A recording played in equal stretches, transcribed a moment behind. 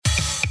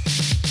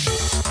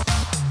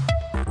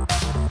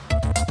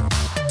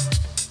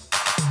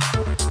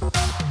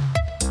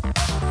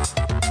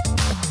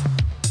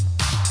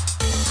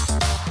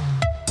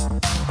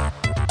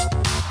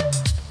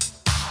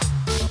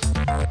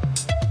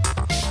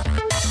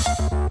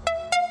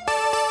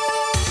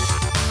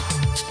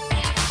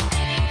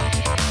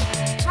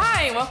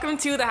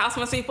welcome to the House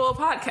Must Be Full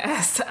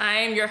podcast.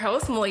 I'm your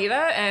host, Melita,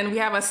 and we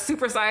have a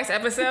supersized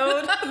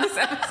episode.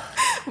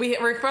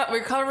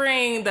 We're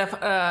covering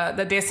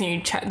the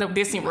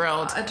Disney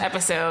World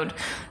episode,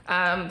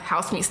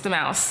 House Meets the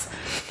Mouse,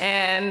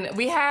 and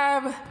we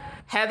have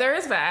Heather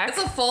is back. It's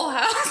a full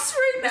house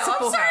right now.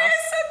 I'm sorry I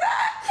said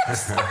that. I'm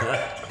sorry.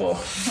 Cool.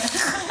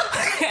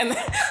 And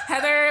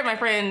Heather, my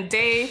friend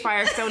Dave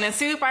Firestone and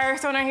Sue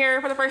Firestone are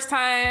here for the first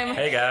time.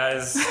 Hey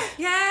guys.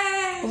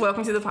 Yay.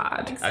 Welcome to the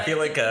pod. I feel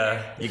like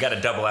you got a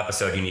double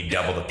episode. You need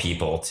double the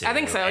people to I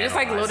think so. Just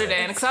like load it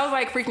in. Because I was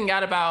like freaking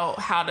out about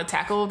how to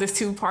tackle this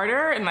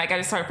two-parter. And like I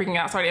just started freaking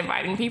out, started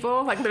inviting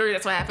people. Like literally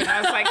that's what happened.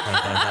 I was like,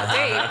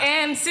 Dave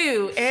and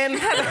Sue and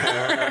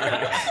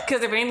Heather.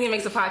 Because if anything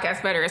makes the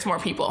podcast better, it's more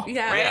people.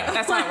 Yeah. Right? Yeah.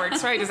 That's how it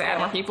works, right? Just add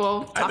more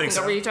people talking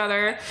so. over each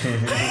other.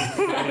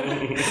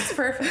 It's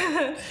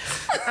perfect.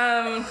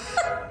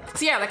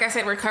 So yeah, like I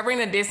said, we're covering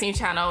the Disney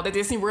Channel, the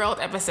Disney World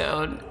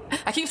episode.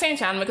 I keep saying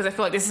channel because I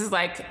feel like this is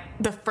like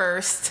the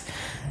first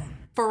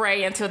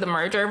foray into the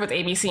merger with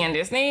ABC and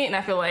Disney, and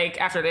I feel like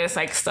after this,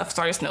 like stuff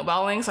started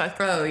snowballing. So I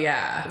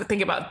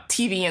think about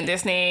TV and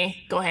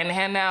Disney go hand in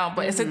hand now,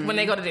 but it's when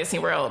they go to Disney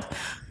World.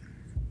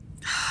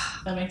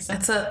 That makes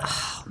sense.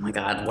 Oh my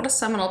God, what a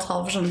seminal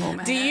television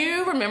moment. Do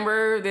you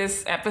remember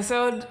this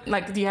episode?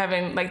 Like, does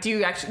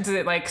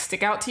it like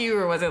stick out to you,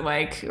 or was it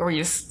like, or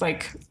you just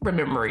like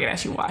remembering it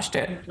as you watched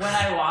it? When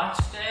I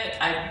watched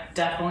it, I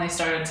definitely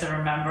started to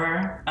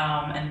remember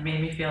and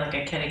made me feel like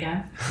a kid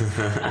again.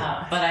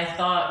 But I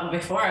thought,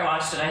 before I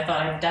watched it, I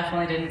thought I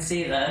definitely didn't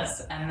see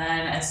this. And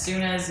then as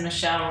soon as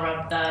Michelle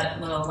rubbed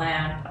that little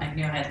lamp, I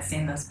knew I had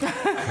seen this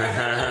before.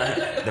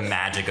 The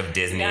magic of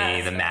Disney,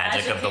 Yes, the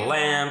magic of the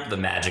lamp, the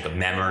magic of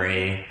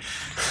memory.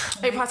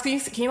 Hey, Pops,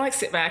 can you like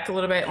sit back a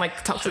little bit and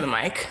like talk to the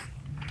mic?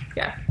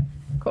 Yeah,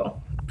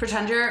 cool.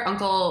 Pretend you're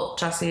Uncle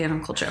Jesse and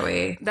Uncle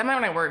Joey. That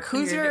might not work.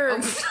 Who's your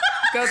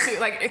go-to?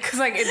 Like, because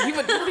like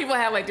people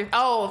have like,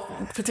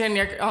 pretend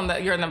you're on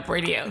the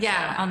radio.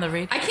 Yeah, On the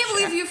radio. I can't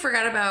believe you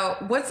forgot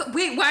about why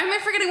am I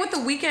forgetting what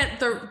the weekend,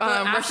 the Rush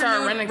Hour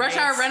afternoon- Renegades. Rush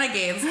Hour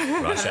Renegades.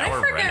 Rush How did I Hour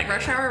forget Renegades.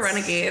 Rush Hour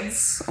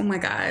Renegades? Oh my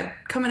God,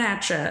 coming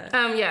at you.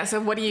 Yeah. So,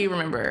 what do you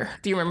remember?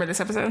 Do you remember this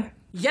episode?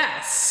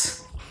 Yes.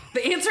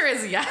 The answer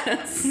is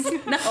yes.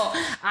 No,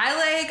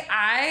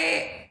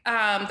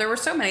 there were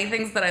so many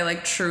things that I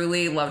like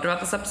truly loved about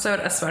this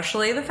episode,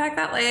 especially the fact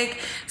that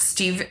like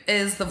Steve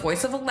is the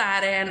voice of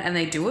Aladdin, and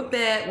they do a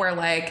bit where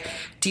like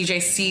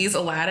DJ sees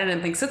Aladdin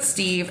and thinks it's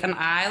Steve, and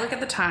I like at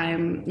the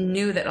time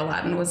knew that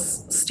Aladdin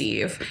was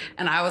Steve,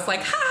 and I was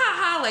like ha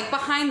ha ha, like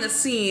behind the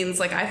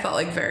scenes, like I felt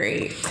like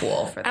very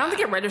cool for that. I don't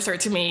think it registered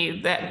to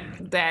me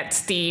that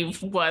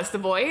Steve was the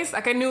voice.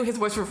 Like, I knew his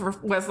voice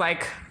was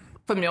like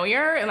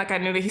familiar, and like I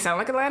knew that he sounded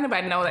like Aladdin,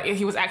 but I know that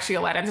he was actually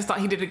Aladdin. I just thought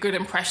he did a good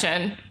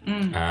impression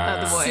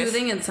of the voice.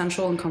 Soothing and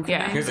sensual and comforting.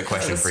 Yeah. Here's a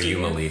question for you,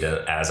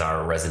 Melita, as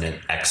our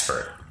resident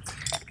expert.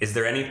 Is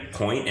there any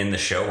point in the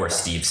show where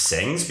Steve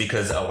sings?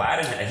 Because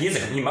Aladdin,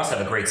 he must have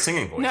a great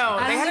singing voice. No,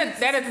 they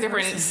had a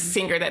different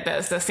singer that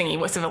does the singing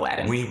voice of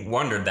Aladdin. We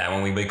wondered that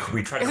when we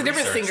tried to It's a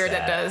different research singer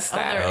that does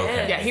that. There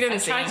Okay. is. Yeah, he didn't I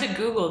sing. tried to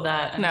Google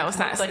that. and No, it's it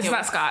not. looked like It's it not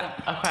was-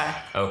 Scott. Okay.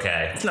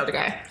 Okay. It's another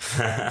guy.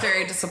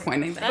 Very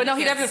disappointing. But no,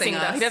 he doesn't sing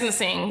though. He doesn't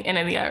sing in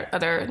any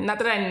other. Not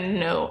that I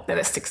know that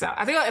it sticks out.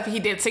 I think if he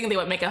did sing, they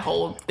would make a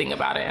whole thing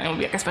about it, and it would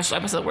be like a special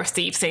episode where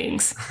Steve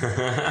sings.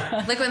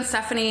 Like when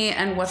Stephanie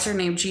and what's her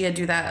name, Gia,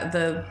 do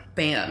the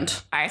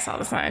band. I saw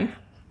the sign.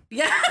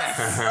 Yes.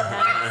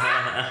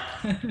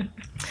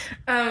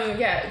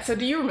 Yeah. So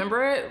do you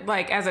remember it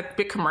like as a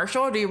big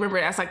commercial? Or do you remember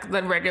it as like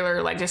the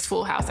regular like just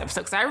Full House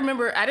episode? Because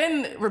I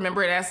didn't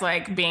remember it as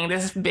like being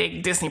this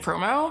big Disney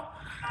promo.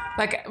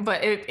 Like,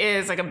 but it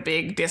is like a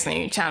big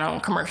Disney Channel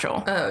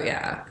commercial. Oh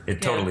yeah.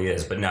 It totally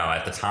is. But no,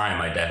 at the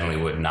time, I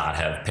definitely would not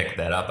have picked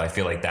that up. I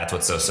feel like that's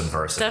what's so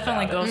subversive.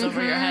 Definitely about it. goes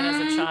over your head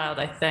as a child,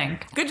 I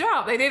think. Good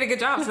job. They did a good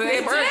job. So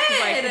they were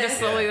like did. just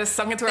slowly just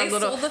sunk into our They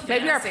little. sold the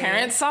Maybe our fantasy.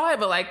 parents saw it,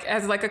 but like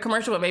as like a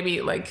commercial, but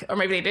maybe like, or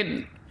maybe they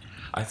didn't.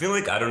 I feel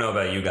like, I don't know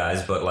about you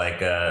guys, but like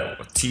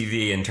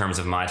TV in terms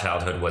of my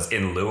childhood was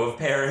in lieu of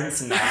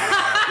parents. Now.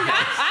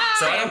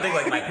 So I don't think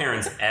like my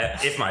parents,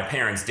 if my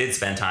parents did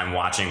spend time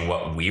watching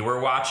what we were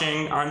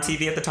watching on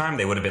TV at the time,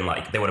 they would have been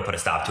like, they would have put a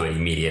stop to it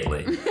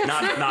immediately.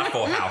 Not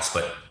Full House,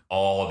 but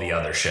all the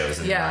other shows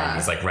in the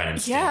 90s, like Ren and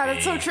Stimpy. Yeah,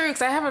 that's so true.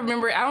 Because I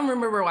don't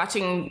remember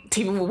watching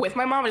TV with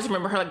my mom. I just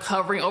remember her like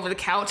hovering over the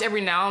couch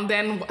every now and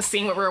then,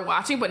 seeing what we were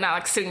watching, but not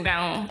like sitting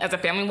down as a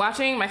family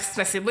watching. My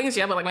siblings,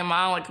 yeah, but like my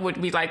mom like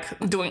would be like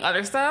doing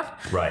other stuff,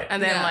 Right.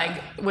 And then Yeah.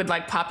 like would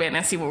like pop in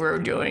and see what we were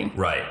doing.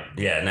 Right.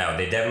 Yeah, no,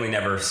 they definitely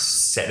never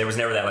said, there was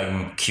never that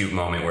like cute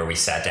moment where we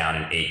sat down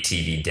and ate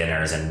TV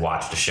dinners and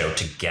watched a show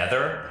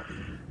together.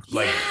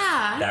 Like,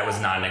 Yeah. that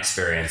was not an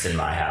experience in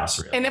my house,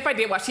 really. And if I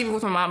did watch TV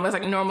with my mom, it was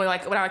like normally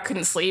like when I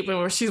couldn't sleep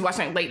and she was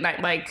watching like late night,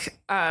 like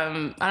I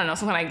don't know,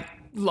 some kind of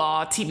like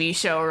law TV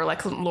show or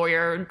like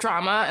lawyer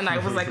drama, and I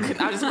was like,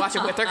 I would just watch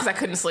it with her because I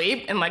couldn't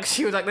sleep, and like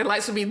she was like the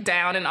lights would be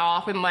down and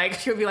off, and like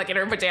she would be like in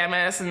her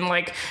pajamas and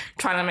like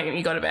trying to make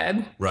me go to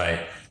bed. Right.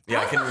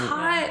 Yeah, That was a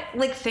hot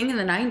like thing in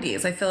the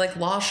 90s. I feel like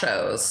law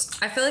shows.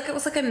 I feel like it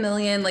was like a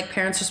million like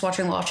parents just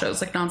watching law shows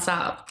like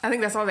nonstop. I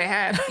think that's all they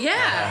had.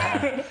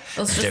 Yeah. It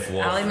was just Dick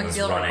Wolf Ally was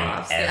McBeal running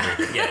ripoffs.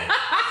 everything. Yeah.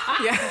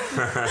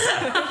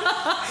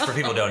 Yeah. For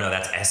people who don't know,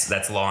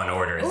 that's Law and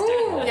Order. Is Dick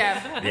Wolf.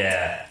 Yeah.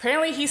 Yeah.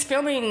 Apparently he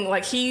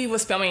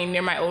was filming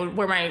near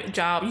where my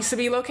job used to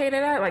be located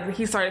at. Like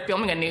he started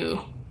filming a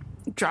new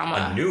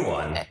drama. A new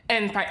one.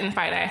 in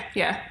Friday.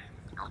 Yeah.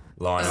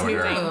 Law and new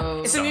Order. thing.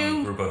 It's a Some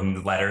new group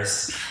of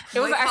letters. It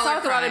was. I saw collar it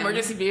with a lot of crime.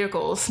 emergency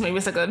vehicles. Maybe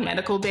it's like a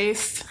medical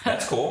based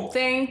That's cool.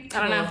 thing. I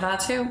don't I know. love that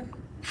too.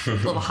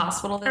 Little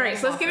hospital there. All right,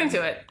 so let's get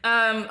into it.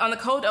 On the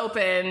cold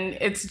open,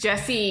 it's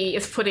Jesse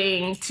is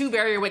putting 2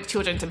 very awake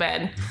children to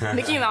bed.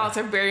 Nikki and Alex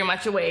are very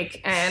much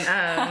awake,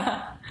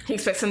 and he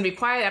expects them to be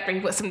quiet after he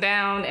puts them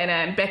down. And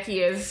then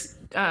Becky is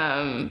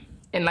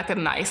in like a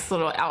nice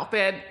little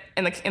outfit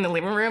in the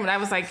living room, and I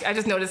was like, I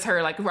just noticed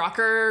her like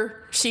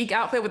rocker chic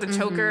outfit with the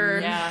choker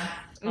Yeah.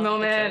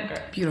 moment.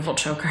 Choker. Beautiful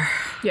choker.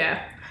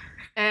 Yeah,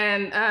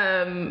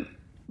 and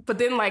but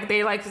then like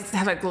they like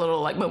have like a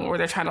little like moment where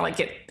they're trying to like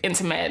get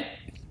intimate.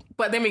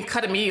 But then we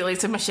cut immediately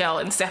to Michelle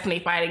and Stephanie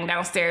fighting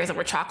downstairs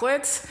over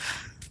chocolates.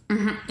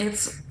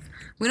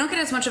 We don't get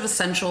as much of a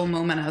sensual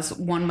moment as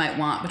one might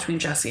want between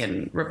Jesse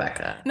and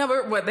Rebecca. No,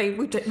 but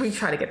we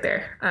try to get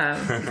there.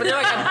 But there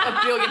are like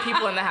a billion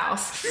people in the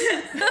house.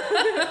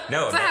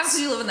 No, So how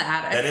do you live in the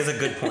attic? that is a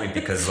good point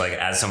because, like,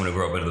 as someone who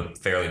grew up with a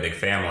fairly big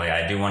family,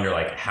 I do wonder,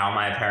 like, how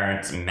my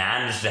parents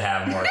managed to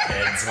have more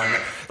kids when,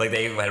 like,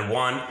 they had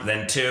 1,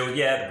 then 2.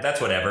 Yeah, that's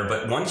whatever.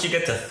 But once you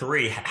get to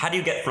 3, how do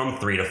you get from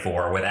 3 to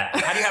 4 with that?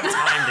 How do you have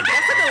time to get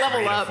That's like from the level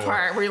 3 to up 4?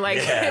 part where you're like,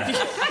 Yeah. if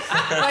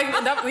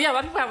you, a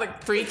lot of people have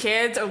like 3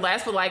 kids or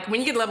less, but like when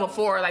you get to level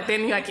 4, like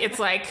then like it's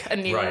like a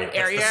new Right.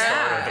 area. That's the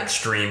start of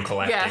extreme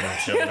collecting Yeah. of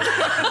children.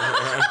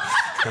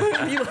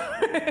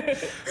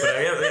 But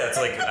yeah, it's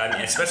like, I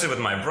mean, especially with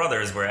my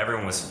brothers where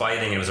everyone was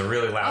fighting, it was a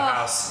really loud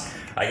house.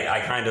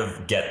 I kind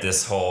of get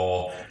this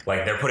whole,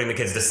 like, they're putting the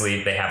kids to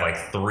sleep. They have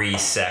like 3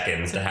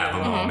 seconds to have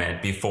a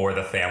moment before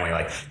the family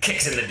like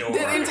kicks in the door.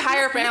 The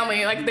entire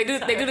family, like they do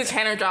the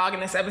Tanner jog in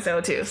this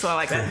episode too, so I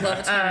like that. Love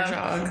a Tanner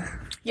jog.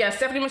 Yeah,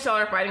 Stephanie and Michelle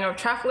are fighting over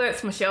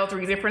chocolates. Michelle's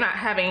reason for not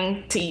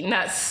having to eat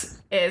nuts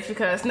is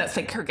because nuts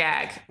make her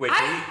gag. Wait,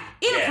 can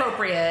we- yeah.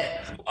 Inappropriate.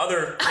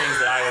 Other things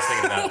that I was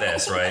thinking about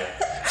this, right?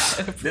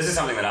 This is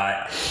something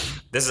that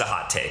this is a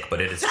hot take, but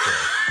it is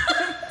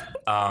true.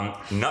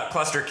 Nut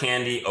cluster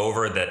candy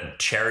over the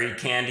cherry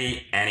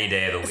candy any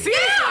day of the week.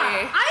 Seriously.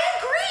 I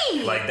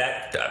agree. Like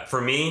that, for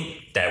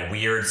me, that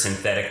weird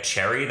synthetic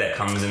cherry that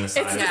comes in the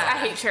side. It's just, I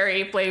hate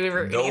cherry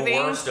flavor The anything.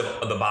 worst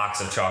of the box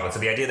of chocolate. So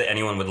the idea that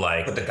anyone would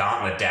like put the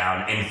gauntlet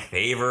down in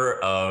favor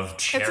of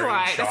cherry That's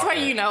why. chocolate. That's why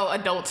you know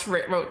adults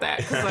wrote that.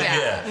 'Cause, like,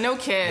 Yeah. no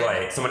kid.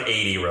 Right. Someone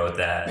 80 wrote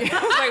that. Like, They're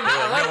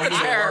I like, like no, we the need a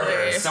cherry.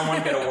 Werther's.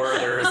 Someone get a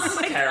Werther's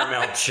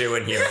caramel chew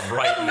in here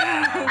right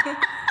now.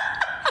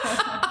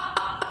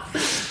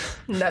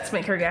 Nuts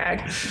make her gag.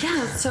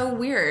 Yeah, it's so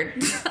weird.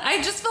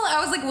 I just feel I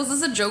was like, was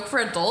this a joke for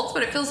adults?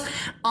 But it feels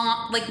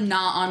like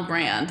not on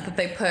brand that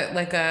they put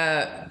like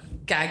a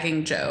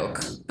gagging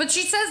joke. But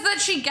she says that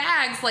she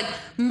gags like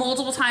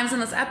multiple times in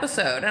this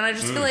episode, and I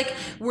just feel like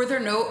were there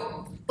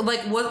no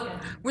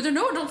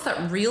adults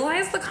that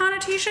realized the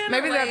connotation?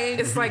 Maybe Or, that like,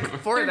 it's like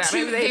for they're that.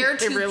 too- Maybe they're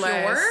they too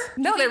realized. pure?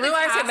 No, You they think they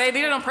realized it. passed- They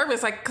did it on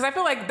purpose. Like, because I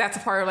feel like that's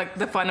a part of like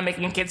the fun of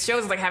making kids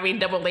shows is like having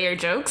double layered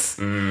jokes.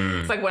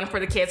 It's like one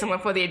for the kids and one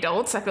for the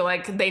adults. I feel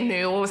like they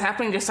knew what was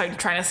happening, just like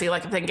trying to see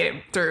like if they can get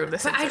it through the.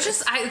 But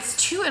it's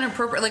too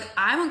inappropriate. Like,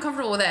 I'm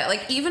uncomfortable with it.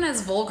 Like, even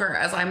as vulgar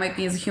as I might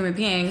be as a human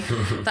being,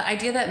 the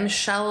idea that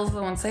Michelle is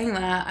the one saying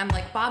that, I'm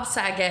like, Bob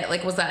Saget,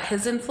 like, was that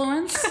his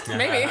influence?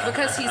 Maybe.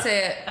 Because he's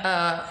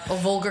a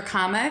vulgar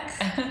comic.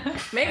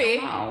 Maybe.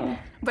 Wow.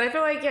 But I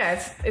feel like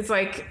it's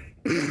like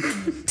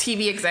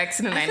TV execs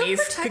in the I feel 90s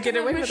could get protective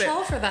of away with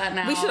Michelle it. for that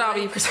now. We should all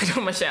be protective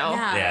of Michelle.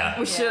 Yeah.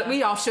 Yeah.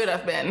 We all should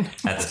have been.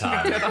 At the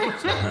time.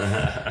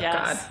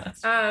 Yes.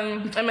 That's true.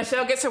 And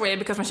Michelle gets her way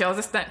because Michelle is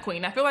a stunt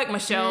queen. I feel like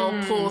Michelle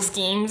pulls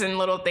schemes and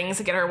little things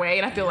to get her way,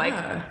 and I feel like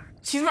I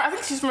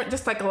think she's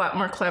just like a lot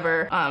more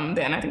clever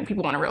than I think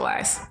people want to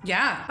realize.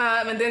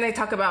 Yeah. And then they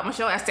talk about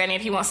Michelle asks Danny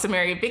if he wants to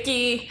marry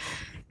Vicky.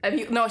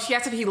 She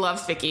asks if he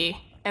loves Vicky.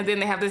 And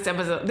then they have this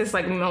episode, this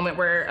like moment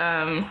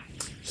where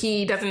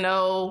he doesn't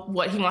know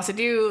what he wants to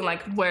do, and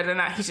like whether or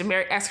not he should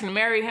ask her to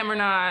marry him or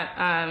not.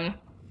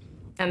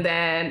 And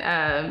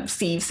then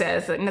Steve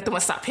says that nothing will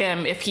stop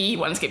him if he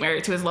wants to get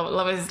married to his love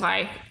of his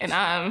life. And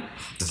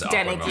This is an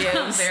Danny awkward moment.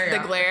 gives Very the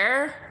awkward.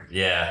 glare.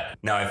 Yeah.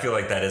 No, I feel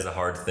like that is a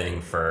hard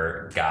thing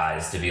for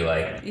guys to be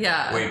like,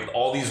 Yeah. wait,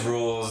 all these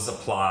rules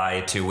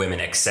apply to women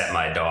except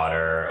my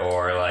daughter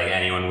or like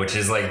anyone, which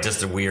is like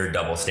just a weird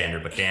double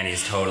standard. But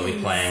Danny's totally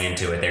playing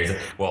into it. There's,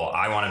 well,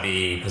 I want to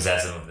be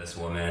possessive of this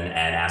woman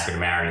and ask her to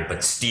marry me,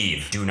 but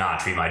Steve, do not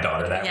treat my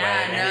daughter that way in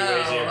any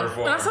way, shape, or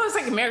form. And also, it's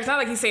like marriage. It's not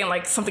like he's saying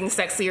like something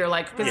sexy or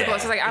like physical. Yeah,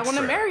 it's just like, I want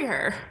to marry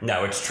her.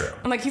 No, it's true.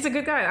 I'm like, he's a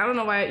good guy. I don't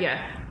know why.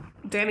 Yeah.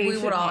 Danny, We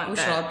should all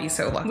be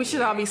so lucky. We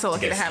should all be so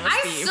lucky to have a I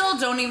Steve. still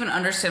don't even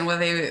understand why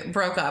they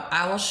broke up.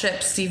 I will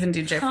ship Steve and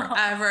DJ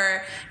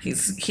forever.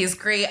 He's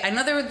great. I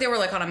know they were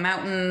like on a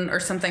mountain or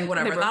something,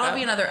 whatever. broke That'll up.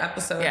 be another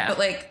episode. Yeah. But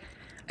like,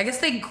 I guess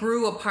they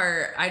grew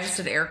apart. I just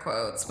did air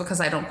quotes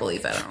because I don't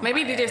believe it. I don't know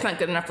Maybe why. DJ's not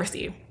good enough for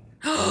Steve.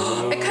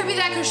 It could be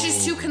that because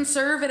she's too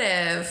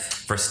conservative.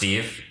 For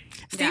Steve?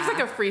 Steve's like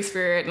a free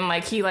spirit and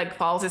like he like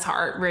follows his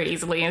heart very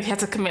easily and he has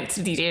to commit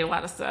to DJ a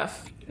lot of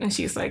stuff. And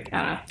she's like, I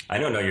don't know. I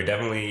don't know. You're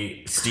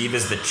definitely, Steve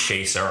is the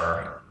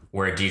chaser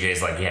where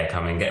DJ's like, yeah,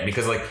 come and get,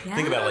 because like,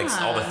 think about like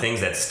all the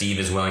things that Steve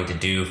is willing to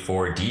do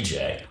for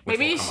DJ, which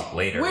Maybe will come up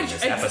later in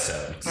this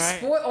episode.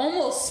 Right.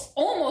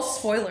 Almost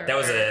spoiler. That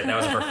was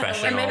a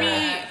professional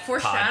maybe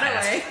foreshadowing.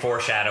 podcast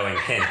foreshadowing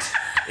hint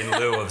in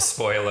lieu of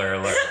spoiler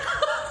alert.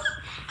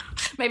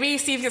 Maybe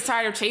Steve gets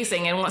tired of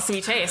chasing and wants to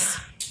be chased.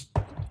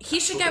 He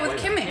should get with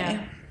Kimmy.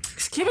 Yeah.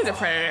 Kimmy's a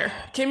predator.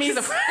 Kimmy's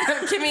a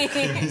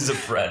predator. He's a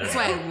predator. That's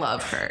why I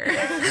love her.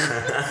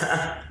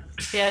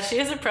 Yeah, she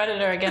is a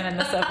predator again in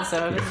this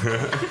episode.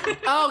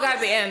 Oh, God,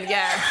 at the end,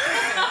 yeah.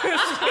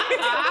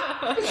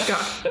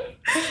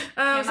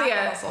 God. So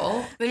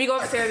yeah, then we go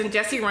upstairs and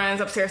Jesse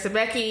runs upstairs to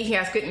Becky. He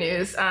has good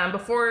news.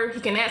 Before he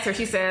can answer,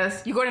 she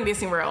says, "You go to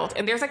Disney World."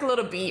 And there's like a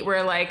little beat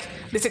where like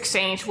this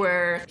exchange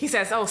where he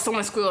says, "Oh,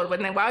 someone squealed." But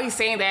then while he's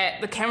saying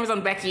that, the camera's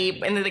on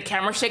Becky and then the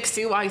camera shakes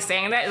too while he's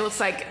saying that. It looks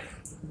like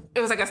it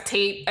was like a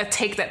take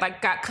that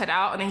like got cut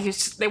out, and then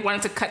they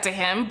wanted to cut to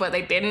him, but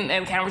they didn't,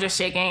 and the camera was just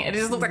shaking. It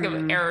just looked like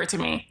an error to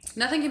me.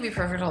 Nothing can be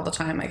perfect all the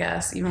time, I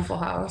guess. Even Full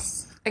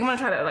House. I'm gonna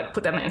try to like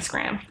put that on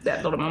Instagram,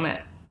 that little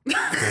moment,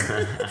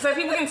 so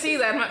people can see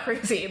that I'm not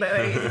crazy.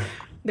 That like,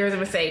 there's a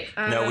mistake.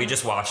 No, we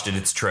just watched it.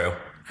 It's true.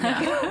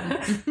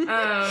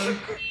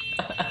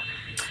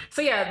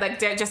 So yeah, like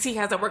Jesse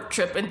has a work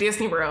trip in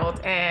Disney World,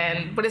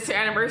 but it's their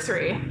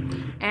anniversary,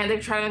 and they're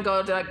trying to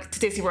go to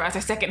Disney World as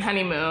their second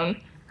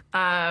honeymoon.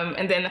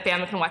 And then the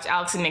family can watch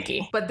Alex and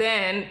Nikki. But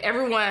then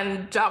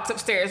everyone jogs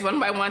upstairs one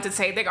by one to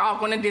say they're all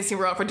going to Disney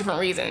World for different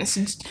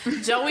reasons.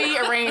 Joey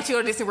arranged to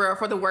go to Disney World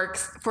for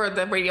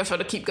the radio show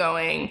to keep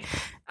going.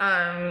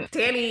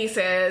 Danny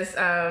says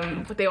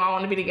they all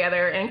want to be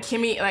together, and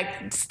Kimmy,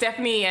 like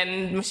Stephanie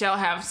and Michelle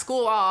have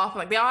school off.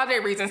 Like they all have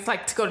their reasons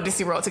like to go to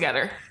Disney World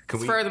together.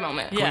 For the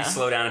moment. Can we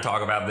slow down and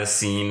talk about this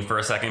scene for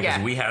a second?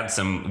 Because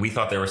we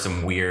thought there were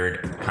some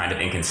weird kind of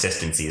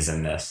inconsistencies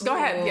in this. Go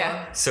ahead,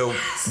 yeah. So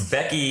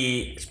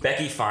Becky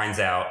finds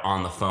out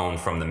on the phone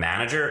from the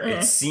manager.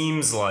 It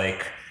seems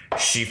like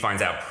she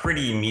finds out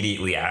pretty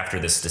immediately after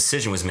this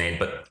decision was made,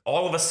 but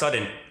all of a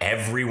sudden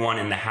everyone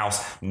in the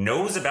house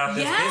knows about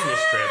this business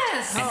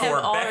trip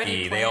before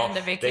Becky. They all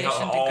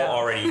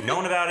already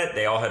known about it.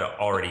 They all had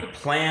already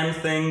planned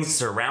things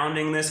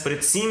surrounding this, but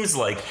it seems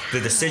like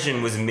the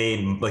decision was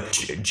made, like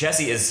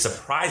Jesse is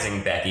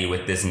surprising Becky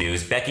with this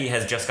news. Becky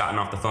has just gotten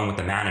off the phone with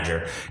the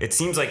manager. It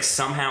seems like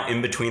somehow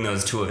in between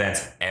those two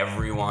events,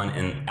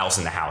 everyone else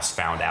in the house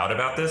found out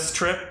about this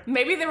trip.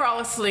 Maybe they were all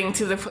listening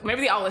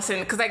maybe they all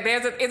listened, because like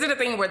is it a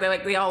thing where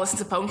they all listen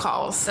to phone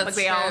calls? That's like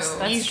they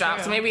true. all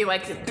eavesdrop. So maybe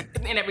like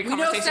in every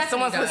conversation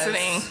someone's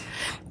listening.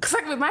 Because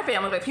like with my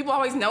family, like people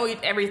always know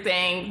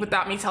everything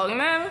without me telling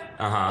them.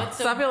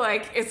 So I feel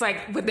like it's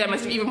like with them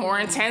it's even more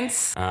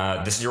intense.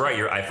 You're right.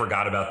 I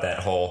forgot about that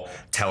whole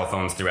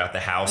telephones throughout the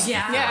house.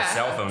 Yeah.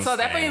 Cell phones. So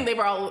definitely they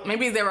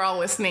were all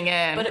listening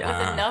in. But it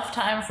was enough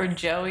time for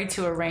Joey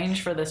to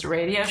arrange for this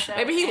radio show.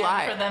 Maybe he and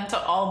lied. For them to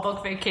all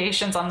book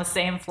vacations on the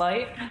same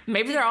flight.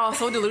 Maybe they're all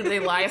so deluded they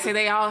lie and say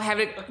they all have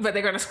it, but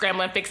they're going to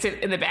scramble and fix it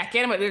in the back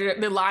end. But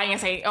they're lying and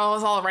say, oh,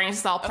 it's all arranged,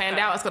 it's all planned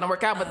out, it's going to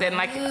work out. But then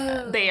like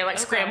they are like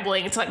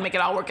scrambling to like make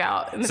it all work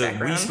out in the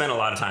background. We spent a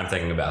lot of time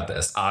thinking about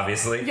this,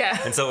 obviously. Yeah.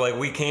 And so like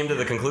we came to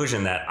the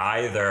conclusion that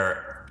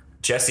either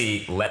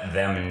Jesse let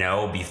them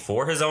know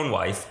before his own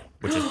wife,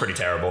 which is pretty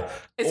terrible,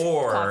 It's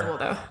plausible,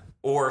 though.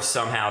 Or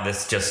somehow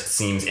this just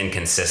seems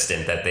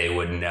inconsistent that they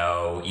would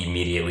know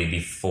immediately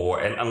before,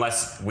 and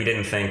unless we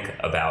didn't think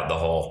about the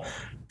whole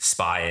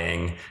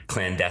spying,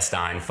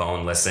 clandestine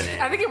phone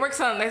listening. I think it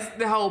works on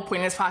the whole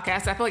point of this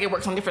podcast. I feel like it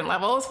works on different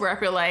levels where I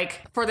feel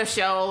like for the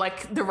show,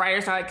 like the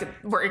writers are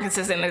like were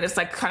inconsistent. They just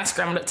like kind of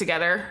scrambled it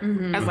together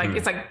as like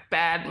it's like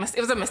bad.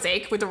 It was a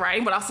mistake with the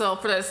writing, but also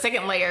for the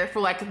second layer for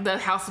like the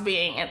house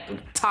being at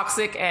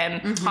toxic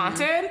and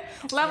haunted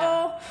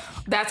level.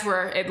 That's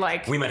where it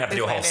like we might have to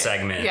do a whole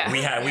segment. Yeah.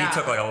 We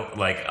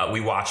took we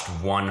watched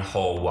one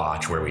whole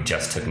watch where we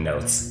just took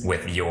notes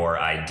with your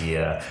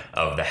idea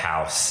of the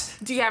house.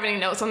 Do you have any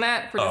notes notes on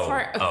that for this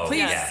part? Please,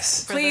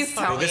 yes. Please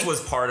tell Well, me. this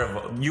was part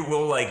of. You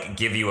will like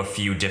give you a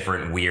few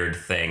different weird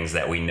things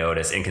that we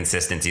notice,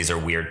 inconsistencies or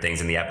weird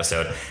things in the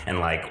episode, and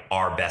like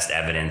our best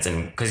evidence.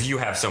 And because you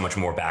have so much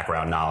more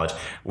background knowledge,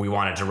 we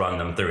wanted to run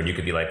them through. And you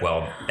could be like,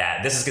 well,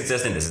 this is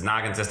consistent. This is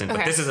not consistent.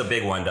 But this is a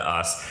big one to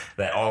us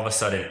that all of a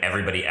sudden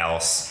everybody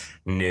else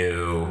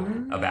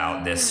knew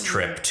about this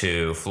trip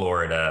to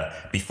Florida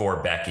before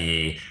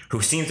Becky, who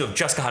seems to have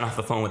just gotten off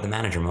the phone with the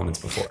manager moments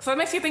before. So that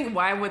makes you think,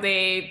 why would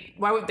they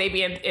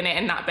be in it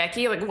and not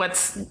Becky? Like,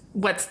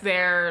 what's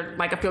their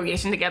like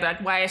affiliation together?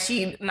 Like, why is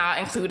she not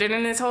included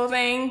in this whole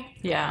thing?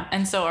 Yeah,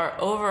 and so our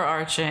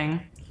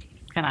overarching,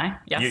 can I?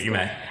 Yes. You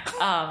may.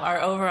 Our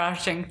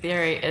overarching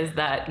theory is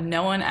that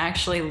no one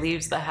actually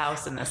leaves the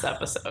house in this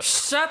episode.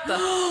 Shut the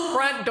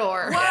front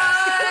door.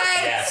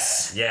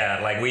 Yes. Yeah.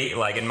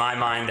 Like in my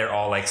mind, they're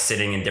all like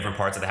sitting in different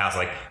parts of the house,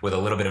 like with a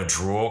little bit of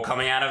drool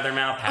coming out of their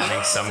mouth,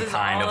 having some This is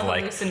kind all of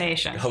like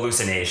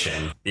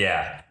hallucination.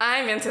 Yeah.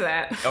 I'm into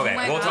that. Okay.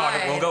 my We'll talk.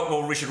 God. We'll go.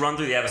 Well, we should run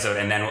through the episode,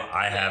 and then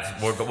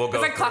we'll go. It's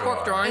like through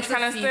Clockwork our- Orange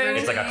kind of thing.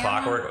 It's like a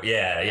clockwork.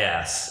 Yeah.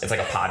 Yes. It's like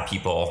a pod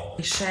people.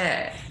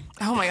 Shit.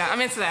 Oh my God, I'm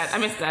into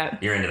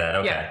that. You're into that.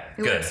 Okay. Yeah.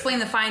 It would Good. explain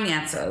the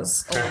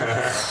finances.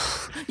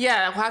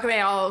 Yeah, how can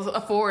they all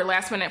afford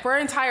last minute for our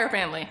entire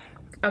family?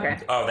 Okay.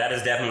 Oh, that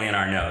is definitely in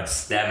our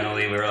notes.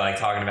 Definitely, we were like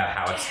talking about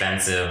how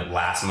expensive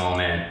last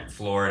moment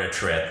Florida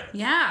trip,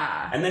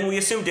 Yeah. and then we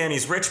assume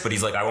Danny's rich, but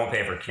he's like, I won't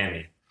pay for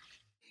Kimmy.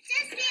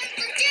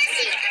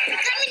 Jesse, I'm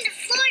coming to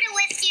Florida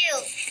with you.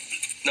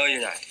 No,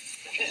 you're not.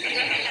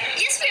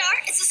 Yes, we are.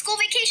 It's a school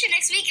vacation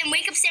next week, and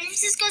Wake Up San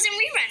Francisco's in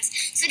reruns,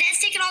 so Dad's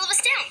taking all of us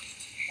down.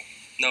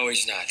 No,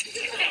 he's not.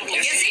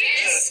 Yes, he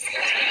is.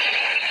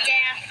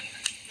 Yeah.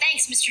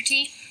 Thanks, Mr.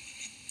 T.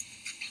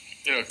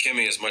 You know,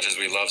 Kimmy, as much as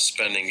we love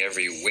spending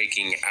every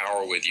waking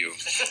hour with you,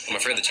 I'm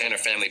afraid the Tanner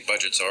family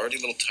budget's already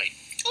a little tight.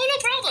 Oh, no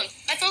problem.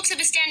 My folks have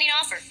a standing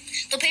offer.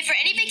 They'll pay for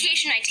any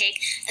vacation I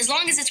take, as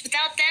long as it's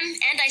without them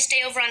and I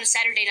stay over on a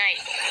Saturday night.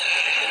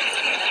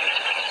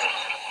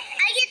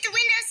 I get the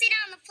window seat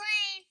on the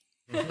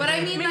plane. But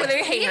I mean, like,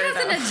 they hate he her, has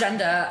though. an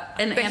agenda,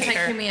 an They hate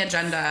her. anti-Kimmy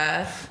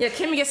agenda. Yeah,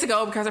 Kimmy gets to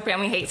go because her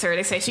family hates her.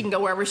 They say she can go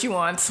wherever she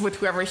wants with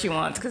whoever she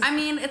wants. 'Cause I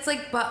mean, it's like,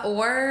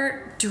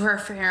 or do her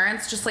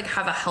parents just like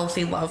have a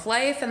healthy love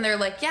life? And they're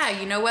like, yeah,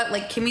 you know what?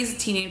 Like, Kimmy's a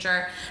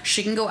teenager.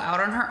 She can go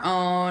out on her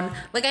own.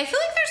 Like, I feel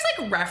like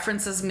there's like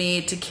references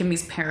made to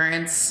Kimmy's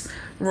parents'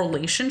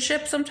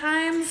 relationship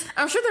sometimes.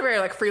 I'm sure they're very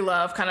like free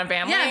love kind of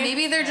family. Yeah,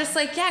 maybe they're just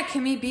like, yeah,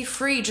 Kimmy, be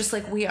free, just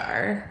like we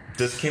are.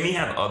 Does Kimmy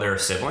have other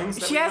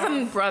siblings? She has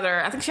a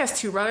brother. I think she has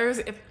two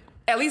brothers.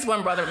 At least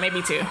one brother,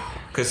 maybe two.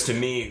 Because to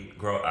me,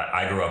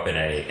 I grew up in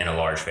a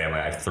large family.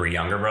 I have 3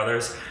 younger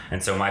brothers,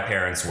 and so my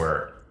parents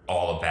were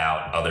all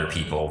about other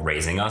people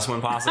raising us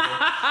when possible.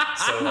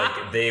 So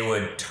like they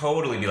would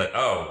totally be like,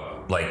 oh,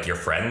 like your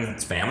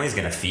friend's family is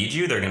gonna feed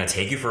you, they're gonna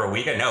take you for a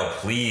weekend. No,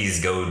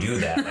 please go do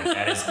that. Like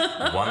that is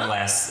one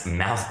less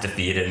mouth to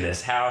feed in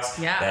this house.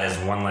 Yeah. That is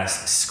one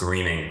less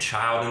screaming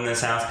child in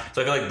this house.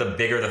 So I feel like the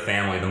bigger the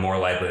family, the more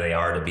likely they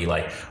are to be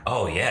like,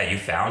 oh yeah, you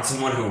found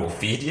someone who will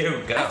feed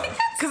you. Go.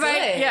 Because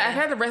I've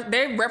heard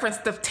they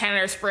referenced the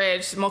Tanner's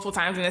fridge multiple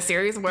times in the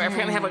series, where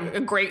apparently they have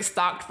a great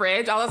stocked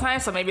fridge all the time.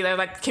 So maybe they're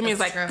like, Kimmy's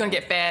like true. gonna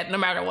get fed no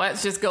matter what.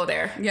 So just go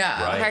there.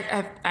 Yeah.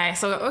 Right.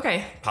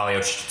 Okay.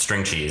 Paleo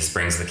string cheese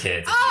brings the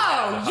kids.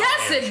 Oh,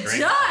 yes, Paleo it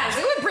string does.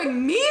 It would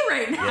bring me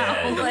right now.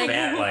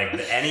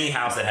 Yeah, any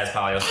house that has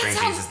paleo string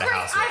cheese is the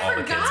house where all I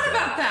the kids forgot go.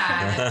 about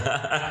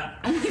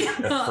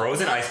that. The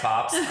frozen ice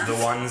pops, the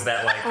ones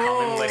that like come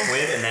in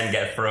liquid and then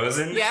get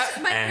frozen.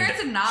 Yep. My And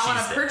parents did not want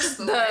she's to there. purchase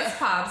those ice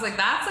pops. Like,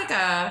 that's like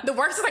a... The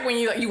worst is like when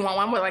you want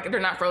one, but like they're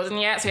not frozen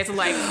yet, so you have to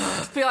like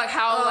feel like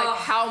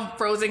how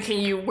frozen can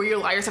you where you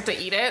allow yourself to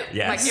eat it.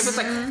 Yes. Like if it's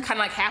like kind of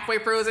like halfway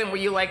frozen, where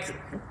you like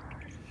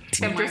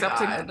tempt my yourself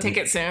to God. take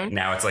it soon.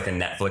 Now it's like a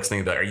Netflix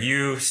thing. But are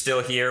you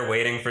still here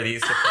waiting for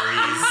these to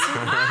freeze?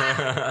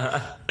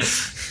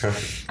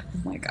 Oh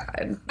my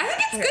God. I think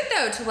it's good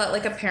though to let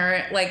like a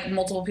parent, like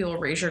multiple people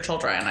raise your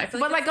children. I feel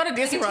But like go to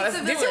Disney it World. takes a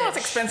Disney World's village.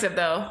 expensive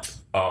though.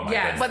 Oh my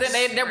Yeah, goodness. But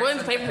then they're willing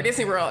to pay for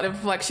Disney World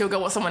if like she'll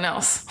go with someone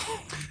else.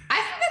 I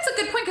think that's a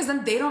good point because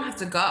then they don't have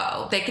to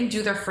go. They can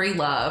do their free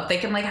love. They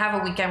can like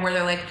have a weekend where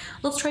they're like,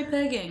 let's try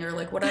begging or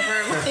like whatever.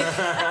 Like,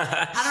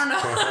 I don't know.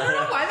 I don't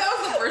know why that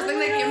was the first thing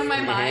that came to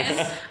my mind.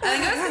 I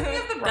think I was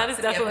thinking of the That is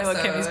Rhapsody definitely what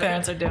episode. Kimmy's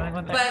parents are doing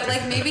with But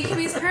like maybe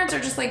Kimmy's parents are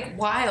just like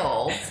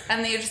wild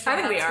and they just I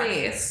don't think have they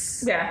are.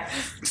 space. Yeah.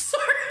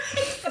 Sorry.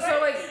 So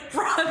like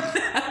Brought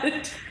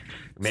that.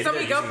 Maybe So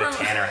they're we go using the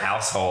from- Tanner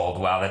household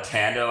while the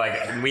Tanner,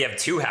 like, we have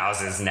 2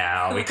 houses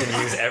now. We can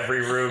use every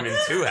room in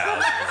 2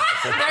 houses.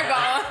 they're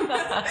gone.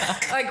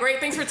 Like great,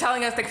 thanks for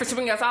telling us. Thanks for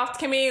shipping us off,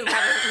 Kimmy.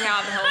 Having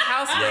out the whole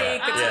house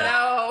week. Good to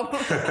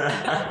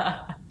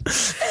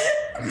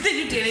know. They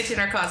do Danny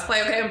Tanner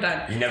cosplay. Okay, I'm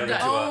done. You never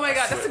get to Oh my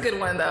god, that's a good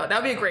one though.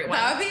 That would be a great one.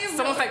 That would be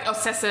someone's like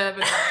obsessive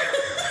and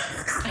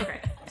like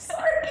okay.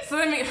 So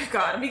then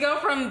we go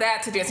from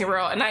that to Disney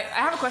World, and I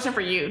have a question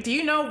for you. Do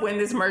you know when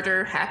this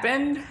merger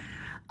happened?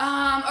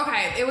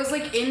 Okay, it was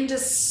like in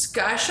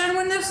discussion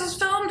when this was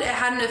filmed. It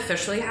hadn't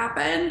officially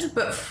happened,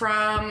 but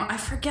I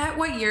forget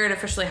what year it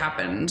officially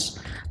happened.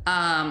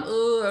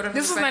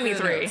 This was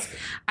 93.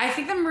 I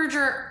think the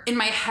merger, in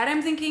my head,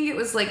 I'm thinking it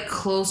was like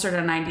closer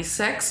to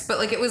 96, but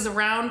like it was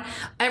around,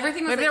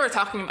 everything was Maybe like, they were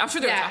talking, I'm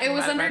sure they were talking it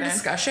was about under it by then.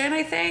 discussion,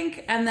 I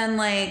think. And then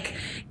like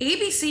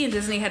ABC and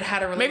Disney had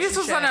a relationship. Maybe this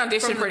was an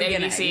audition from for the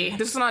ABC. beginning.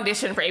 This was an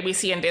audition for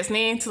ABC and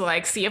Disney to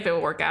like see if it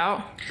would work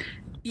out.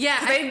 Yeah,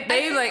 I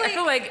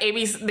feel like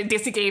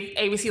Disney gave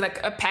ABC like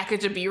a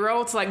package of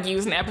B-roll to like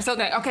use in the episode.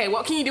 Like, okay,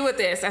 what can you do with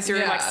this? That's your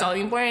like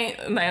selling point.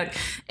 And, like, I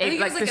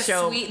think it was like the a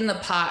show sweeten the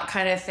pot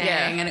kind of thing,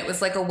 and it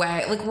was like a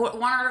way. Like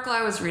one article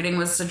I was reading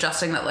was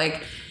suggesting that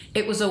like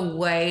it was a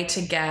way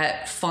to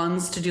get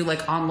funds to do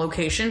like on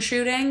location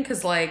shooting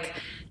because like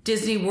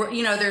Disney,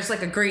 there's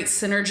like a great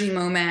synergy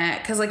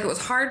moment because like it was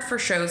hard for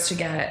shows to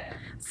get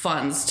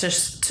funds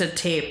to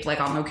tape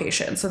like on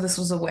location. So this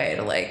was a way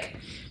to like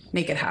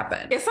make it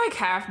happen. It's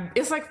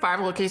like 5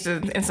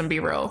 locations and some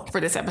B-roll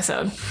for this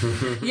episode.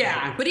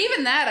 Yeah, but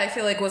even that I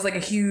feel like was like a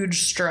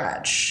huge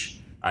stretch.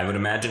 I would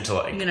imagine to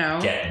like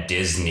get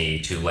Disney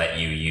to let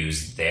you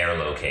use their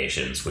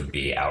locations would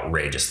be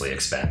outrageously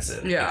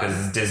expensive. Yeah,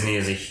 because Disney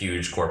is a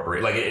huge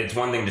corporate. Like it's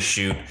one thing to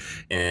shoot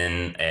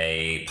in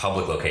a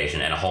public location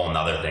and a whole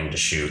nother thing to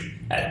shoot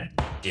at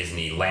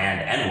Disneyland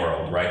and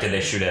World. Right? Did they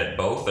shoot at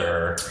both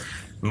or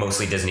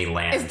mostly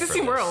Disneyland? It's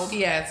Disney World.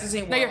 Yeah, it's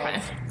Disney World. No, you're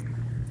fine.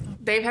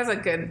 Dave has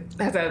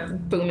a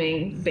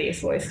booming bass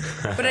voice.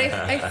 But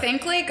I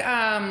think like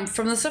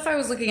from the stuff I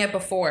was looking at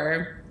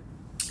before,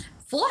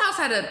 Full House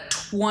had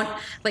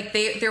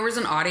there was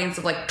an audience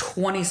of like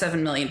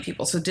 27 million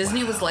people. So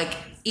Disney was like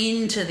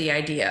into the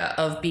idea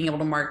of being able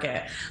to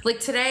market. Like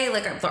today,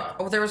 like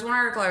there was one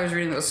article I was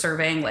reading that was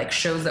surveying like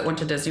shows that went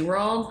to Disney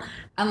World,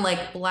 and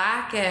like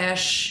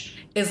Blackish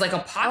is like a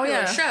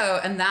popular show,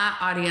 and that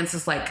audience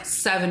is like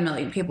 7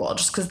 million people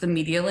just because the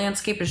media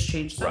landscape has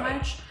changed so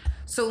much.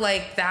 So,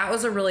 like, that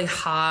was a really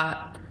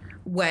hot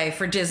way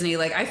for Disney.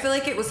 Like, I feel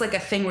like it was, like, a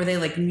thing where they,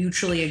 like,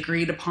 mutually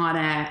agreed upon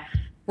it.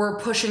 We're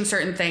pushing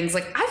certain things.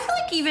 Like, I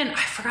feel like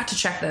I forgot to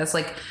check this.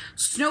 Like,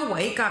 Snow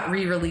White got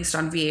re-released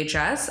on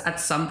VHS at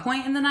some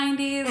point in the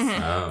 90s.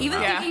 Mm-hmm. Oh,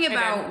 thinking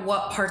about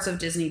what parts of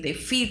Disney they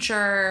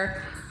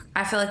feature,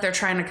 I feel like they're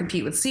trying to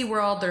compete with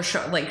SeaWorld. They're,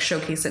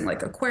 showcasing,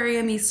 like,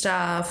 aquarium-y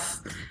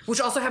stuff,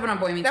 which also happened on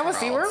Boy Meets World. That was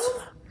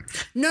SeaWorld?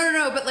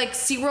 No, but like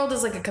SeaWorld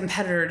is like a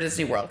competitor to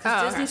Disney World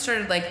because Disney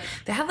started like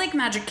they had like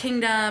Magic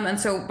Kingdom, and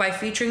so by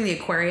featuring the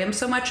aquarium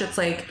so much, it's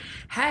like,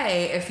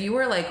 hey, if you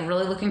were like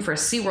really looking for a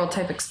SeaWorld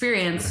type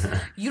experience,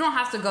 you don't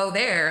have to go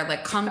there.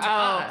 Like come to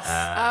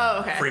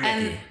us. Okay. Free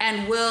Mickey.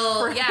 And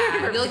you'll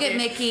get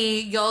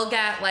Mickey, you'll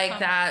get like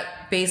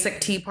that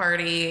basic tea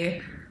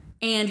party,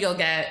 and you'll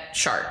get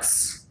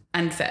sharks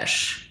and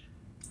fish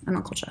and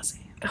Uncle Jesse.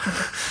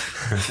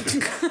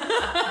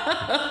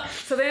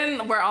 So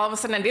then we're all of a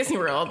sudden at Disney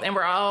World, and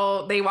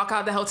they walk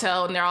out of the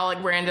hotel, and they're all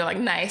like wearing their like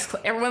nice.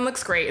 Everyone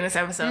looks great in this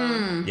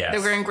episode. Yes. They're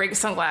wearing great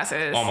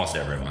sunglasses. Almost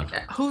everyone.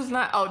 Who's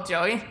not? Oh,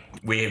 Joey.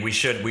 We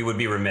would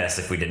be remiss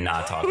if we did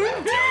not talk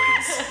about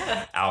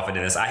Joey's outfit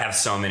in this. I have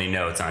so many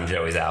notes on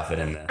Joey's outfit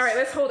in this. All right,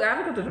 let's hold it. I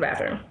have to go to the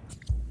bathroom.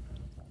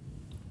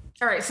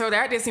 All right, so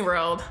they're at Disney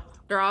World.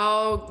 They're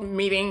all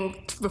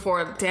meeting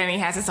before Danny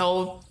has his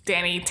whole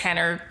Danny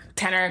Tanner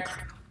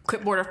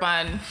clipboard of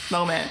fun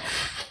moment.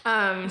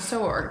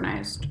 So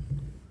organized.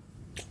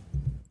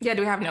 Yeah,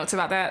 do we have notes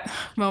about that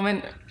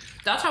moment?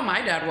 That's how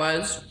my dad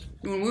was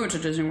when we went to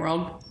Disney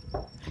World.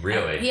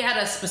 Really? He had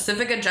a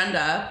specific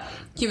agenda.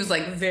 He was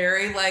like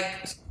very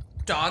like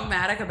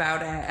dogmatic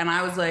about it, and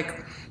I was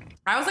like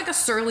a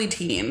surly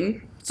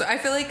teen. So I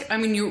feel like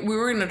we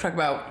were going to talk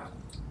about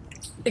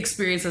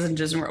experiences in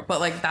Disney World, but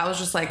like that was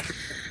just like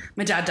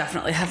my dad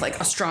definitely had like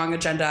a strong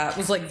agenda.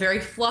 Was like very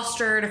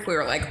flustered if we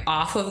were like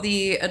off of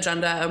the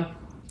agenda.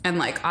 And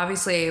like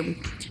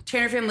obviously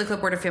Tanner Family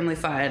Clipboard of Family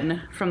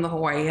Fun from the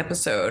Hawaii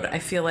episode, I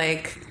feel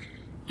like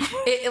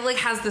it like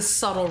has this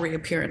subtle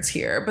reappearance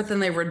here, but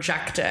then they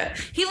reject it.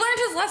 He learned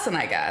his lesson,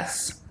 I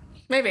guess.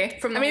 Maybe.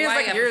 From the it's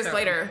Hawaii like years episode.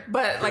 later,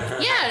 but like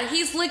yeah,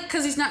 he's like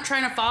because he's not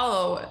trying to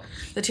follow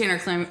the Tanner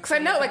claim. because I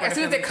know like as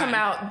soon as they come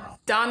out,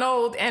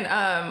 Donald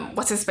and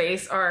what's his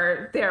face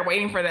are there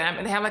waiting for them,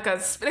 and they have like they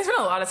spend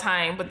a lot of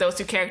time with those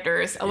two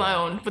characters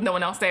alone with no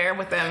one else there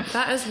with them.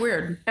 That is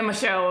weird. And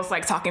Michelle's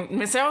like talking.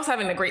 Michelle's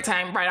having a great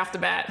time right off the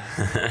bat.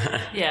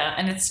 Yeah,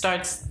 and it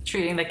starts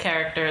treating the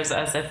characters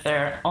as if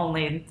they're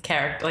only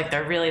like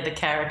they're really the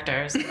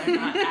characters. They're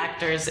not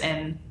actors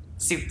in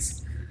suits.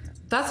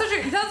 That's a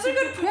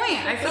good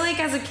point. I feel like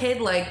as a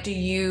kid, like, do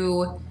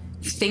you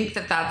think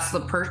that that's the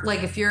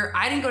like if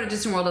I didn't go to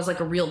Disney World as like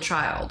a real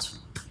child.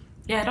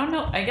 Yeah, I don't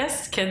know. I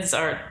guess kids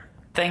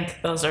think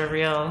those are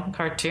real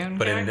cartoon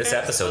But in this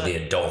characters, episode,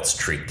 the adults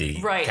treat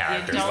the Right, the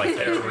characters adults- like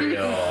they're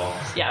real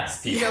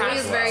Yes. people Joey as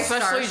is well. very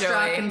Especially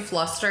starstruck Joey. and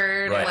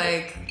flustered. Right.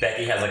 Like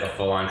Becky has like a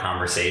full-on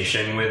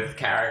conversation with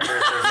characters.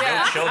 There's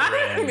Yeah. no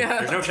children. Yeah.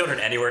 There's no children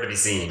anywhere to be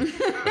seen.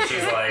 But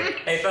she's like,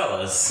 "Hey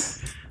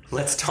fellas,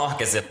 let's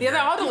talk as if Yeah,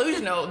 they're all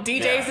delusional.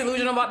 DJ's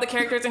delusional about the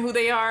characters and who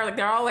they are. Like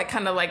they're all like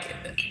kind of like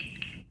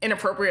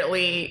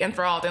inappropriately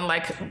enthralled and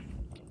like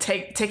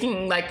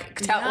taking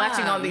like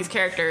latching on these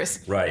characters.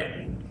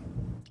 Right.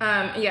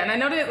 Yeah, and I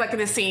noted like in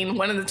this scene,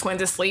 one of the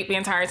twins is asleep the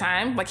entire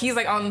time. Like he's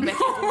like on Becky,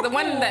 the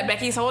one that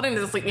Becky's holding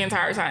is asleep the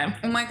entire time.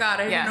 Oh my god,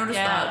 I didn't notice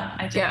that.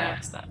 I did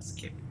notice that. It's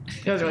cute.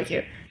 It was really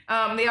cute.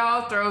 They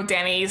all throw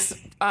Danny's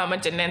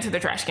agenda into the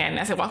trash can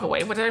as they walk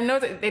away, but I know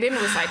that they didn't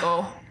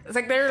recycle. It's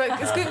like they're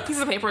like it's a good piece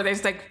of paper. They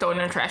just like throw it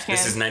in a trash can.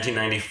 This is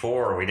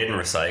 1994. We didn't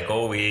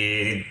recycle.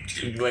 We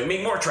like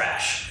make more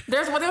trash.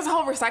 There's a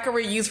whole recycle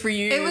reuse for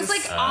you. It was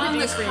like on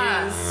the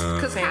cusp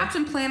because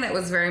Captain Planet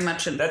was very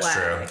much in play. That's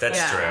true.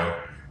 That's true.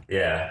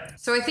 Yeah.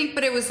 So I think,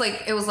 but it was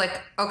like,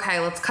 okay,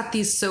 let's cut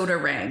these soda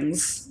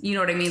rings. You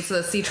know what I mean? So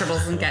the sea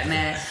turtles isn't getting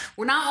it.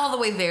 We're not all the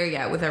way there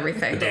yet with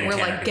everything, but we're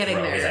like getting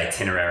there. His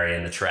itinerary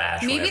in the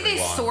trash. Maybe they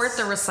sort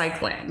the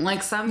recycling,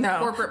 like some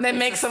corporate. They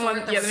make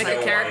someone, they make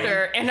a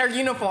character in their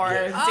uniform.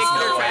 Dig their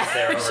trash.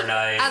 There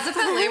overnight. As if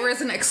that labor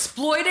isn't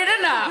exploited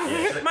enough.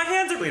 Yeah. My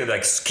hands are bleeding.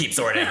 Like keep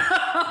sorting.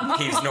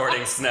 Keep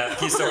sorting snow.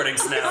 Keep sorting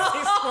snow.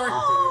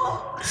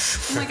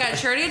 Oh my god,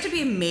 she already had to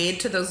be made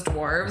to those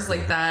dwarves.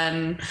 Like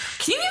then,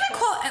 can you even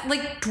call it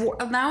like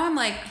now? I'm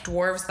like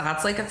dwarves.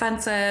 That's like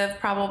offensive,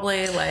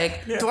 probably.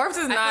 Like dwarves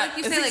is not. I feel like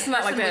you say like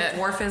not like that.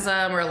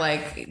 Dwarfism or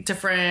like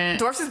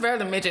different. Dwarves is better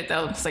than midget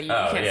though, so you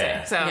can't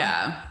say. So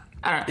yeah.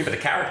 I don't know. Yeah, but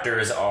the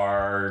characters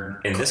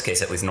are, in this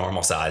case, at least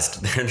normal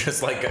sized. They're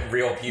just like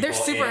real people. They're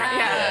super.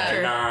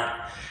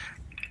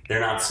 They're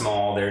not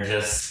small. They're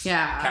just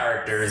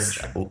characters,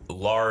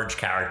 large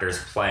characters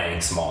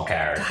playing small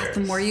characters. God, the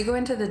more you go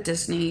into the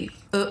Disney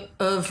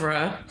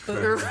oeuvre,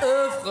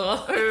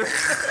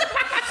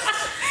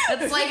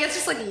 it's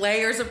just like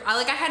layers of.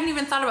 I hadn't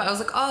even thought about it. I was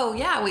like, oh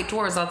yeah, wait,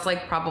 dwarves. That's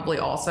like probably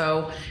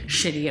also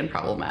shitty and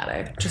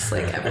problematic. Just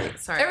like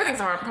everything's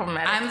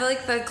problematic. I'm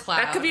like the cloud.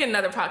 That could be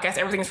another podcast.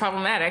 Everything's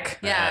problematic.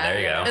 Yeah, there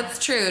you go. It's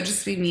true.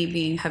 Just be me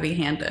being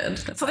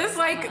heavy-handed. So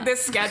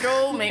this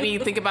schedule made me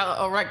think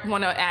about or like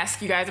want to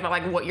ask you guys about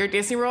like what your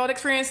Disney World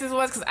experiences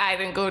was because I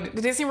didn't go to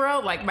Disney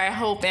World. Like my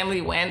whole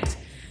family went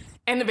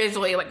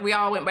individually. Like we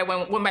all went by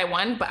one by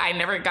one, but I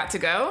never got to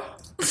go.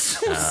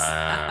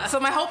 So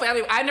my whole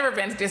family, I've never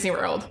been to Disney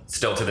World.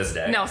 Still to this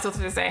day? No, still to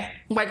this day.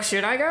 Like,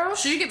 should I go?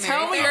 Should you get married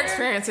Tell me there? your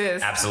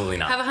experiences. Absolutely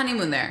not. Have a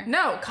honeymoon there.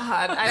 No,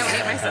 God, I don't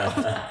hate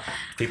myself.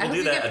 People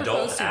do that.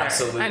 Adults,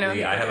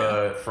 absolutely. I have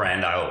a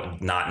friend, I'll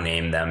not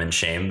name them and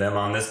shame them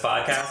on this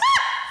podcast,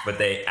 but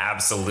they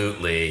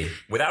absolutely,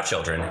 without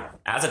children,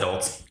 as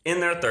adults, in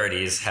their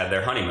 30s, had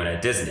their honeymoon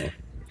at Disney.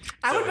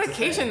 I would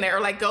vacation there or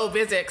like go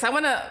visit because I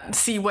want to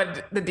see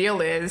what the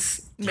deal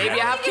is.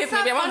 Maybe I have kids.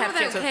 Maybe I won't have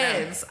kids with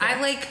them.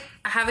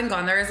 I haven't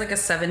gone there as like a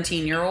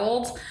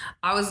 17-year-old.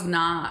 I was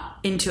not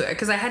into it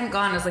because I hadn't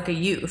gone as like a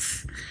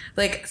youth.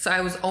 So I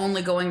was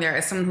only going there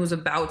as someone who was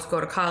about to go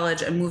to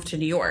college and move to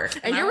New York.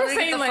 And you were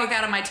saying get the fuck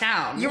out of my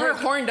town. You were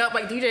horned up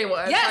like DJ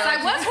was. Yes,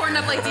 I was horned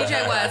up like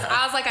DJ was.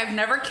 I was like, I've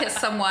never kissed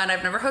someone.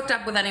 I've never hooked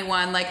up with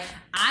anyone. Like,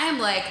 I'm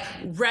like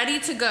ready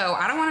to go.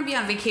 I don't want to be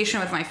on vacation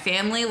with my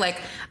family.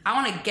 Like,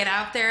 I want to get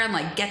out there and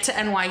like get to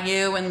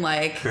NYU and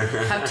like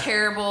have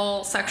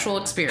terrible sexual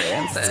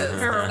experiences.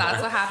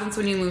 That's what happens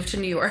when you move to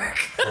New York.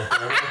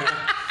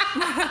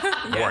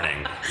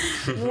 Warning.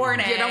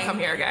 Yeah, don't come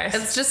here, guys.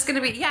 It's just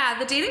gonna be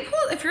the dating pool.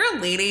 If you're a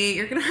lady,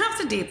 you're gonna have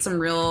to date some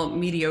real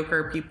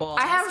mediocre people.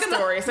 I have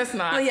stories. That's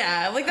not. Well,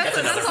 yeah, like that's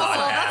a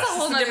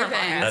whole nother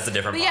thing. That's a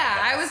different. But yeah,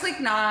 I was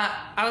like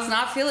I was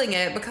not feeling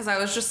it because I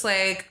was just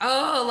like,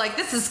 oh, like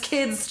this is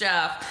kids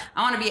stuff.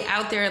 I want to be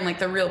out there in like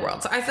the real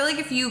world. So I feel like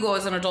if you go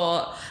as an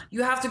adult,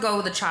 you have to go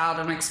with a child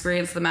and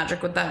experience the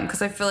magic with them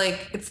because I feel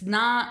like it's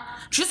not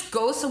just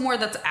go somewhere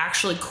that's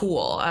actually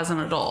cool as an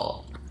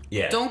adult.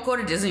 Yeah. Don't go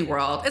to Disney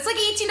World. It's like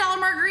 $18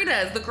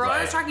 margaritas. The girl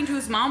I was talking to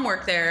whose mom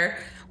worked there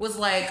was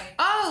like,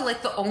 oh,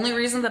 like the only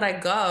reason that I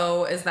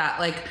go is that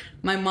like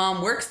my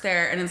mom works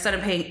there and instead of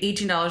paying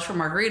 $18 for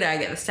margarita, I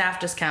get the staff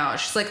discount.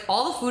 She's like,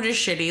 all the food is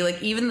shitty,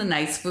 like even the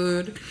nice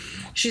food.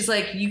 She's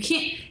like, you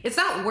can't, it's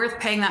not worth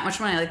paying that much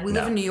money. Like we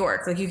live in New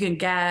York. Like you can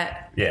get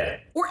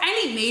or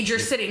any major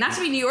city, not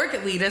to be New York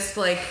elitist,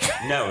 like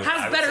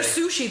has better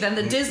sushi than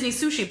the Disney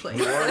sushi place.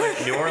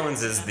 New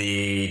Orleans is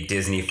the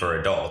Disney for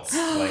adults.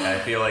 Like I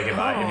feel like if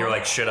you're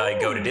like, should I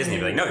go to Disney? I'd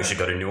be like, no, you should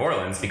go to New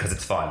Orleans because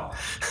it's fun.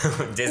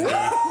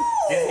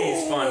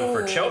 Disney's fun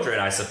for children,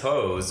 I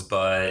suppose,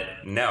 but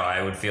no,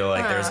 I would feel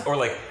like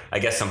I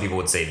guess some people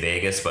would say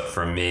Vegas, but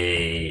for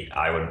me,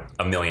 I would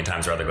a million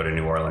times rather go to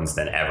New Orleans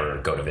than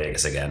ever go to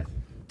Vegas again.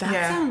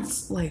 That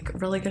sounds like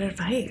really good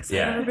advice.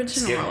 Yeah. I've never been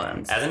to New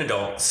Orleans. As an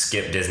adult,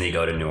 skip Disney,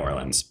 go to New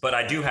Orleans. But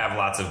I do have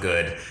lots of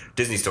good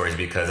Disney stories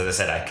because, as I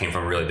said, I came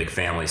from a really big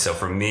family. So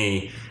for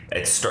me,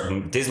 I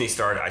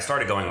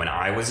started going when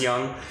I was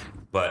young.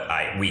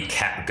 but we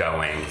kept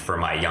going for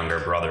my younger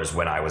brothers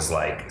when I was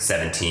like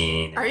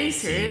 17. Are you 18.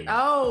 serious?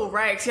 Oh,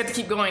 right. So you have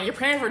to keep going. Your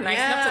parents were nice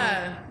enough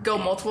to go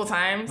multiple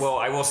times. Well,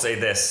 I will say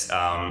this.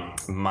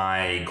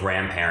 My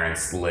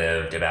grandparents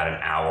lived about an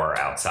hour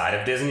outside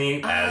of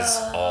Disney, as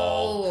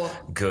all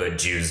good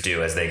Jews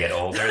do as they get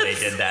older. They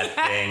did that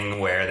thing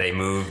where they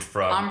moved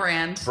from On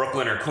brand.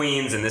 Brooklyn or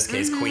Queens, in this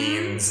case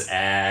Queens,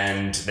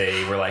 and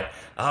they were like,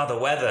 the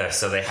weather.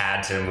 So they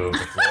had to move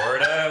to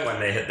Florida when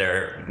they hit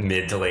their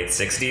mid to late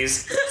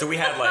 60s. So we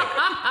had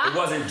it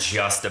wasn't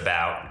just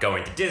about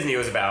going to Disney. It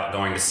was about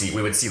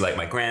we would see like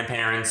my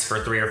grandparents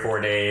for 3 or 4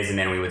 days, and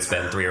then we would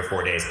spend 3 or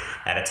 4 days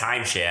at a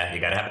timeshare.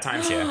 You got to have a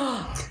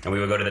timeshare. And we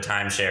would go to the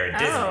timeshare at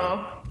Disney.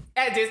 Oh.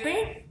 At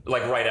Disney?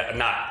 Like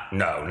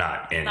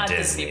not in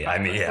Disney. I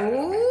mean, yeah.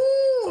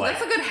 Ooh, Like,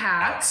 that's a good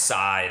hack.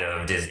 Outside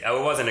of Disney.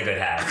 Oh, it wasn't a good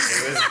hack.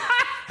 It was...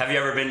 Have you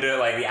ever been to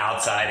like the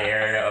outside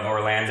area of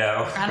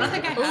Orlando? I don't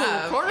think I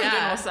have. Florida in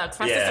general sucks.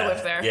 My sister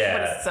lives there, but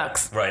it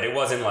sucks. Right, it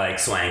wasn't like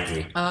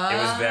swanky. It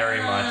was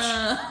very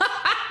much...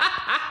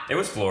 It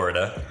was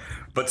Florida.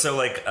 But so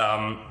like,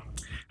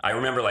 I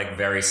remember like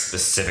very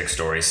specific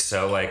stories.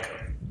 So like,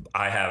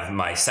 I have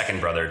my second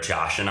brother,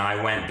 Josh, and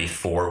I went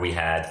before we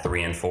had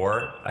 3 and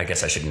 4. I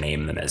guess I should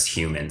name them as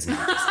humans.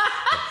 Not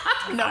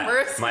as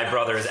Numbers. My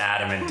brothers,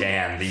 Adam and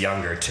Dan, the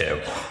younger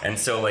two. And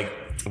so like,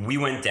 we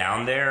went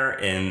down there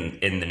in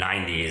the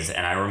 90s,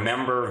 and I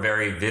remember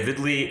very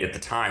vividly at the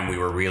time we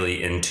were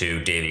really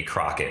into Davy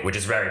Crockett, which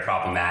is very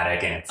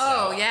problematic in itself.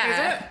 Oh, yeah.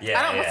 Is it?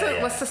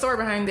 Yeah, What's the story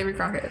behind Davy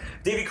Crockett?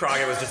 Davy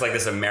Crockett was just like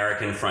this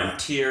American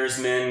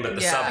frontiersman, but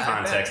the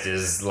subcontext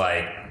is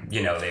like,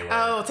 they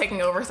were...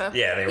 taking over stuff?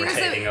 Yeah, they were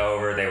taking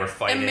over, they were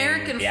fighting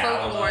American the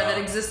folklore Alamo. that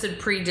existed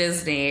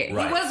pre-Disney.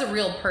 Right. He was a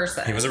real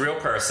person. He was a real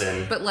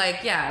person. But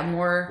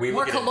more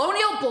look at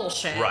colonial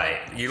bullshit. Right.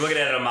 You look at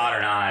it at a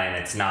modern eye, and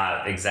it's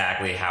not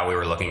exactly how we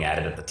were looking at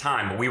it at the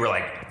time, but we were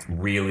like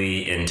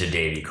really into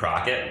Davy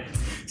Crockett.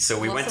 So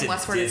we went to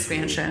westward Disney.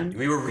 expansion.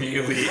 We were really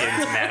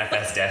into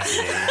Manifest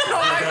Destiny.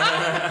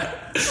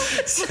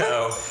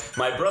 So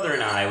my brother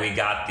and I, we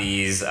got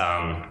these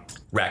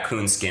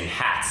raccoon skin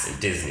hats at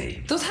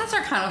Disney. Those hats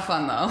are kind of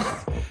fun, though.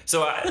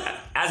 So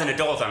as an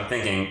adult, I'm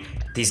thinking,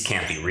 these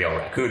can't be real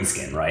raccoon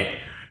skin, right?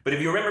 But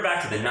if you remember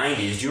back to the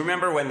 90s, do you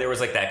remember when there was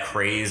like that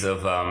craze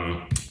of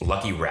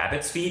lucky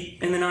rabbit's feet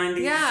in the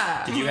 90s?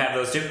 Yeah. Did you have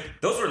those too?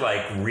 Those were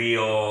like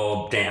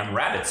real damn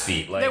rabbit's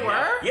feet. Like, They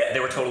were? Yeah, they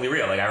were totally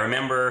real. Like I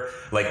remember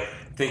like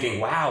thinking,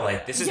 wow,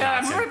 like this is Yeah,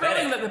 I not remember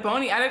synthetic. feeling the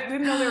bony. I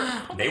didn't know they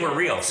were... They were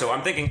real. So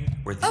I'm thinking,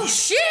 were these... Oh,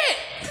 shit!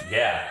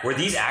 Yeah. Were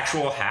these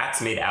actual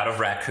hats made out of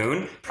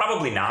raccoon?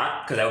 Probably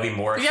not, because that would be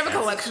more Do you have a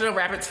expensive. collection of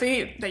rabbit's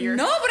feet that you're...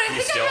 No, but I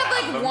You think still I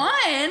have had them?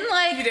 one.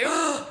 Like, You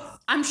do?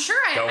 I'm sure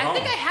I Go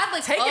think home. I had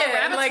like Take a it and,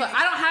 rabbit's like, foot.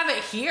 I don't have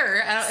it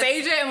here.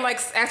 Sage it and like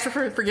ask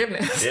for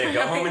forgiveness. Yeah,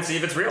 go home and see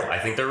if it's real. I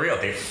think they're real.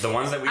 The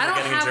ones that we were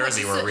getting in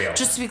Jersey were real.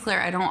 Just to be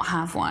clear, I don't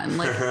have one.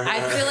 Like,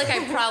 I feel like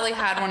I probably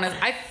had one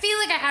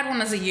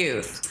as a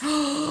youth.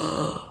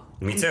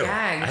 Me too.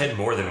 Gagged. I had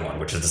more than one,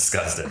 which is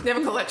disgusting. You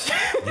have a collection.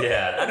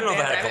 Yeah, I don't know if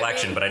I had a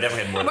collection, but I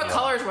definitely had more What than one.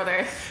 colors were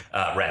they?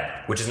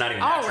 Red, which is not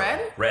even Oh, natural.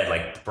 red? Red,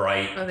 like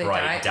bright Oh, they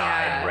dyed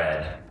yeah.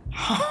 red.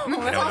 That's don't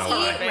know awesome.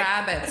 why. Eat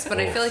rabbits, but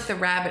I feel like the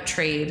rabbit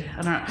trade.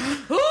 I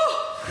don't know.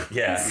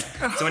 Yeah.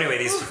 So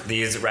anyway,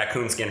 these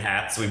raccoon skin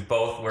hats, we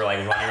both were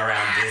like running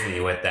around Disney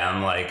with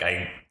them. Like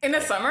In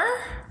the summer?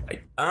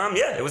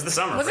 yeah, it was the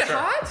summer. Was for it sure.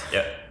 hot?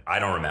 Yeah, I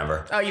don't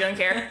remember. Oh, you don't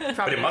care? You But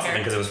probably it don't must have care.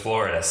 been because it was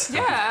Florida. So.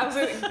 Yeah, I was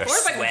like, They're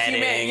Florida's like sweating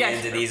humid. Yeah,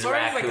 into these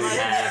Florida's raccoon like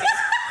hats.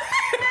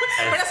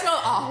 But that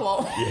smelled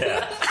awful.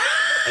 Yeah.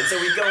 And so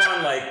we go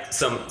on like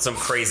some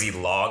crazy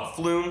log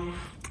flume,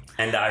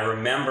 and I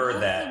remember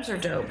that Those are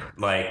dope.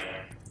 like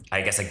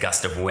I guess a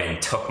gust of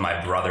wind took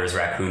my brother's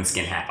raccoon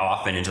skin hat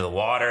off and into the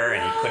water,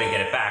 and he couldn't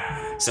get it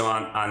back. So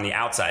on the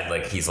outside,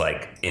 like he's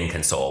like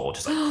inconsolable,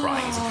 just like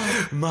crying. He's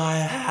like, my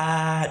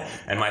hat.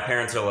 And my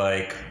parents are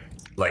like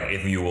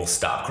if you will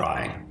stop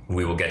crying,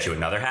 we will get you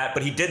another hat.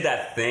 But he did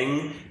that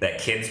thing that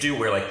kids do,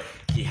 where like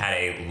he had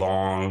a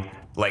long.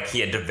 Like he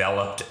had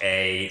developed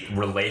a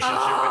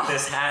relationship with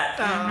this hat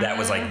that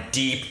was like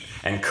deep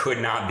and could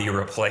not be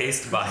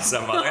replaced by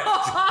some other.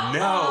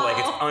 No, like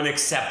it's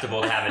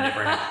unacceptable to have a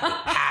different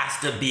hat. It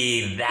has to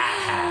be that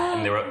hat.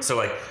 And they were so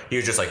like he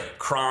was just like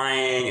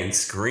crying and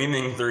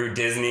screaming through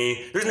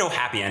Disney. There's no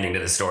happy ending to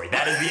the story.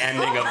 That is the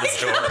ending of the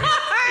story.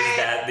 Is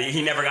that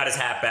he never got his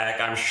hat back.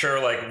 I'm sure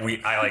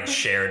I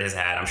shared his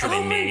hat. I'm sure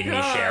they made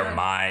me share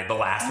the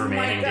last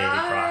remaining Davy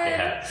Crockett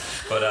hat.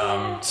 But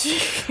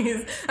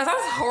Jeez. That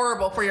sounds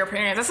horrible for your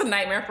parents. That's a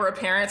nightmare for a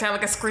parent to have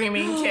like a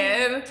screaming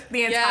kid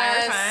the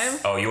entire time.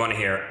 oh, you want to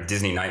hear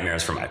Disney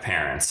nightmares from my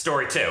parents?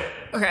 Story 2.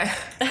 Okay.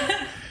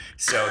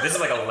 So this is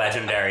like a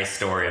legendary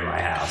story in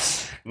my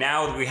house.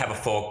 Now we have a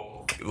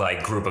full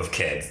like group of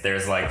kids.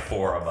 There's like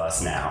 4 of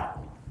us now.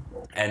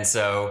 And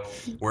so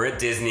we're at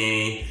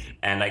Disney,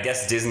 and I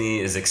guess Disney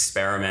is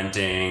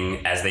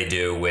experimenting, as they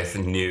do, with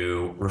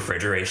new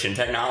refrigeration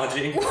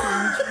technology.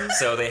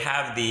 So they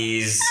have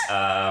these,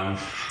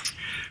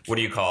 what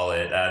do you call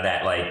it?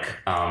 That like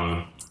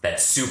that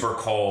super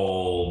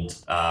cold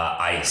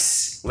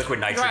ice, liquid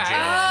nitrogen.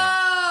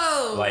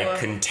 Oh! Like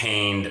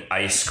contained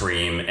ice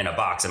cream in a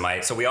box.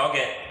 So we all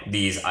get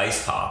these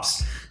ice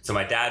pops. So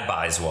my dad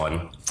buys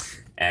one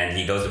and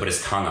he goes to put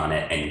his tongue on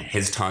it and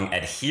his tongue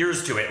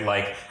adheres to it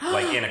like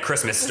in A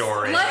Christmas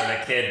Story when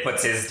the kid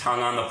puts his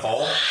tongue on the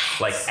pole,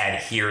 like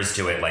adheres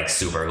to it like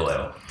super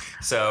glue.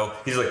 So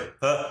he's like,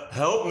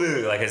 help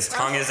me. Like his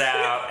tongue is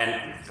out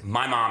and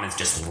my mom is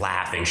just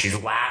laughing. She's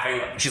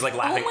laughing. She's like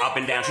laughing up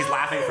and down. She's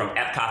laughing from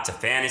Epcot to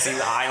Fantasy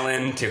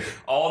Island to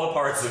all the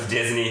parts of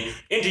Disney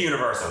into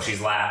Universal. She's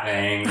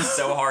laughing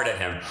so hard at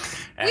him.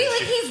 And Wait,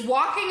 like he's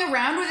walking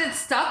around with it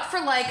stuck for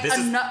like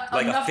enough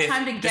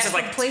time to get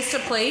from place to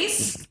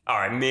place? All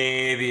right,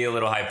 maybe a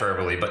little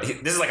hyperbole, but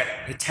this is like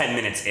 10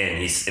 minutes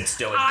in. It's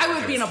still. I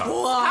would be in a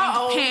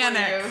blind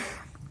panic.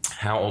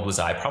 How old was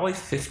I? Probably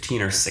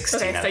 15 or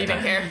 16. Okay, so you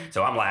didn't care.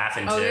 So I'm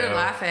laughing too. Oh, you're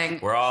laughing.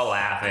 We're all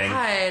laughing.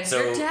 God,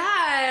 so, your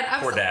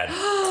dad. Poor dad.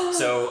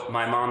 So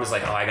my mom is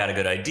like, I got a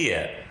good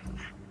idea.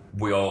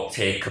 We'll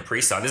take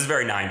Capri Sun. This is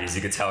very 90s.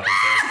 You could tell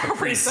there's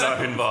Capri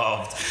Sun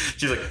involved.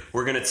 She's like,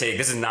 we're going to take,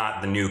 this is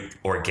not the new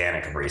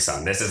organic Capri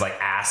Sun. This is like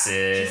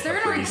acid. Is there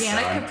Capri an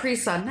organic Sun. Capri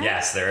Sun now?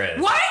 Yes, there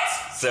is. What?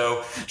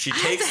 So she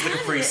takes the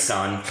Capri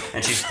Sun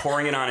and she's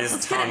pouring it on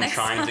his tongue,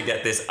 trying to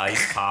get this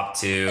ice pop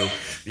to,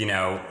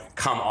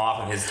 come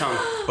off of his tongue.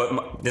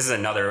 But this is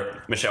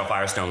another Michelle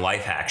Firestone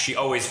life hack. She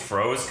always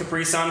froze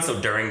Capri Sun,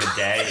 so during the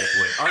day it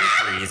would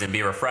unfreeze and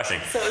be refreshing.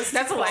 So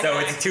that's a life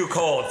hack. It's too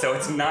cold, so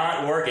it's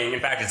not working. In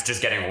fact, it's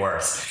just getting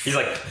worse. He's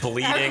like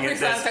bleeding at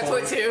this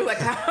point. Too, like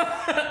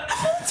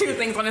two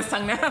things on his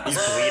tongue now. He's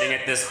bleeding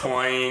at this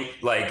point.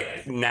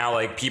 Like now,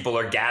 like people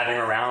are gathering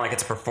around like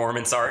it's a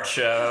performance art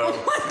show.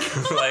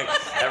 Oh like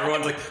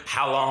everyone's like,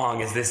 how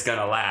long is this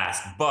gonna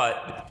last?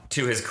 But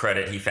to his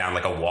credit, he found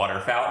like a water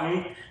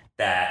fountain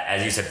that,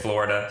 as you said,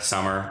 Florida,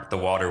 summer, the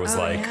water was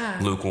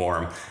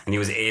lukewarm. And he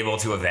was able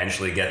to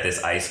eventually get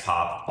this ice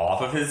pop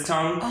off of his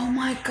tongue. Oh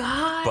my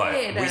God.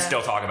 But we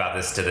still talk about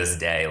this to this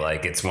day.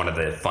 Like, it's one of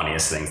the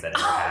funniest things that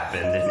ever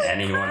happened in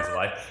anyone's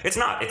life. It's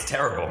not. It's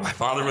terrible. My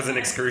father was in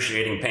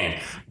excruciating pain.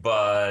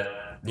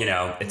 But,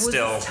 it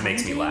still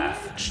makes me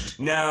laugh.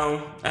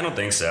 No, I don't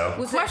think so.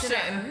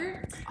 Question.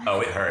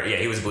 Oh, it hurt. Yeah,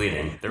 he was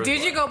bleeding.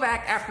 Did you go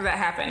back after that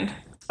happened?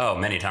 Oh,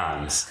 many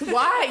times.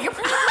 Why? Your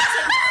parents.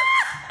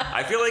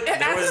 I feel like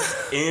there was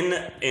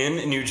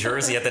in New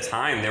Jersey at the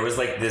time, there was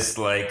like this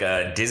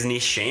Disney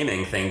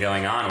shaming thing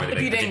going on where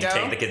did you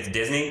take the kids to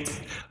Disney?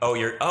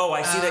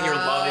 I see that you're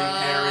loving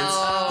parents.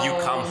 You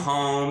come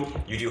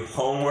home, you do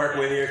homework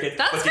with your kids.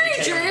 That's very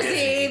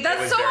Jersey.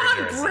 That's so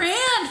on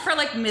brand for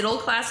like middle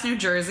class New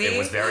Jersey. It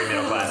was very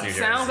middle class New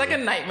Jersey. Sounds like a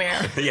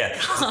nightmare. Yeah.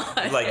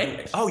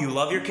 Like, you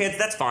love your kids?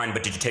 That's fine,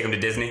 but did you take them to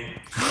Disney?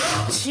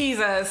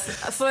 Jesus.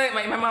 So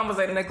my mom was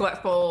a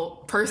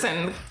neglectful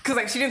person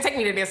because she didn't take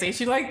me to Disney.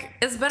 She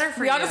it's better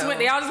for they all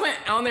just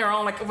went on their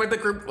own with the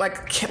group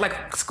like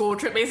school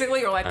trip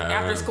basically or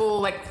after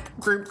school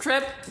group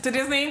trip to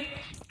Disney.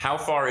 How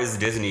far is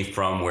Disney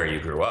from where you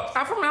grew up?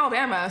 I'm from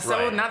Alabama,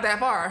 so not that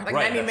far.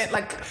 90 minutes,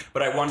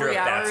 But I wonder if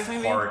that's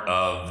maybe? part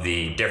of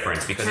the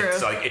difference because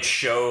it's it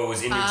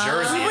shows in New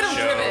Jersey. It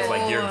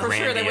shows your for grandiose.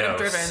 Sure they would have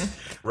driven.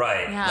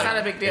 Right. Yeah. It's not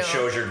a big deal. It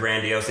shows you're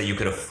grandiose that you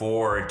could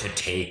afford to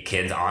take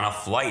kids on a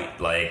flight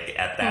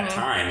at that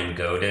time and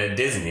go to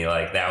Disney.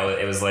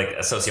 It was like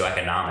a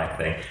socioeconomic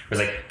thing. It was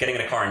like getting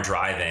in a car and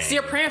driving. So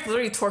your parents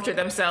literally tortured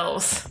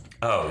themselves.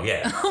 Oh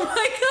yeah. Oh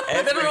my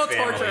God. Every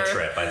family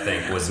trip I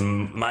think was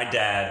my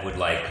dad would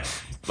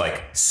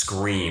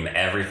scream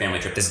every family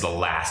trip. This is the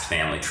last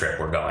family trip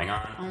we're going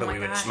on. Oh but my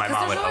God. my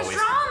mom would always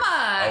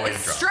drama. Always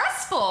it's drama.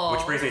 Stressful.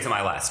 Which brings me to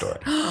my last story.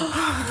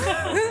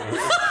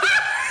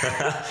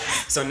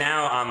 So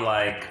now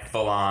I'm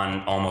full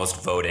on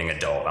almost voting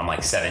adult.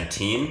 I'm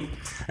 17.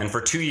 And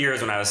for 2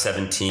 years when I was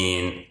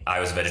 17, I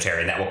was a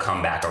vegetarian. That will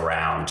come back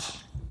around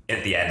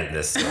at the end of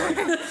this story.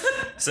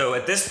 So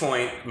at this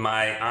point,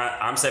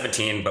 I'm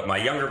 17, but my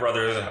younger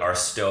brothers are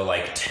still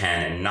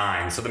 10 and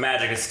 9. So the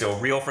magic is still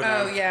real for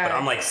them. Oh, yeah. But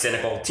I'm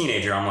cynical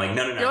teenager. I'm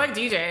no. You're like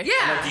DJ. Yeah.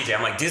 I'm like DJ.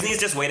 I'm Disney's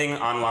just waiting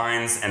on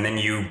lines, and then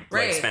you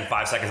spend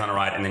 5 seconds on a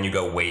ride, and then you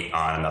go wait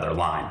on another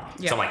line.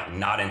 Yeah. So I'm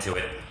not into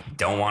it.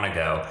 Don't want to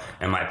go.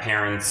 And my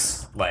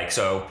parents,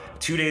 so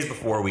 2 days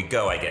before we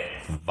go, I get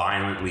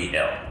violently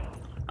ill.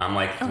 I'm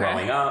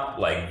throwing up,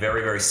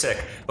 very, very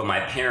sick. But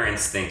my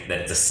parents think that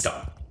it's a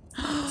stunt.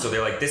 So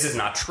they're this is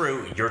not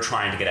true. You're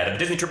trying to get out of a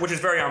Disney trip, which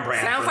is very on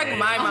brand. Sounds for like me.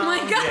 my mom. Oh my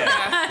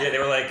God. Yeah, they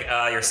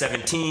were you're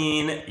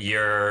 17,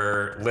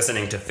 you're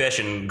listening to Fish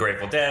and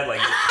Grateful Dead, you're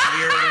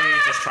clearly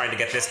just trying to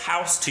get this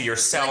house to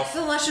yourself.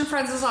 The Lush and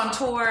Friends is on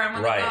tour.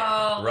 I'm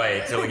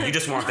Right. So you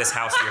just want this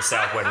house to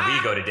yourself when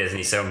we go to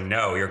Disney. So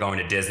no, you're going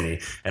to Disney.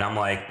 And I'm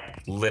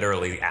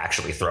literally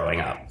actually throwing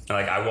up.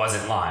 I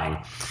wasn't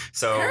lying.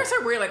 So parents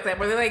are weird like that,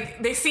 where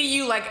they see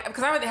you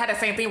because I had the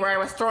same thing where I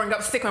was throwing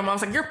up sick. My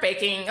mom's you're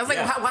faking. I was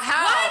Yeah.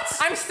 How?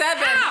 I'm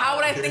 7. How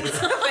would I think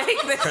to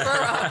make this throw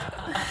up?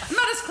 I'm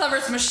not as clever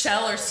as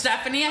Michelle or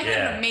Stephanie. I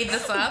couldn't have made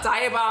this up.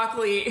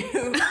 Diabolically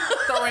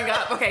throwing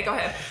up. Okay, go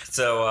ahead.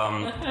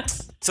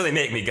 So they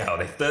make me go.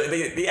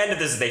 The end of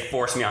this is they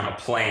force me on a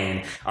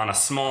plane on a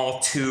small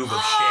tube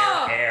of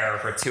shared air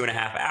for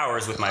 2.5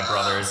 hours with my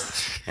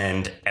brothers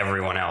and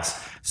everyone else.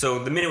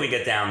 So the minute we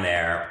get down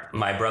there,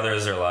 my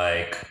brothers are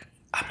like,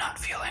 I'm not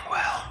feeling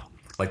well.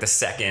 Like the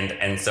second.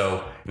 And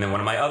then one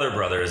of my other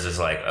brothers is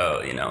like,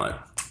 oh, you know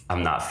what?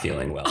 I'm not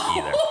feeling well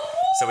either.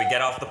 So we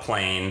get off the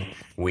plane,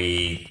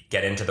 we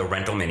get into the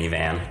rental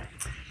minivan,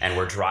 and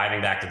we're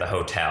driving back to the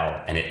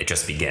hotel, and it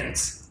just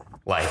begins.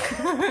 Like,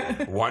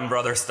 one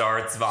brother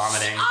starts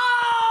vomiting.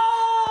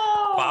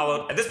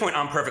 Followed, at this point,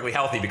 I'm perfectly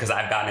healthy because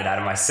I've gotten it out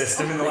of my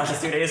system in the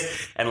last 2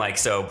 days. And like,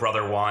 so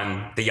brother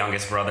 1, the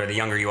youngest brother, the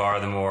younger you are,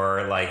 the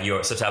more like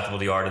you're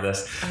susceptible you are to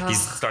this. He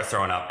starts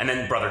throwing up. And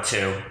then brother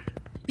 2.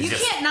 You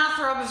can't not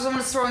throw up if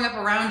someone's throwing up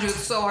around you. It's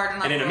so hard to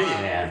not throw up. And in a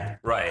minivan,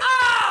 right.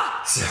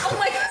 Oh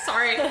my God,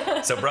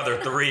 sorry. So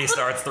brother 3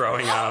 starts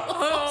throwing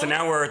up. So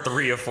now we're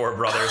 3 of 4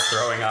 brothers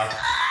throwing up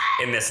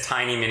in this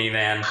tiny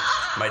minivan.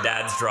 My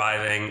dad's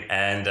driving,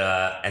 and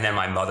then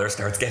my mother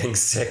starts getting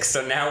sick.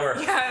 So now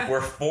we're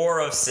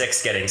 4 of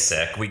 6 getting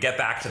sick. We get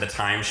back to the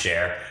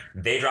timeshare.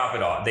 They drop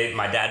it off.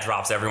 My dad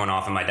drops everyone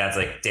off, and my dad's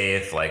like,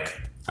 Dave,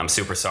 like, I'm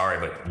super sorry,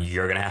 but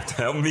you're gonna have to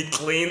help me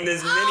clean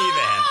this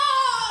minivan.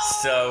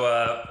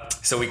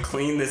 So we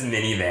cleaned this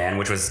minivan,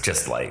 which was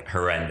just like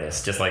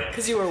horrendous. Just like,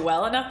 because you were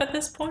well enough at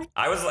this point.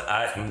 I was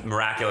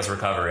miraculous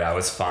recovery. I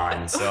was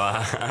fine. So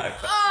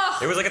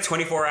it was like a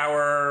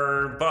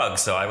 24-hour bug.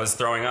 So I was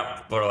throwing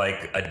up for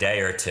like a day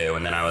or 2,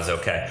 and then I was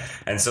okay.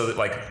 And so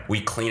like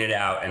we clean it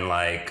out, and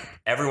like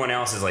everyone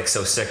else is like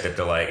so sick that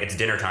they're like, it's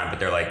dinner time, but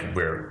they're like,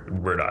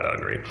 we're not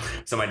hungry.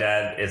 So my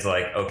dad is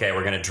like, okay,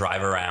 we're gonna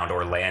drive around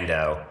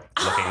Orlando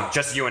looking,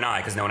 just you and I,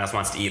 because no one else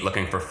wants to eat,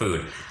 looking for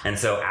food. And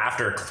so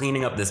after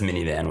cleaning up this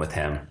minivan with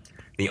him,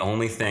 the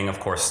only thing, of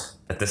course,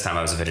 at this time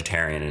I was a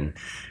vegetarian, and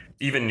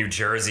even New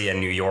Jersey and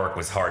New York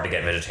was hard to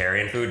get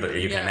vegetarian food, but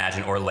you can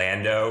imagine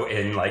Orlando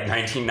in like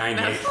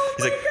 1998.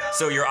 He's like,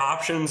 so your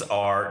options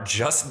are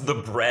just the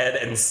bread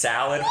and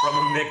salad from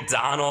a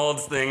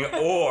McDonald's thing,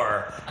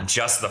 or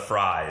just the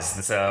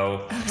fries.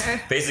 So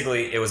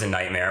basically, it was a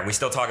nightmare. We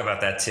still talk about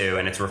that too,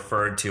 and it's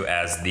referred to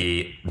as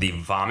the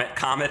Vomit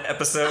Comet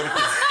episode.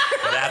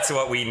 That's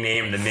what we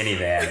named the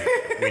minivan.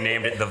 We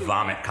named it the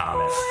Vomit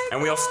Comet.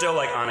 And we'll still,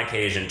 like, on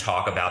occasion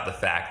talk about the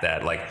fact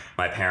that, like,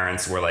 my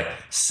parents were, like,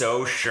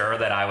 so sure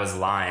that I was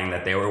lying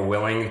that they were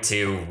willing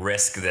to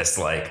risk this,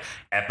 like,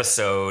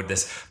 episode,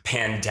 this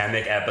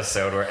pandemic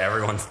episode where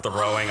everyone's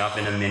throwing up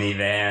in a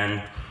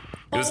minivan.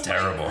 It was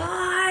terrible.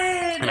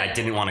 God. And I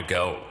didn't want to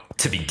go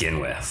to begin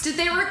with. Did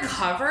they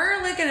recover,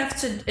 like, enough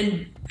to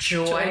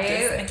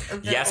enjoy?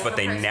 Yes, but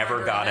they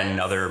never got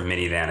another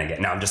minivan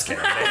again. No, I'm just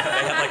kidding. They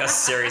had like a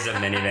series of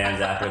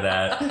minivans after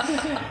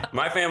that.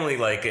 My family,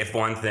 like, if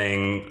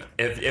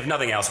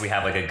nothing else, we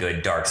have like a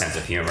good dark sense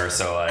of humor.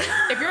 So like,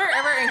 if you're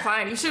ever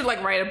inclined, you should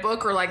like write a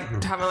book or like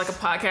have like a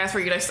podcast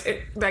where you just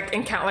like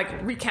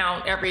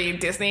recount every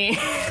Disney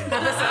episode.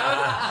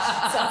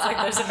 Sounds like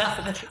there's enough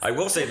of it. I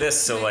will say this.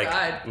 So Oh my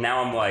God.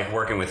 now I'm like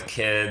working with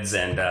kids,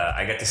 and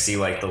I get to see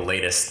like the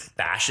latest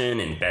fashion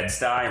in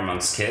Bed-Stuy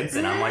amongst kids,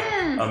 and I'm like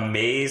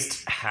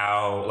amazed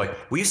how, like,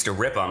 we used to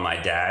rip on my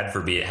dad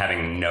for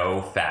having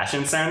no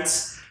fashion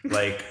sense,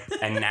 like,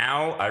 and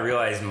now I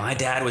realize my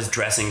dad was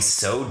dressing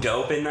so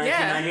dope in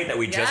 1998 that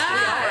we just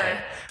didn't get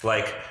it.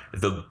 Like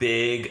the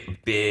big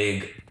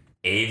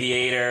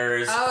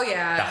aviators, the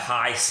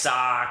high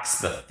socks,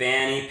 the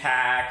fanny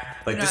pack,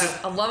 like this is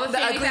I love The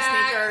ugly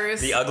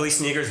sneakers. the ugly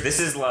sneakers.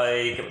 This is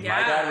like, my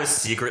dad was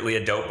secretly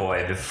a dope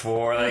boy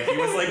before, like, he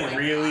was like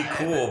really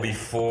cool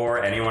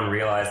before anyone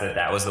realized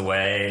that was the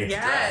way to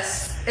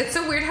dress. It's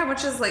so weird how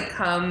much has like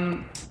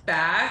come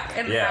back,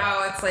 and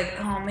how it's like,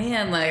 oh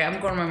man, like I'm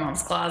going to my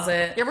mom's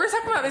closet. Yeah, we're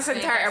talking about this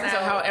entire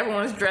episode, how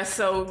everyone's dressed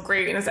so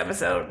great in this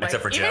episode. Like,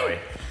 Except for Joey.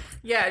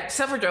 Yeah,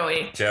 except for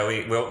Joey. Joey,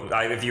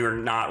 if you're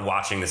not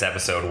watching this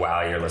episode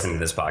while you're listening to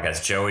this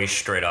podcast, Joey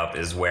straight up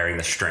is wearing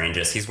the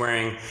strangest. He's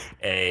wearing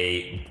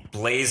a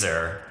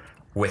blazer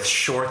with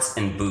shorts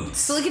and boots.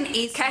 So like an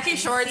AC Khaki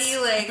shorts,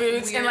 like,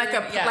 boots, and like a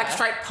weird- like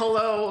striped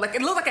polo. Like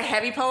it looked like a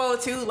heavy polo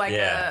too, like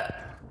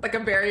a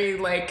very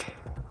like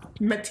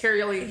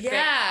materially thick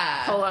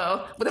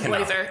polo with a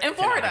blazer in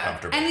Florida.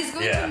 And he's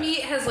going to meet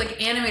his like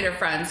animator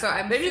friend, so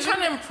I'm maybe he's trying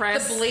to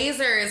impress. The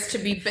blazer is to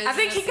be business. I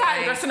think he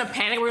got dressed in a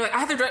panic. We were like, I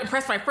have to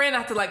impress my friend. I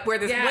have to like wear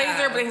this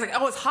blazer, but he's like,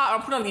 oh, it's hot.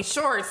 I'll put on these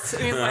shorts.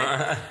 And he's like,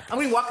 I'm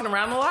gonna be walking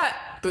around a lot.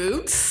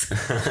 Boots.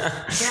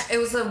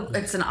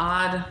 It's an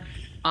odd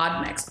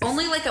mix.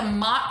 Only like a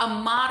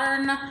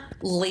modern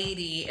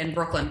lady in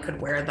Brooklyn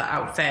could wear the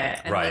outfit,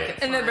 and make it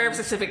And fun. a very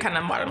specific kind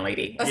of modern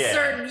lady. A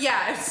certain,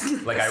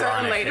 it's like a certain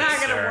ironic lady. Not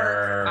gonna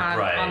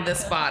work on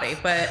this body,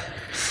 but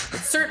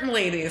certain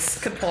ladies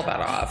could pull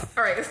that off.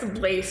 All right, let's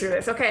blaze through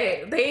this.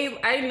 Okay,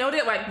 I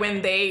noted like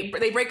when they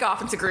break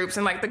off into groups,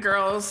 and like the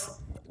girls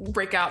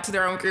break out to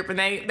their own group, and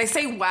they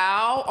say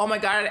wow, oh my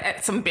god,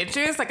 at some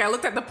benches. Like I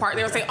looked at the part,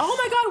 they were saying, oh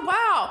my god,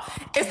 wow,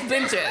 it's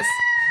benches.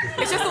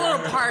 It's just a little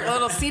part, a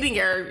little seating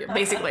area,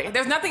 basically.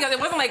 There's nothing else. It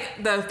wasn't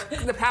like the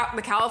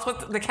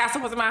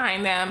castle wasn't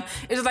behind them.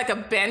 It was like a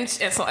bench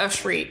and a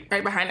street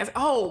right behind us.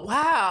 Oh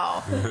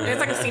wow! And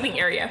it's like a seating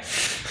area.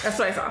 That's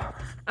what I saw.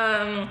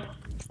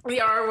 They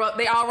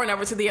all run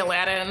over to the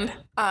Aladdin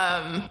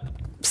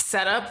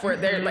setup where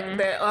they're like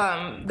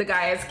the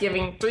guy is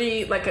giving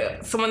three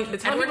someone the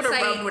time Edward people to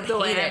Said rub would the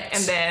hate lamp, it.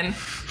 and then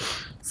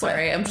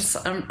Sorry, I'm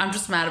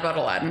just mad about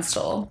Aladdin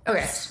still.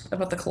 Okay. Just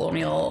about the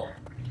colonial.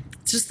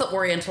 It's just the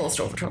Orientalist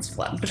overtones of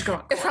Aladdin. Which come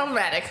on. it's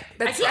problematic.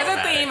 That's a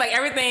problematic. theme. Like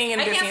everything in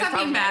I Disney can't is stop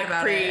being mad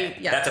problematic. about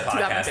it. Yeah. That's a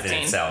podcast in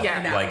 2015. itself.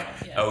 Yeah. No. Like,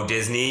 oh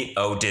Disney,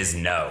 oh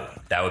Disno.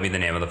 That would be the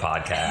name of the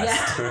podcast.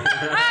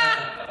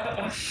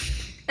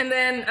 And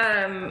then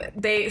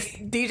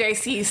DJ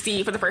sees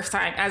Steve for the first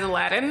time as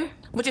Aladdin,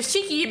 which is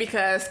cheeky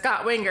because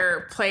Scott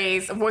Winger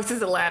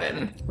voices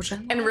Aladdin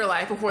in real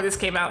life before this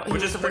came out. He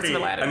Which was is the voice pretty.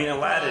 of Aladdin. I mean,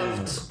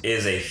 Aladdin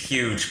is a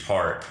huge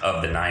part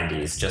of the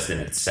 '90s just in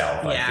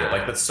itself. I feel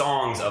like the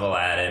songs of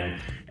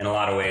Aladdin, in a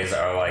lot of ways,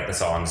 are like the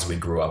songs we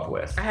grew up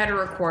with. I had a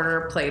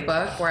recorder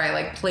playbook where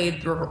I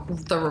played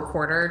the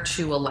recorder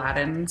to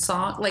Aladdin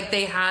song. Like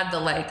they had the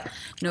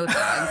notes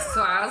on,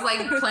 so I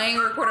was playing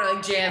a recorder,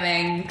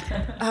 jamming.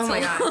 Oh my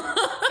god!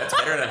 That's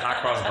better than hot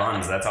cross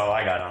buns. That's all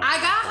I got on. I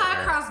got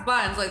hot cross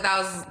buns. That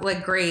was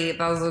great.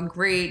 That was a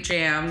great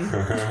jam.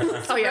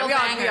 Oh yeah, real we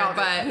banger, all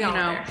but we all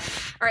there.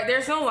 All right,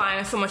 there's no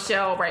line, so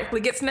Michelle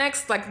rightfully gets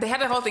next. They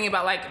had the whole thing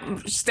about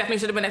Stephanie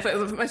should have been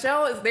next.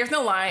 Michelle there's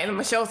no line, and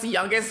Michelle's the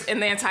youngest in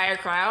the entire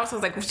crowd,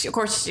 so it's of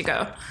course she should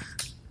go.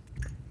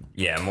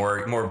 Yeah,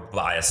 more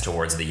biased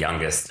towards the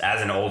youngest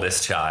as an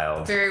oldest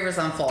child. Very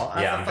resentful.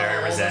 Yeah, I'm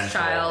very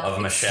resentful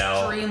of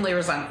Michelle. Extremely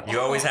resentful. You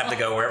always have to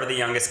go wherever the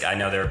youngest. I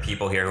know there are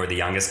people here who are the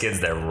youngest kids.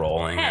 They're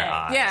rolling their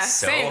eyes. Yeah,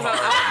 so same. hard.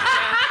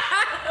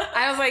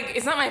 I was like,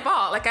 it's not my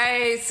fault.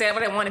 I said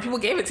what I wanted. People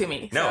gave it to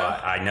me. No, so.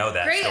 I know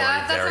that Great, story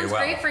that very sounds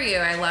well. great for you.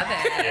 I love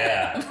it.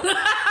 Yeah,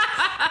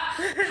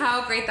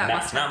 How great that must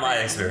that's have not my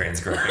been. experience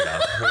growing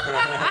up.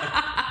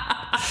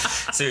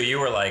 So you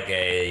were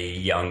a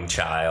young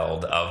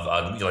child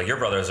of your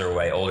brothers are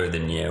way older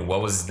than you.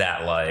 What was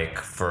that like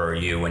for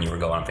you when you were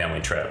going on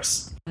family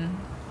trips?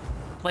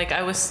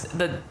 I was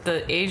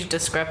the age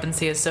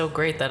discrepancy is so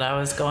great that I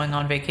was going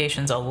on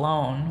vacations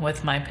alone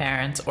with my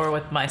parents or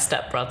with my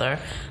stepbrother.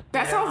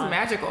 That sounds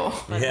magical.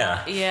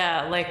 Yeah.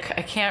 Yeah, I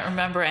can't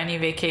remember any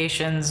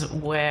vacations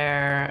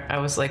where I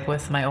was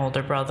with my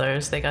older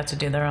brothers. They got to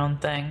do their own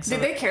thing. So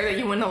Did they care that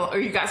you went or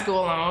you guys go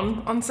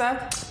alone on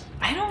set?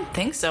 I don't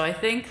think so. I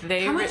think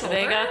they How much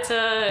they older got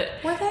to.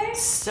 Were they?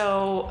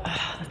 So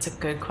that's a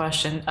good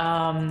question.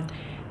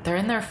 They're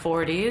in their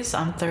 40s.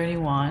 I'm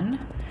 31.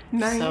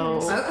 Nice. So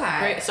Okay.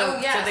 great. So, Oh,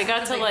 yeah, so they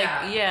got so to big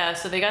gap.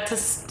 so they got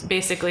to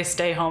basically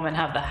stay home and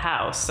have the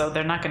house. So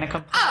they're not going to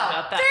complain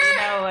about that.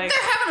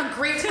 They're having a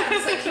great time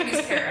just like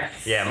Kimmy's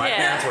parents. Yeah, my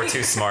parents were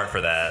too smart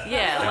for that.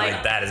 Yeah,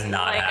 They're that is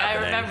not I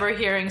happening. remember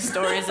hearing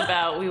stories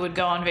about we would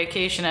go on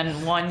vacation,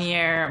 and one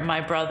year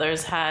my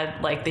brothers had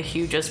the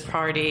hugest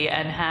party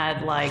and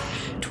had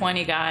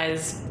 20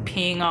 guys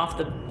peeing off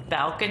the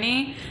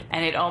balcony,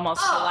 and it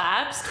almost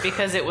collapsed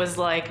because it was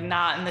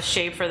not in the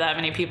shape for that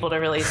many people to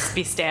really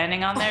be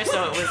standing on there.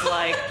 So it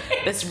was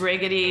this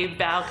rickety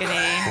balcony.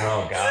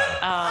 Oh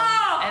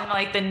God.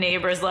 And the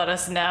neighbors let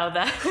us know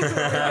that.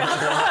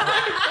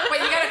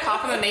 Wait, you got a call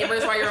from the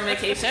neighbors while you were on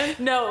vacation?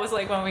 No, it was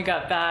when we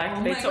got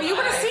back. They my told Well, you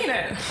would have God. seen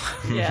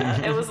it.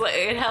 Yeah, it was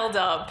it held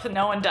up.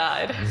 No one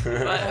died.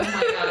 But Oh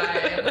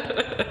my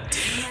god.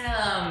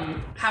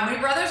 Damn. How many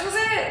brothers was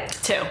it?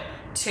 2.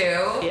 2?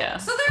 Yeah.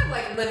 So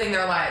they're living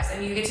their lives,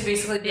 and you get to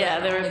basically be Yeah,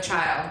 the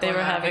child. They going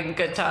were on having a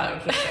good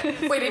time.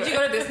 Wait, did you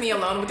go to Disney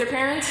alone with your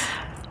parents?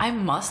 I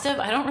must have.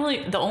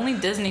 The only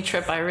Disney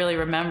trip I really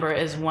remember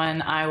is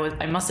when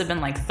I must have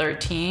been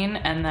 13,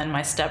 and then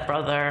my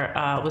stepbrother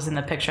was in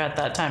the picture at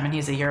that time, and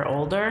he's a year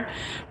older.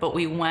 But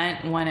we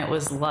went when it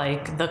was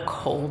the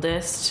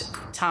coldest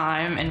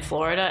time in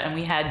Florida, and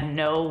we had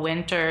no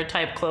winter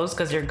type clothes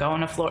because you're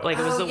going to Florida. It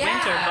was the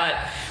winter, but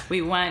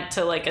we went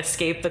to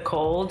escape the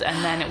cold,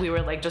 and then we were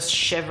just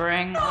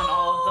shivering on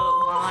all of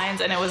the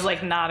lines, and it was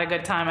not a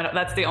good time.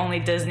 That's the only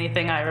Disney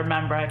thing I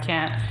remember. I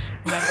can't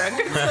remember a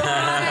good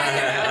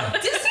time.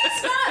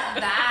 Disney's not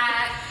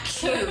that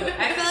cute.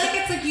 I feel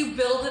it's you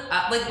build it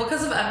up,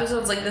 because of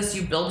episodes like this,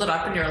 you build it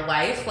up in your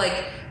life.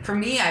 For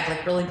me,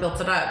 I've really built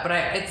it up, but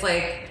it's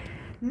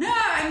no,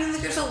 I mean,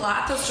 there's a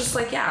lot that's just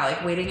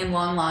waiting in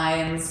long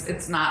lines.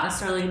 It's not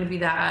necessarily going to be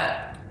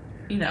that,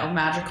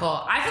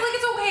 magical. I feel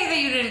it's okay that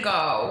you didn't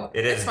go.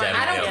 It is Fine.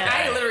 definitely okay.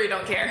 I literally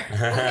don't care.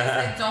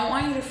 I don't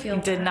want you to feel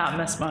Did not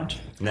miss much.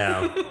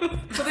 No.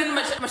 So then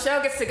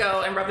Michelle gets to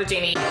go and rub the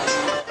genie.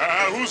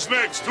 Who's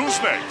next? Who's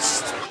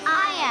next?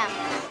 I am.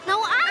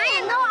 No, I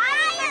am. No,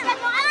 I am. No,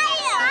 I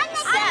am.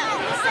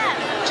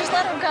 Just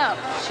let her go.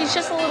 She's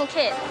just a little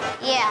kid.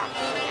 Yeah,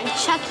 and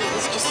Chucky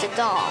is just a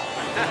doll.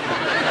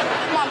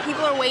 Come on,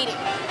 people are waiting.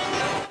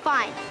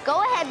 Fine.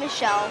 Go ahead,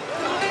 Michelle.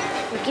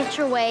 Get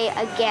your way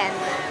again.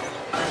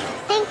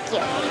 Thank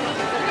you.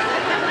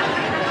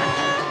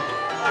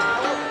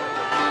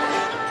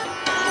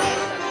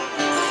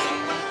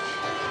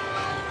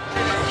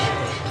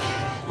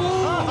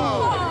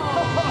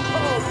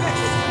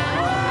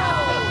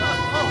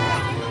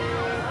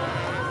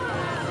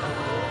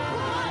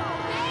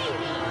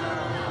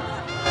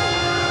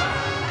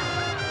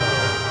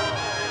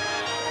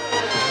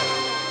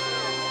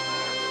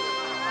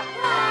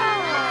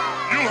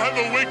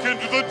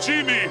 Awakened the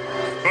genie.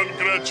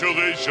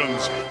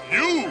 Congratulations.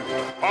 You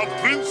are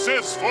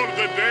princess for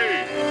the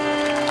day.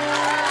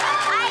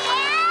 I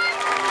am?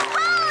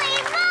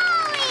 Holy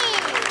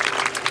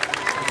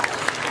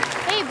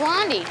moly! Hey,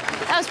 Blondie,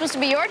 that was supposed to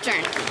be your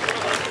turn.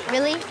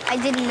 Really? I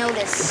didn't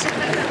notice.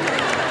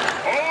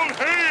 All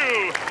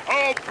hail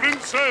our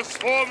princess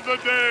for the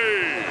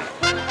day.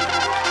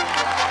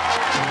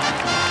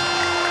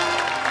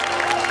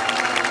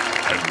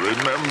 And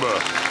remember,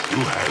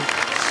 you have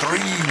 3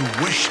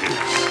 wishes.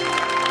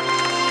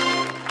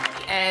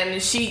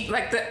 And she,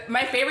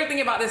 my favorite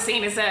thing about this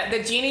scene is that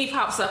the genie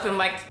pops up in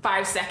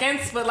 5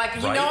 seconds, but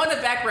in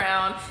the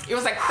background, it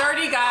was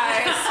 30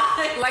 guys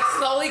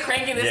slowly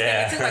cranking this thing.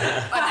 It took an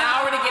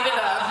hour to get it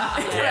up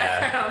in the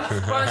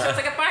background. Well, it was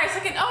a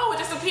 5-second, it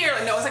just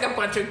appeared. No, it was a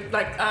bunch of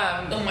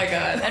oh my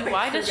God. And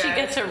why does she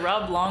get to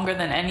rub longer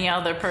than any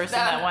other person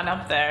that went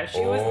up there? She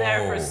was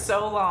there for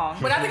so long.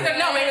 But I think that,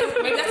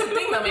 maybe that's the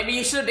thing though. Maybe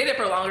you should have did it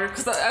for longer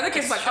because the other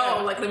kids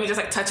let me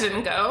just touch it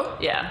and go.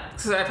 Yeah.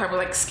 So they're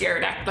probably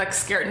scared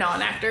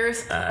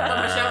non-actors.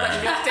 But Michelle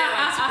you have to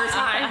take your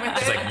time with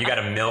She's it. you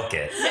gotta milk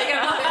it. Yeah, you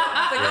gotta milk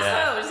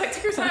it. Just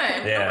take your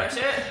time. Yeah. Don't rush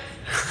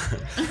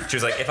it. She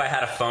was if I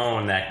had a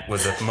phone that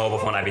was a mobile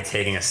phone, I'd be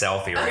taking a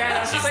selfie right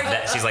now.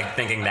 She's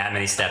thinking that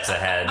many steps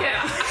ahead.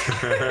 Yeah.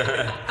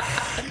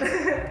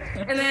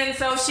 And then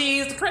so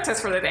she's the princess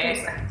for the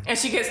day, and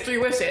she gets 3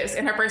 wishes,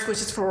 and her first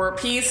wish is for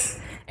peace.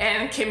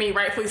 And Kimmy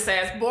rightfully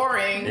says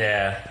boring.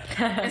 Yeah,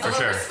 for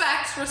sure.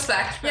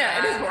 Respect. Yeah,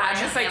 it is boring.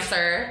 It's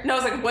answer. No,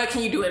 it's what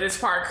can you do at this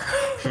park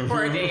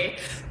for a day?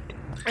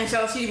 And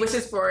so she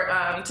wishes for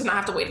to not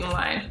have to wait in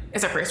line.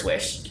 It's her first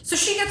wish. So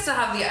she gets to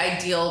have the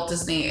ideal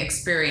Disney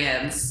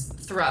experience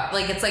throughout.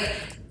 It's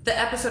the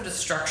episode is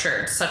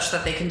structured such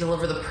that they can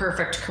deliver the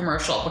perfect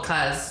commercial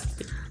because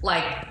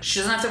she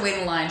doesn't have to wait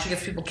in line. She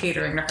gets people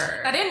catering to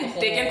her. I didn't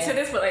dig into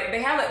this, but they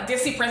have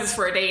Disney Princess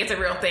for a Day. It's a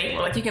real thing.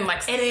 Where you can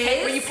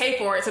where you pay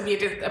for it to be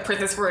a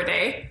princess for a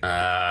day. It's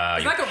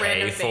a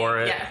random thing.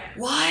 For it. Yeah.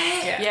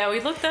 What? Yeah,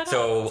 we looked that up.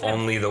 So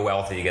only the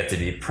wealthy get to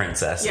be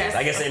princesses. Yes,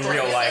 I guess in course.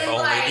 real life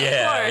only.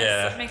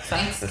 That makes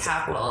sense. Thanks,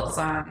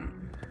 capitalism.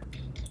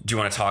 Do you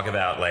want to talk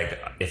about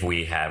if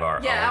we have our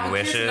own wishes? Yeah, I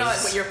want to know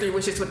what your 3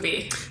 wishes would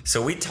be.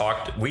 So we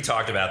talked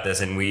about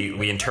this and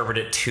we interpret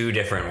it 2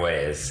 different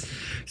ways.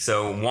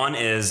 So one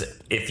is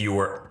if you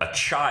were a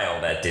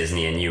child at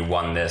Disney and you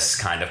won this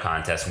kind of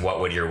contest, what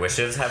would your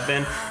wishes have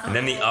been? And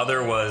then the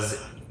other was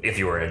if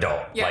you were an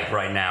adult. Yeah.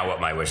 Right now, what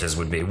my wishes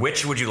would be.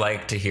 Which would you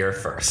like to hear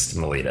first,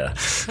 Melita?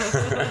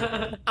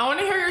 I want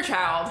to hear your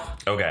child.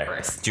 Okay.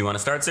 First. Do you want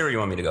to start, Sue, or you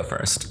want me to go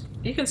first?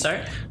 You can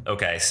start.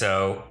 Okay,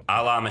 so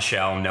a la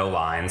Michelle, no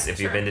lines.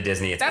 If you've been to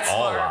Disney, it's all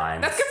smart.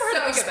 lines. That's good for her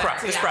to think of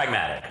that. It's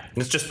pragmatic.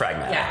 It's just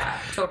pragmatic. Yeah,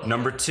 totally.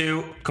 Number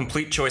 2,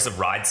 complete choice of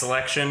ride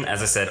selection.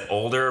 As I said,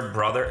 older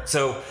brother.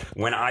 So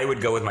when I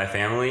would go with my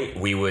family,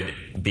 we would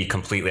be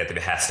completely at the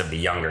behest of the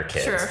younger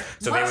kids. Sure.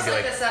 So Much they would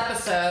be this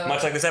episode.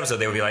 much like this episode,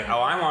 they would be oh,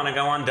 I want to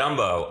go on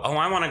Dumbo. Oh,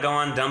 I want to go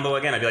on Dumbo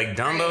again. I'd be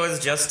Dumbo is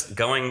just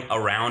going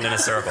around in a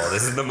circle.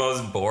 This is the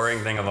most boring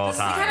thing of all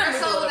time.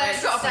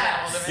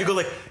 You go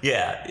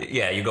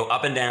you go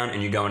up and down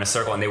and you go in a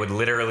circle, and they would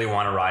literally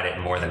want to ride it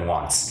more than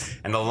once.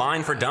 And the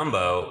line for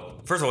Dumbo,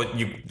 first of all,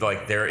 you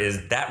there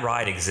is that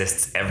ride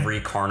exists every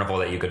carnival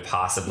that you could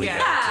possibly go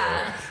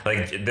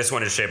to. This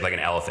one is shaped like an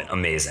elephant.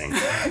 Amazing.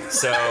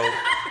 So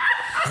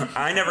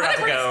I never got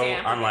to go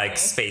on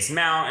Space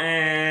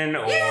Mountain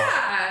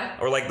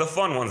or the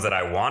fun ones that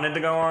I wanted to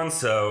go on.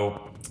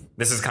 So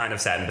this is kind of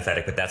sad and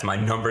pathetic, but that's my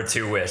number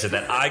 2 wish, is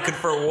that I could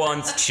for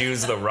once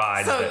choose the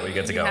rides that we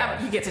get to go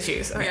on. You get to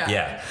choose. Okay.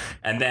 Yeah.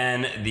 And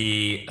then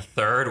the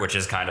 3rd, which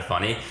is kind of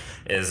funny,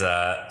 is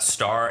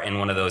star in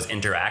one of those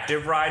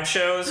interactive ride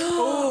shows.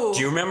 Ooh. Do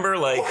you remember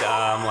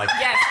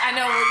Yes, I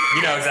know.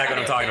 You know exactly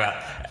what I'm talking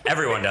about.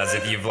 Everyone does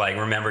if you've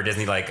remember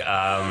Disney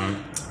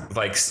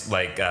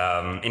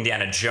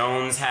Indiana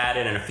Jones had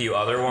it, and a few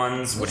other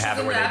ones would have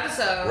it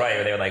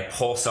where they would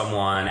pull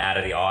someone out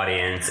of the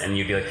audience, and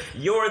you'd be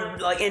you're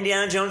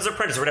Indiana Jones or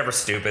Apprentice or whatever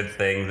stupid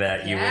thing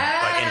that you would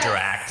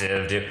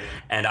interactive do.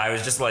 And I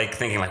was just like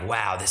thinking like,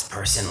 wow, this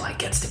person like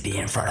gets to be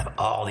in front of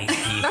all these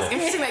people. That's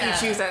interesting that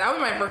you choose that.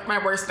 That would be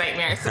my worst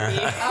nightmare to be.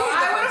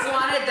 I would have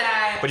wanted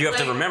that. But you have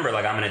to remember,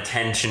 like, I'm an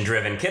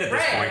attention-driven kid at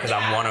this point because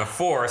I'm one of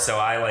 4, so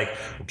I like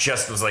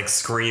just was like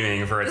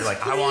screaming for it.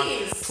 Like, I want,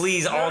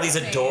 please, all these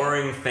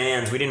adoring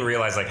fans. We didn't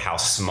realize like how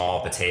small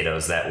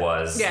potatoes that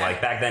was. Yeah.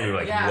 Like back then, we were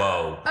like,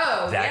 whoa,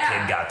 that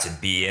kid got to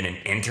be in an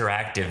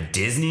interactive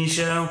Disney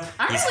show.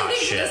 I'm He's hot relating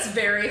to shit. this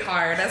very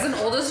hard. As an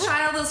oldest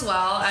child as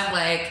well, I'm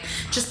like,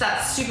 just that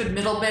stupid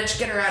middle bitch,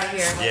 get her out of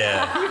here. Like,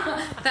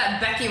 Yeah. that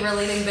Becky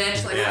relating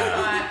bitch. Like,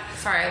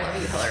 sorry, I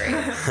love you,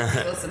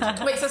 Hillary. Listen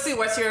to Wait, so see,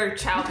 what's your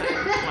childhood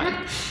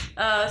one?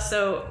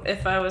 So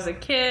if I was a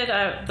kid,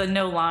 the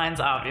no lines,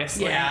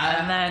 obviously.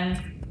 Yeah. And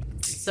then,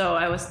 so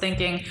I was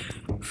thinking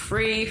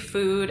free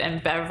food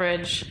and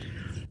beverage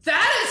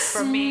that is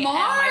for me and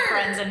my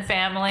friends and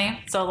family.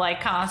 So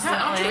like constantly.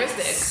 How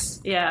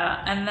altruistic.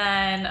 Yeah. And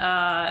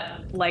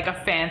then like a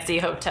fancy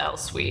hotel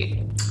suite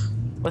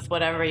with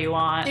whatever you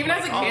want. Even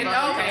as a kid?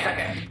 Oh,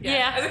 okay.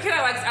 Yeah. As a kid,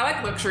 I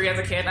like luxury as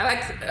a kid. I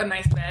like a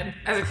nice bed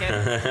as a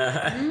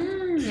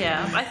kid.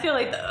 Yeah. I feel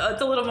like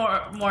it's a little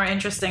more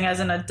interesting as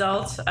an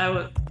adult. I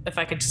would, if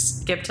I could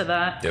just skip to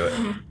that. Do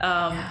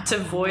it. To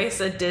voice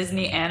a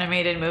Disney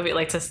animated movie,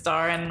 like to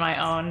star in my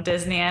own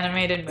Disney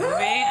animated movie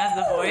as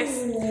the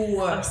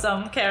voice of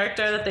some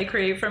character that they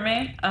create for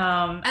me.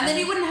 And then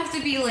you wouldn't have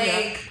to be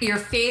like, your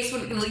face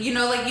would, you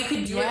know, like you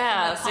could do it from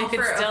the so you could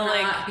comfort still, of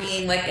like, not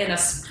being like in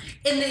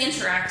the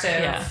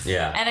interactive.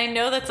 Yeah. And I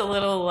know that's a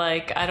little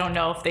like, I don't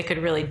know if they could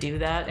really do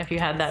that if you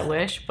had that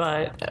wish,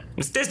 but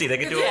It's Disney. They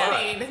could do a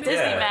lot. Disney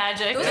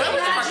magic. Those are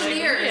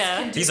Imagineers.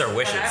 Yeah. These are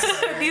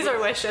wishes. These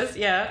are wishes,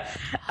 yeah.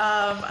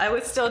 I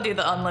would still do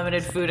the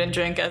unlimited food and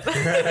drink as Those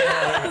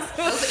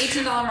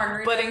 $18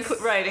 margaritas.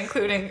 but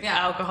including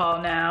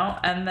alcohol now,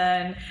 and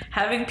then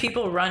having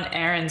people run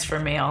errands for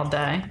me all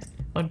day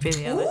would be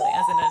the other thing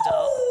as an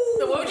adult.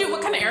 So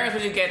what kind of errands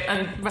would you get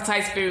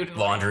besides food?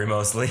 Laundry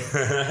mostly.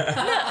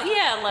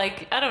 Yeah,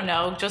 like, I don't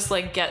know, just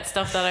like get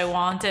stuff that I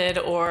wanted,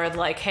 or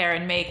like hair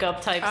and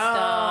makeup type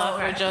stuff,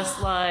 okay. or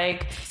just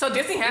like, So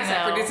Disney has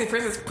that for Disney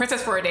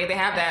Princess for a Day. They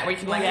have that where you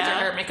can like get your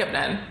hair and makeup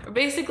done.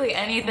 basically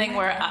anything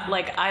where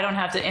I don't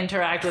have to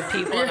interact with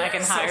people and I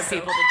can hire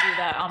people to do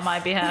that on my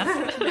behalf.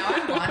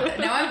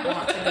 Now I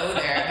want to go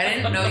there. I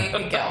didn't know you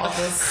could get all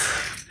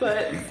this.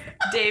 But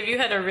Dave, you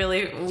had a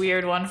really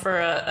weird one for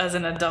as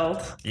an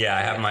adult. Yeah,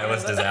 I have my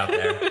list is out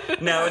there.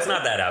 No, it's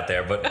not that out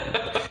there,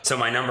 but so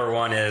my number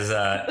 1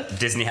 is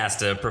Disney has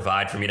to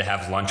provide for me to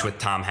have lunch with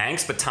Tom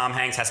Hanks, but Tom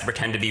Hanks has to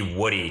pretend to be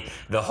Woody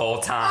the whole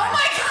time. Oh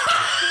my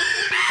god!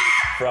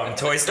 From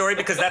Toy Story,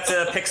 because that's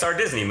a Pixar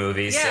Disney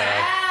movie. So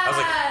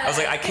I was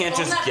like, I can't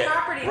just get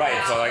right.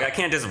 now. So like, I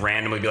can't just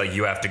randomly be like,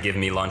 you have to give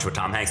me lunch with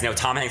Tom Hanks. No,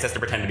 Tom Hanks has to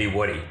pretend to be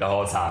Woody the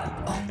whole time,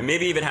 and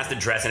maybe even has to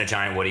dress in a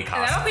giant Woody And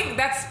costume. I don't think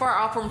that's far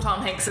off from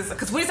Tom Hanks's,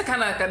 because Woody's a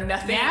kind of like a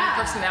nothing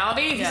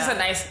personality. He's just a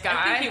nice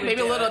guy,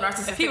 maybe a little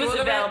narcissistic. If he was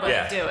available,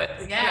 he'd do it.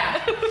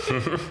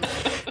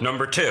 Yeah.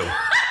 Number 2.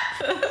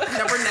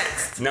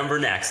 Number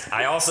next.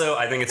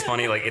 I think it's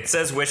funny, like it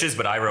says wishes,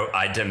 but I wrote,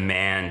 I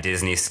demand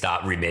Disney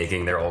stop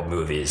remaking their old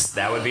movies.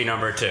 That would be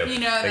number 2. You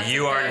know, that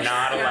you are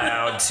not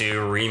allowed to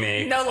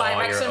remake No live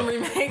all your action own-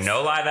 remakes.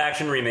 No live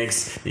action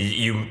remakes.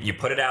 You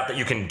put it out that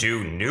you can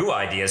do new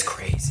ideas.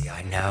 Crazy,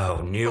 I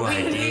know, new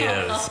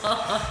ideas.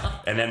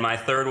 And then my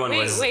third one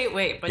was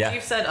Wait, but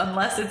you said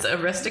unless it's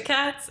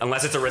Aristocats?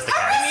 unless it's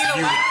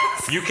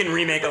Aristocats. You can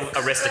remake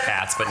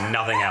Aristocats, but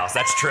nothing else.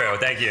 That's true.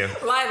 Thank you.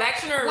 live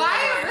action or Why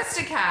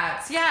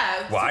Aristocats?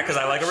 Yeah. Why? Because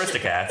I like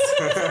Aristocats.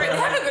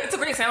 It's a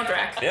great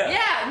soundtrack.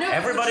 Yeah, no.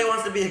 Everybody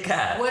wants to be a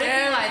cat. Would it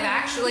be live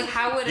action? Like,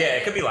 how would it? Yeah,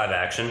 it could be live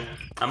action.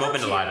 I'm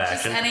open to live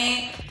action.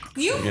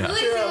 You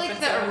really feel like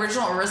the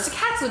original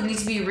Aristocats would need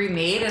to be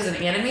remade as an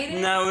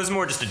animated? No, it was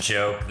more just a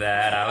joke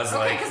that I was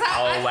like,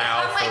 I'll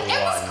allow for one.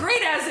 It was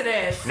great as it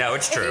is. No,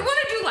 it's If true. you want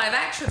to do live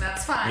action,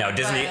 that's fine. No,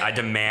 Disney. but- I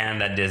demand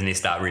that Disney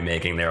stop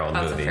remaking their old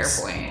That's a movies.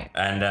 fair point.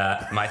 And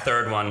my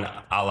third one,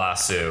 a la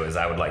Sue, is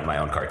I would like my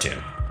own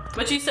cartoon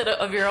But you said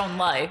of your own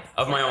life.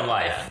 of my own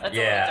life. that's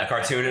Yeah, a a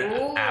cartoon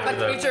after Like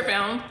the feature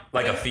film.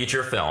 like a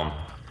feature film.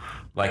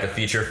 Like a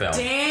feature film.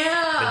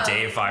 Damn. The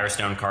Dave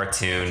Firestone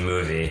cartoon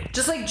movie.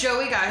 Just like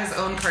Joey got his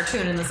own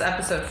cartoon in this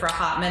episode for a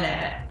hot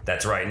minute.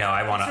 That's right. No,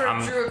 I want to. Sort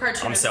of drew a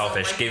cartoon I'm of his own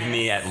selfish. Give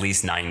me at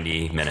least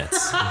 90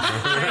 minutes.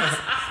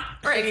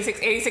 Or 86.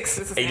 86 is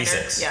the standard.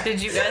 86. Yeah.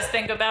 Did you guys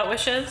think about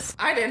wishes?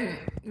 I didn't.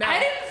 No. I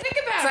didn't think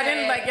about So it.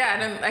 I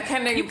didn't I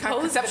can't even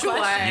posed the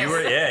conceptualize.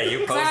 question.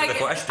 You posed the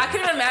question. I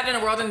couldn't imagine a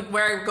world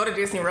where I go to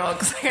Disney World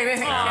because I can't even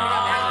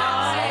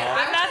imagine.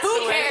 I'm not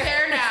Who cares?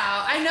 there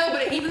now. I know,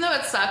 but even though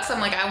it sucks, I'm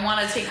like, I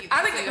want to take you.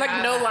 I so think you like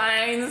have no that.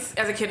 lines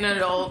as a kid and an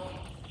adult,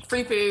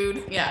 free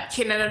food. Yeah.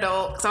 Kid and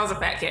adult because I was a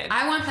fat kid.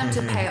 I want them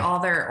to pay all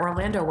their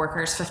Orlando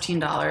workers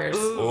 $15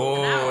 Oh,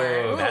 an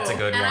hour. that's a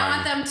good And one. I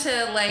want them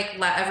to like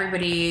let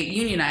everybody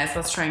unionize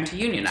that's trying to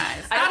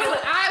unionize. That's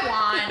what I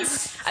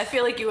want. I I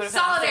feel like you would have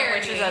had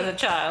Solidarity. sandwiches as a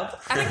child.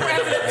 I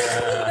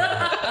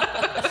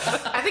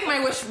think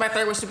my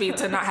third wish would be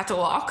to not have to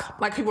walk.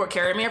 Like people would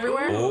carry me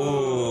everywhere.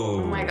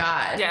 Ooh. Oh my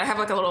god. Yeah, I have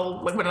like a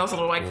little, like one of those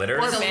little like Litters?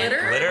 ornaments. Like a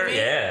litter? Litter?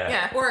 Yeah.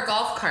 Yeah. Or a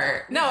golf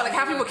cart. No, like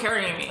have people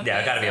carrying me. Yeah,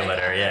 it gotta be a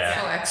litter, So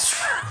yeah.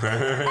 extra.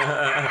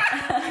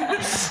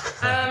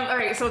 All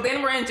right, so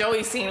then we're in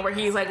Joey's scene where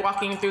he's like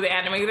walking through the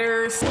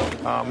animators.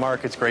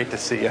 Mark, it's great to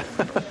see you.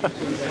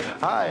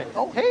 Hi.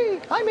 Oh,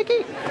 hey. Hi,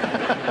 Mickey.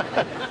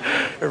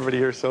 Everybody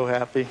here's so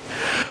happy.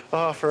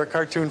 Oh, for a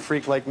cartoon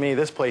freak like me,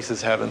 this place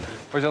is heaven.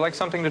 Would you like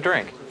something to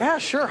drink? Yeah,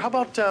 sure. How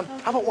about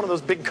one of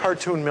those big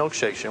cartoon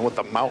milkshakes, with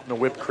the mountain of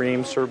whipped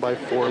cream served by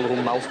 4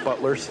 little mouse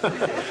butlers?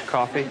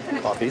 Coffee?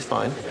 Coffee's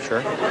fine.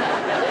 Sure.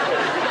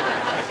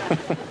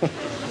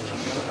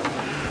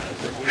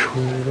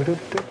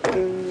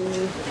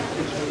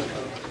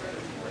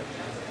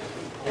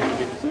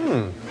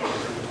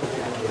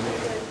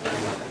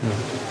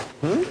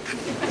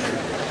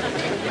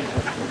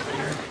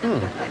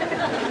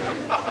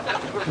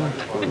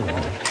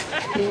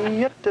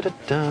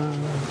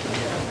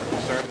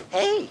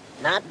 Hey,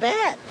 not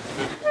bad.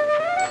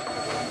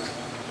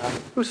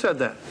 Who said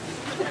that?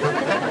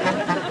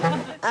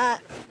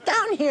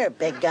 Down here,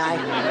 big guy.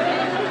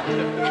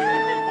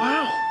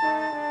 Wow.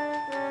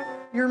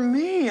 You're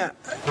me.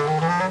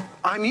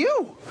 I'm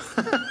you.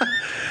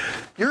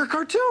 You're a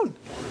cartoon.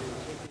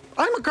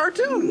 I'm a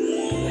cartoon.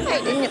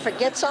 Hey, didn't you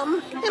forget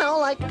something?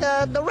 Like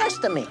the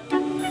rest of me.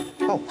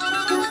 Oh,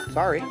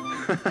 sorry.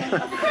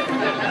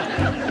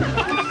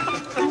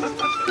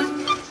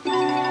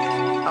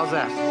 How's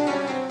that?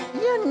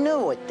 You're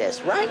new at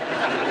this, right?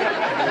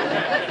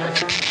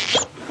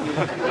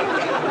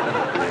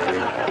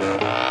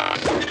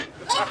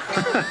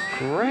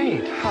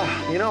 Great.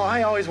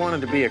 I always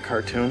wanted to be a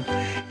cartoon.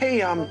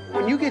 Hey,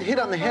 when you get hit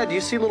on the head, do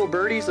you see little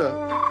birdies?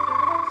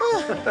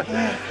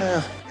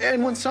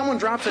 And when someone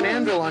drops an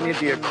anvil on you,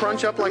 do you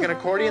crunch up like an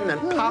accordion, then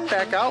pop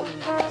back out?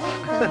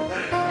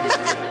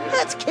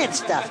 That's kid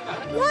stuff.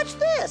 Watch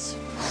this.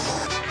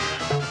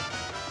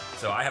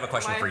 So I have a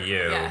question for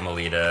you, Yeah.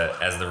 Melita,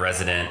 as the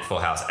resident Full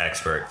House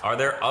expert. Are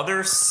there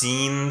other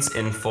scenes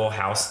in Full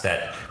House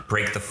that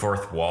break the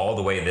fourth wall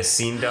the way this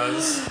scene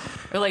does?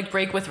 Or like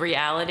break with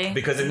reality.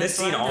 Because in this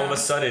scene, all of a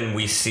sudden,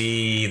 we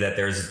see that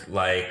there's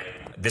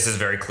this is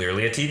very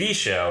clearly a TV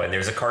show, and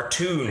there's a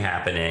cartoon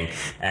happening,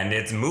 and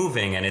it's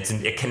moving, and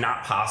it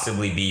cannot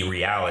possibly be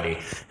reality.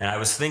 And I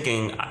was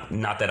thinking,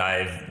 not that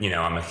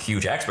I'm a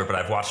huge expert, but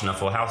I've watched enough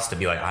Full House to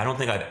be like, I don't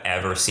think I've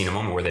ever seen a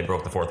moment where they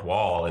broke the fourth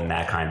wall in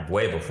that kind of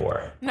way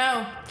before.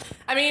 No.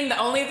 I mean, the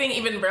only thing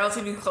even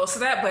relatively close to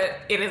that, but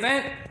it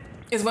isn't,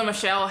 is when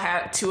Michelle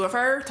had 2 of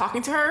her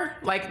talking to her.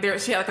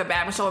 She had like the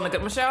bad Michelle and the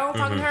good Michelle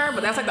talking to her,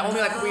 but that's like the only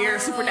like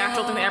weird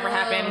supernatural thing that ever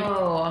happened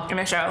in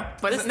the show.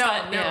 But it's never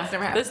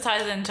happened. This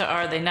ties into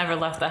they never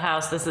left the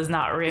house. This is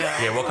not real.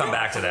 Yeah, we'll come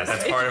back to that.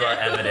 That's part of our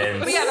evidence.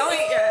 But yeah,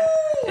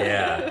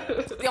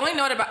 The only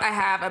note I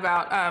have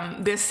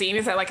about this scene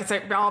is that like it's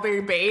like all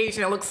very beige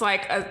and it looks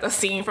like a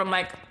scene from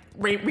like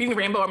Reading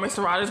Rainbow or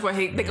Mr. Rogers where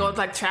they go to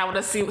like travel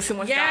to see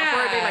someone's job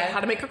for a day, like how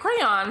to make a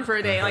crayon for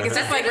a day. Like it's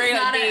just like very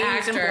like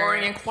beige and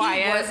boring and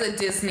quiet. He was a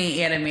Disney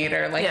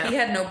animator. He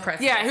had no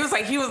presence. Yeah,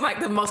 he was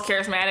like the most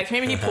charismatic.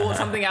 Maybe he pulled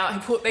something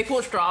out. They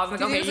pulled straws and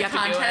like, okay, you have to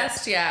do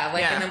it. Yeah,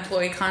 an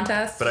employee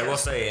contest. But I will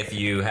say, if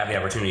you have the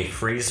opportunity,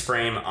 freeze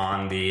frame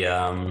on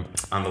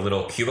the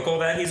little cubicle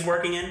that he's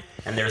working in,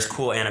 and there's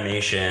cool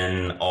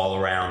animation all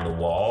around the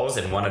walls.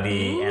 And one of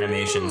the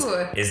animations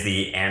is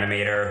the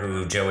animator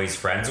who Joey's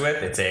friends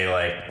with. It's a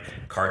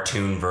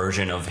cartoon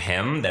version of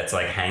him that's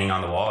hanging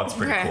on the wall. It's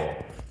pretty cool.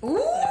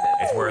 Ooh.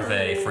 It's worth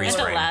a freeze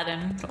frame.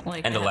 Aladdin.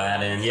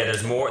 Aladdin. Yeah,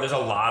 there's a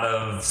lot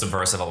of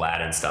subversive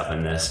Aladdin stuff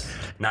in this.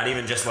 Not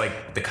even just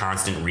the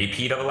constant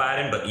repeat of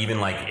Aladdin, but even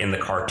in the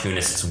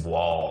cartoonist's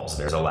walls,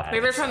 there's Aladdin.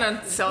 Maybe they're trying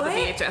to sell the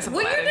VHS of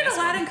When Aladdin. year did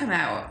Aladdin come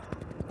out?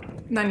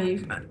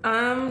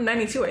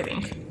 92, I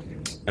think.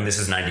 And this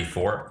is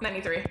 94?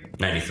 93.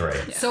 93.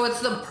 Yeah. So it's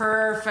the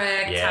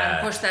perfect time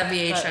to push that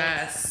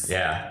VHS.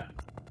 Yeah.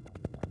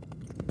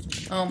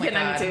 Oh my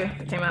god.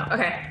 92 came out.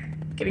 Okay.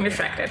 Getting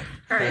distracted.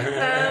 All right.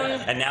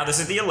 And now this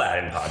is the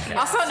Aladdin podcast.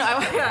 Also, no,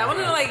 I want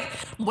to know,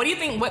 what do you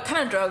think, what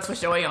kind of drugs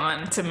was Joey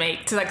on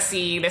to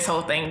see this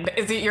whole thing?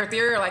 Is it your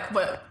theory or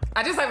what?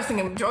 I was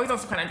thinking Joey's on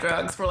some kind of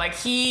drugs where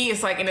he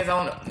is in his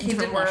own he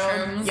did world.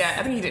 Mushrooms. Yeah,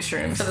 I think he did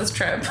shrooms for this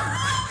trip.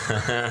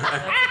 That's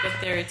a good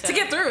theory too. To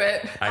get through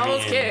it.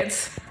 Those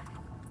kids.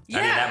 I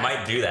mean, that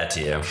might do that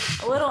to you.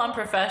 A little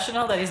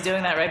unprofessional that he's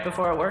doing that right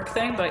before a work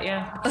thing, but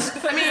yeah.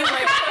 I mean,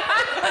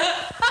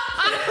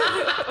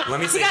 let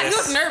me say he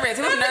was nervous.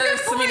 He was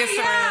nervous to meet his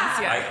friends.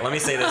 Yeah. Let me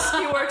say this.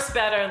 He works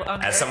better.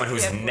 As someone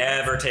who's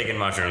never taken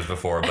mushrooms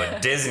before,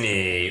 but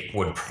Disney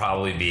would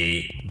probably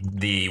be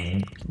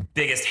the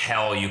biggest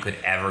hell you could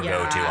ever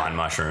go to on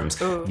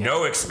mushrooms. Ooh.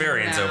 No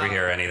experience over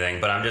here or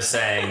anything, but I'm just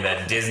saying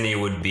that Disney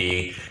would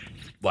be,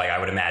 I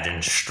would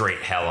imagine, straight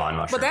hell on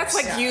mushrooms. But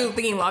that's you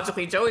thinking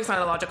logically. Joey's not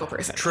a logical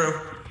person. True.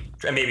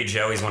 And maybe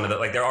Joey's one of the,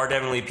 like, there are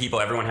definitely people,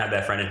 everyone had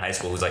that friend in high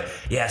school who's like,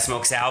 yeah,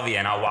 smoke salvia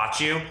and I'll watch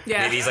you.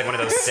 Yeah. Maybe he's like one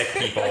of those sick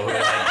people who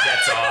like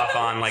gets off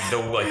on like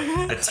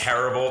the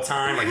terrible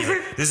time. Like he's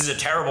like, this is a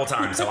terrible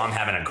time, so I'm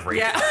having a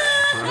great time.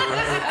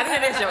 I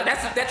think that is Joey.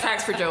 That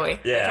tracks for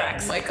Joey. Yeah.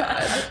 Oh my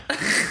God.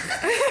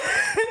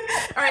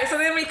 All right, so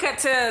then we cut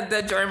to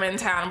the German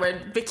town where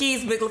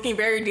Vicky's looking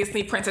very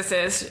Disney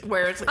princesses,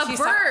 where she's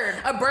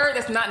a bird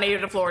that's not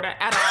native to Florida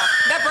at all.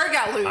 That bird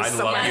got loose. I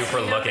love you for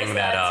looking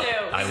that up.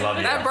 I love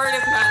you. That bird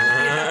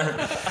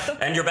is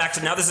not. And you're back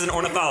to now. This is an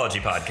ornithology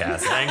podcast.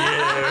 Thank you.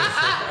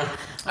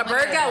 A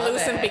bird got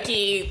loose and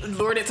Vicky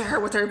lured it to her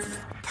with her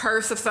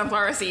purse of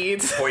sunflower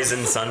seeds.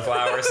 Poisoned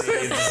sunflower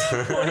seeds.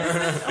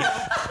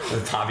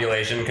 With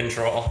population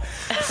control.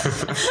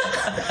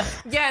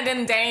 Yeah, and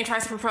then Danny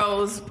tries to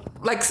propose.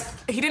 Like,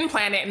 he didn't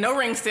plan it. No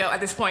ring still at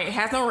this point. He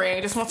has no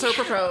ring. Just wants to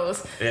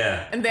propose.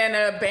 Yeah. And then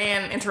a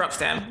band interrupts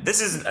them. This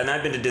is, and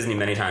I've been to Disney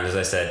many times, as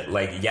I said,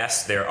 like,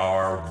 yes, there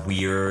are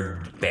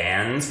weird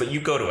bands, but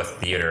you go to a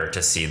theater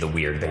to see the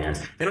weird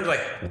bands. They don't,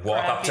 like,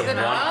 walk up to one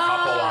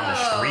couple on the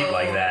street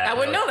like that. I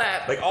wouldn't know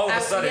that. Like, all of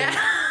a sudden,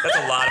 that's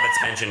a lot of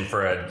attention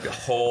for a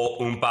whole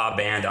Oompa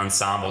band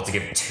ensemble to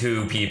give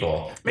two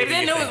people. Maybe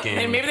they knew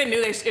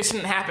it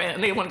shouldn't happen,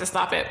 and they wanted to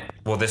stop it.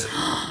 Well, this...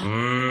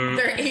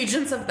 They're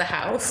agents of the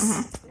house.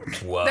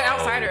 Whoa. They're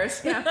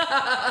outsiders. Yeah.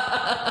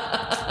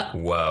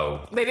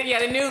 Whoa. They did. Yeah,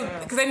 they knew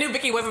because they knew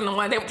Vicky wasn't the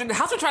one. The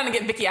house was trying to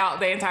get Vicky out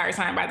the entire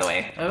time. By the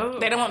way,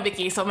 they don't want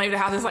Vicky, so maybe the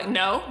house is like,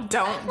 no,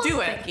 don't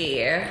do it.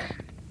 Vicky.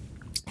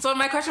 So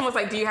my question was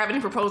like, do you have any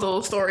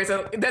proposal stories?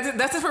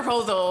 That's his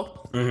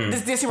proposal.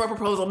 This Disney World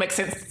proposal makes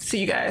sense to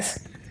you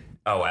guys?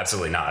 Oh,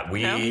 absolutely not.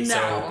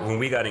 So when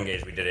we got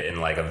engaged, we did it in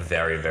like a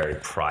very, very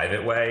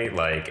private way.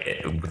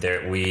 Like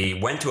we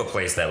went to a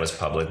place that was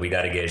public. We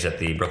got engaged at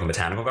the Brooklyn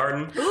Botanical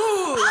Garden.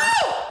 Ooh!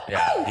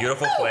 Yeah,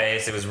 beautiful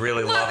place. It was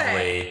really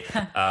lovely.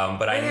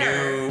 But I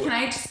knew. Can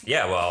I just?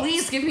 Yeah, well.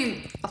 Please give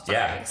me.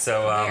 Yeah.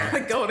 So.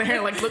 Like go there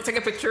and like take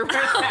a picture of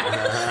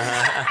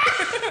her.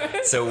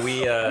 So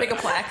we. Make a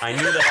plaque. I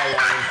knew that I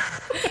wanted.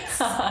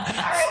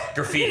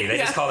 Graffiti. They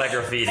just call that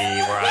graffiti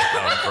where I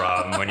come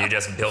from. When you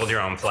just build your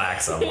own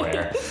plaque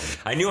somewhere.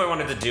 I knew I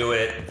wanted to do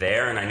it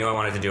there, and I knew I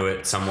wanted to do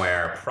it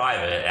somewhere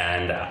private.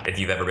 And if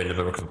you've ever been to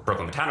the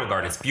Brooklyn Botanical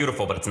Garden, it's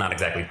beautiful, but it's not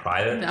exactly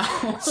private.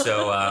 No.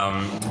 So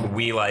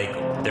we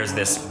there's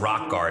this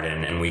rock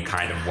garden, and we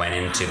kind of went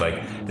into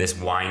like this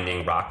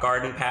winding rock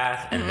garden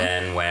path. And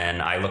then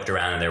when I looked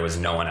around and there was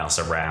no one else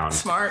around,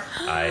 smart,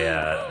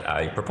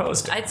 I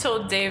proposed. I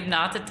told Dave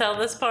not to tell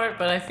this part,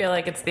 but I feel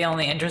like it's the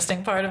only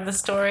interesting part of the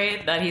story,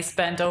 that he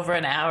spent over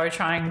an hour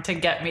trying to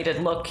get me to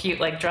look cute,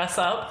 like dress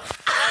up.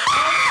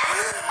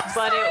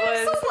 But it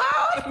was so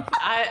loud.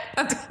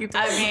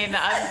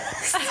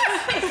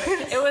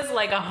 It was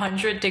like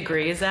 100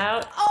 degrees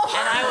out, and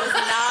I was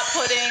not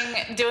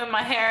doing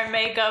my hair and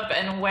makeup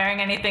and wearing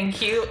anything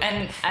cute,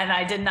 and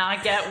I did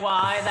not get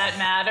why that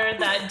mattered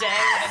that day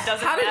when it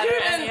doesn't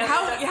matter.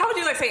 How would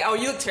you like say, oh,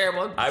 you look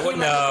terrible? I would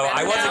know.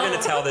 I wasn't going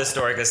to tell this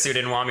story because Sue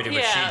didn't want me to,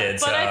 but she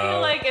did. But so. I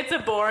feel like it's a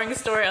boring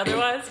story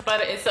otherwise.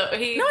 But he's like,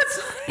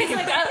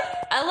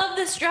 I love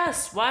this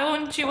dress. Why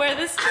wouldn't you wear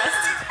this dress?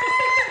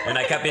 And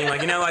I kept being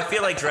like, I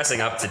feel like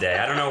dressing up today.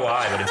 I don't know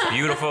why, but it's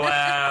beautiful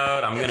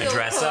out. I'm gonna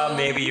dress up.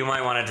 Maybe you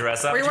might want to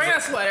dress up. Were you wearing a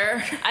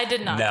sweater? I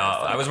did not. No,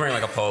 I was wearing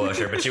like a polo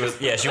shirt, but she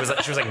was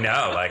like,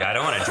 no, like I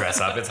don't want to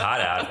dress up. It's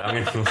hot out.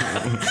 And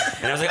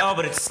I was like, oh,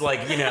 but it's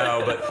like,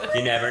 but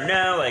you never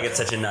know. Like it's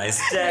such a nice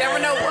day. You never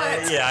know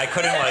what. Yeah, I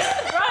couldn't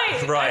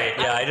Right.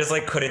 Yeah, I just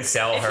like couldn't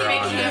sell her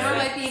on the camera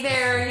might be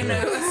there,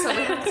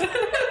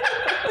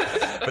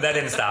 But that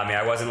didn't stop me.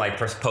 I wasn't like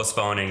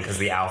postponing because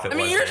the outfit.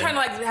 You were trying to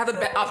like have the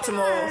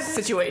optimal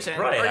situation.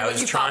 Right. I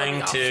was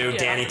trying to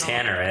Danny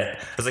Tanner it.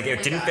 I was like,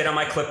 it didn't fit on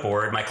my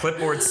clipboard. My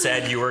clipboard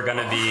said you were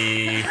gonna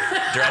be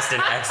dressed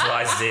in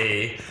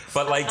XYZ.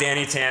 But like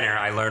Danny Tanner,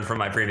 I learned from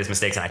my previous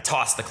mistakes, and I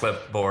tossed the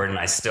clipboard, and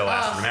I still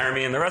asked her to marry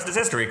me, and the rest is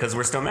history because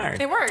we're still married.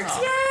 It worked.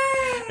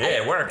 Yay!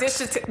 Yeah, it worked. This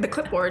is the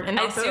clipboard. And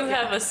I do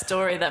have a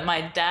story that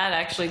my dad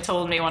actually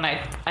told me when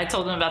I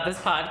told him about this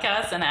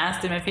podcast and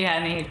asked him if he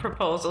had any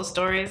proposal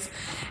stories,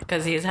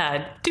 because he's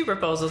had 2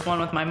 proposals, one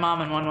with my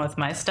mom and one with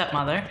my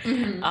stepmother.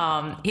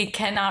 He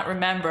cannot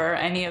remember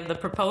any of the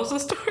proposal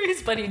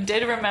stories, but he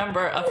did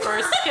remember a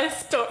first kiss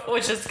story,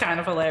 which is kind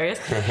of hilarious.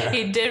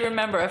 He did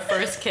remember a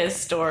first kiss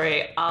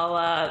story a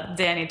la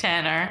Danny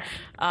Tanner,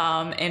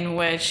 in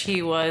which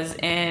he was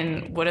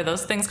in, what are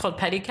those things called,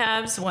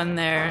 pedicabs, when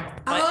they're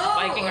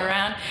biking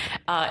around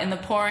in the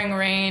pouring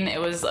rain. It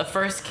was a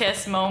first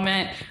kiss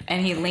moment,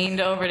 and he leaned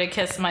over to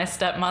kiss my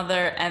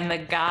stepmother, and the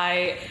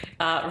guy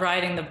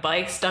riding the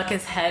bike stuck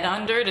his head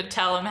under to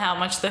tell him how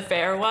much the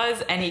fare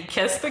was, and he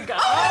kissed the guy.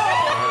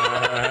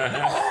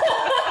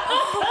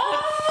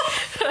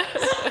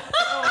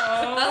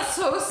 That's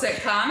so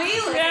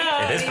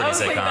sitcom-y. It is pretty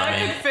sitcom-y. That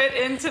could fit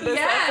into this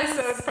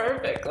episode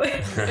perfectly.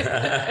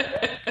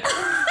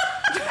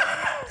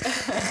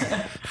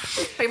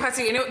 Hey,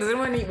 Patsy, does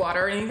anyone need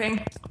water or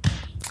anything?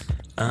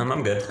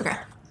 I'm good. Okay.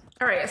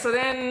 All right. So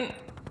then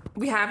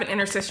we have an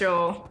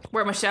interstitial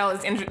where Michelle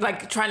is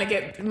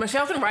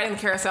Michelle's been riding the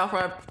carousel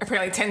for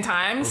apparently 10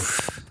 times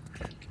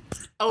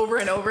over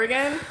and over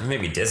again. It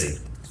made me dizzy.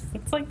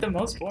 It's like the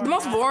most boring. The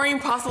most boring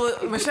possible.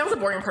 Michelle's a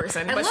boring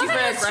person, but she's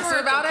very aggressive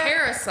about it.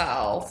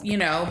 Carousel,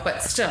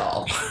 but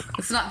still,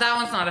 it's not. That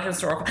one's not a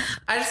historical.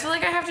 I just feel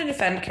like I have to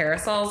defend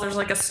carousels. There's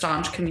like a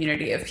staunch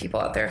community of people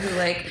out there who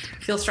like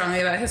feel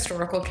strongly about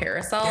historical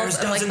carousels. There's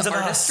and like dozens the of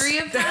artistry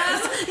of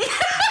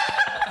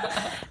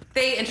that.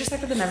 They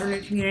intersect with the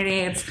Nevermove community.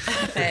 It's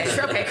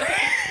okay.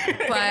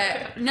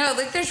 But no,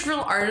 like there's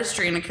real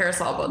artistry in a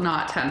carousel, but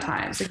not 10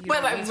 times. Like,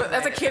 but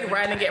as a kid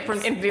riding it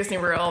in Disney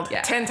World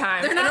 10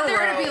 times. They're not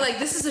there to be like,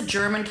 this is a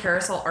German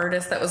carousel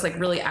artist that was like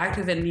really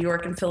active in New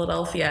York and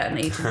Philadelphia in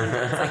the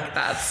 1800s. Like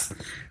that's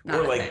not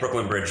or like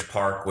Brooklyn Bridge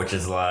Park, which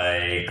is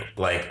like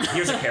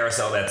here's a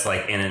carousel that's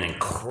like in an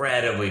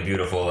incredibly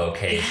beautiful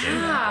location.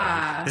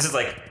 Yeah. This is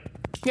like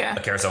a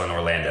carousel in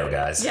Orlando,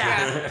 guys.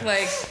 Yeah.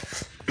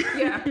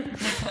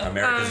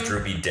 America's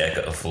droopy dick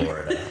of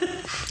Florida.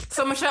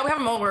 So Michelle, we have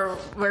a moment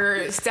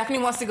where Stephanie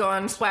wants to go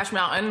on Splash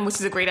Mountain, which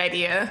is a great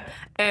idea,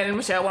 and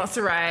Michelle wants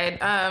to ride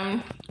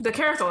the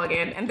carousel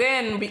again. And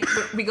then we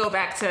go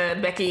back to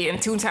Becky in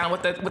Toontown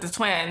with the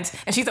twins,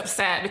 and she's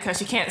upset because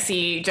she can't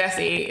see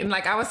Jesse. And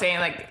like I was saying,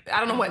 like I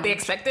don't know what they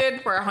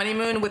expected for a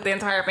honeymoon with the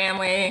entire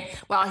family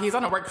while he's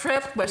on a work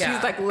trip, but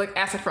she's like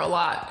asking for a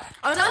lot.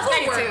 On the first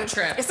day work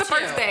trip, it's the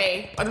first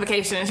day of the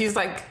vacation, and she's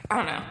like, I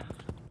don't know.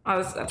 I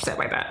was upset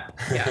by that.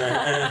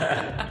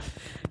 Yeah.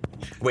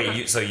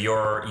 Wait, so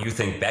you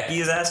think Becky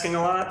is asking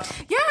a lot?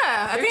 Yeah,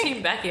 I You're think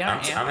Team Becky,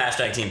 aren't you? I'm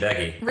hashtag Team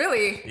Becky.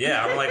 Really?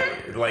 Yeah, I'm like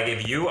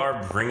if you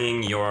are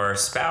bringing your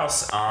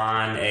spouse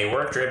on a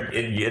work trip,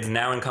 it's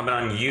now incumbent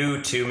on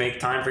you to make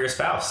time for your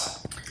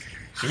spouse.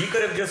 He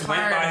could have just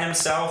went by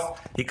himself.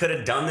 He could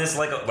have done this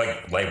like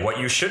what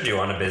you should do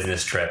on a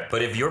business trip.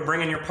 But if you're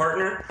bringing your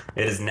partner,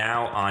 it is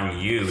now on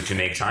you to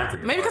make time for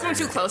your Maybe partner.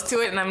 because I'm too close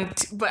to it, and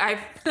but I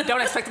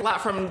don't expect a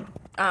lot from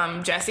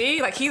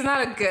Jesse. Like he's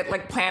not a good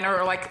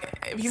planner, or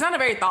he's not a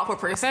very thoughtful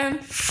person.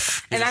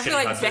 And I feel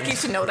like husband. Becky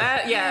should know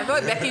that. Yeah, I feel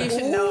like Becky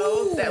should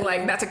know that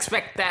not to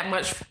expect that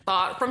much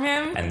thought from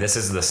him. And this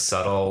is the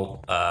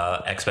subtle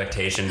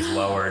expectations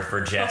lowered for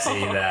Jesse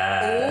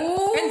that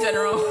in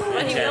general.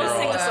 But he will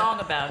sing a song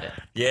about it.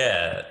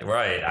 Yeah,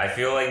 right. I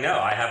feel like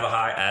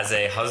as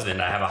a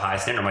husband, I have a high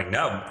standard. I'm like,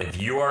 no,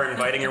 if you are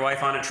inviting your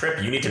wife on a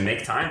trip, you need to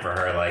make time for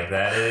her. Like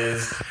that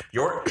is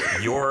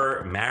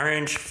your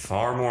marriage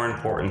far more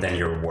important than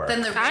your work.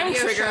 Then the I'm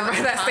triggered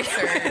by that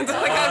statement.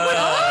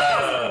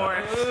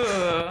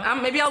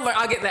 Maybe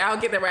I'll get there. I'll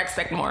get there where I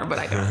expect more, but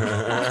I don't.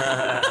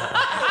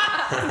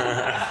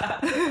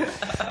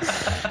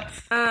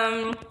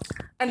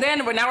 And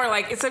then now we're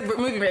it's we're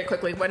moving very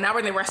quickly, but now we're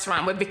in the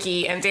restaurant with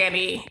Vicky and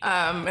Danny,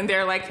 and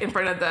they're in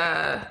front of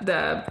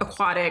the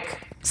aquatic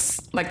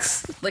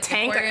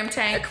tank,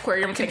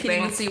 aquarium tank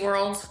thing.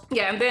 SeaWorld.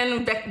 Yeah, and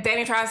then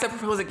Danny tries to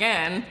propose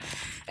again,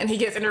 and he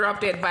gets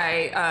interrupted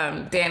by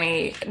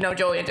Danny,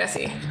 Joey, and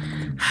Jesse.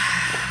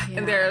 Yeah.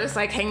 And they're just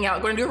hanging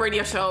out, going to do a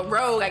radio show,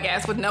 rogue, I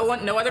guess, with no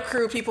other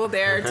crew people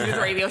there to do the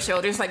radio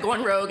show. They're just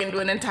going rogue and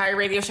doing an entire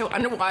radio show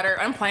underwater,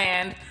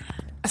 unplanned,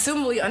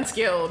 assumably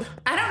unskilled.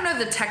 I don't know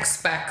the tech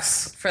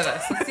specs for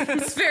this. It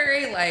seems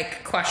very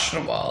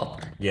questionable.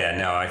 Yeah,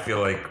 no, I feel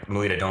like,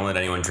 Melita, don't let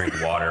anyone drink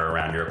water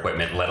around your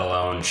equipment, let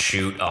alone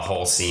shoot a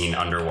whole scene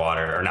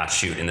underwater, or not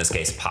shoot, in this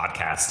case,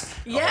 podcast.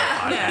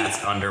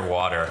 Podcast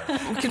underwater.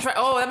 We can try.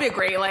 Oh, that'd be a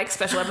great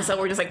special episode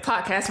where we just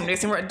podcast from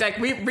Disney World.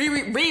 We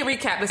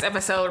recap this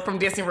episode from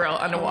Disney World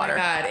underwater. Oh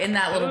my God, in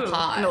that little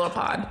pod. In the little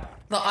pod.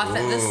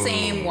 The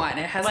same one.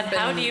 It hasn't been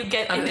how do you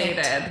get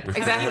updated. In it?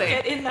 Exactly.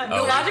 Get in that the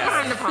logic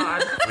behind the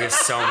pod. We have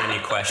so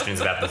many questions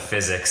about the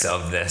physics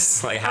of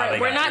this. How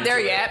we're not there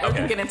yet. But we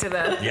can get into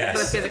the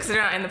physics. They're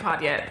not in the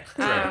pod yet.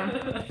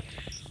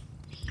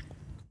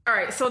 All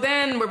right, so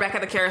then we're back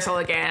at the carousel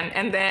again,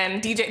 and then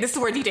this is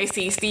where DJ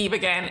sees Steve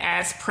again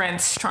as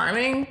Prince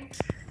Charming.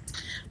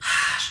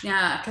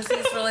 Yeah, because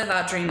he's really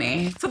that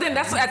dreamy. So then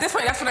that's when I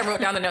wrote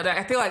down the note that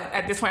I feel like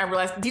at this point I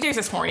realized DJ's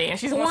just horny and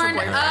she's horned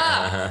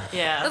up.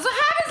 Yeah, that's what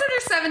happens when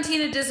you're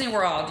 17 at Disney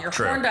World. You're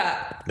horned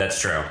up.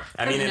 That's true.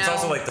 I mean, it's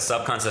also the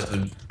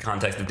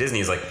subcontext of Disney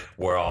is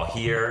we're all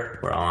here,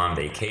 we're all on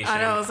vacation. I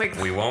know, it's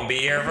we won't be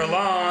here for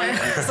long.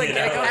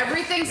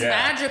 Everything's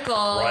magical.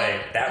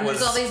 Right. That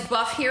was all these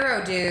buff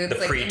hero dudes.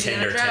 The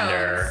pre-Tinder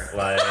Tinder. We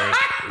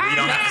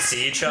don't have to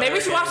see each other.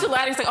 Maybe she watched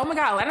Aladdin. She's like, oh my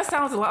God, Aladdin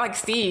sounds a lot like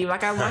Steve. I'm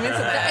into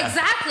that.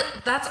 Exactly.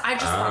 I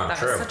just thought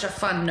that was such a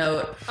fun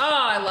note. Oh,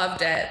 I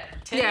loved it.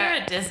 Tinder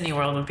at Disney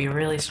World would be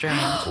really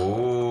strange.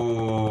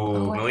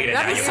 Ooh, Melita,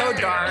 that'd be so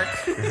dark.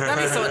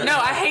 That'd be so. No,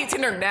 I hate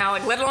Tinder now.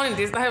 Let alone in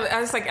Disney.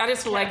 I just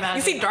feel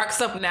you see dark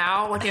stuff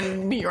now,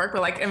 in New York,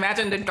 but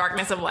imagine the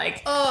darkness of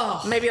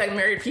maybe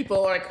married people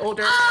or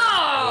older.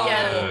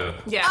 Oh,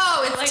 yeah.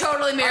 Oh, it's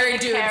totally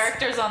married dudes.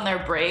 Characters on their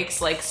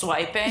breaks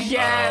swiping.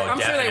 Yeah, I'm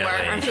sure they were.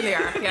 I'm sure they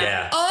are.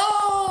 Yeah.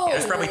 Oh,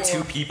 there's probably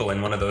two people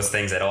in one of those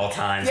things at all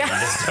times. Yeah. You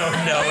just don't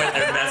know it.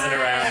 They're messing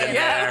around in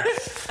there.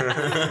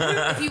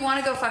 If you want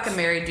to go fuck a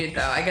married dude,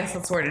 though, I guess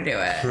that's where to do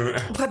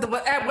it.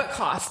 But at what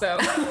cost, though?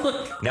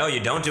 No, you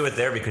don't do it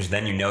there because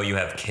then you know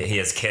he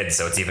has kids,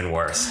 so it's even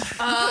worse.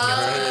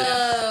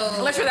 Oh.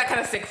 Unless you're that kind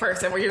of sick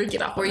person where you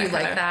get off. Where you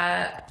like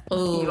that.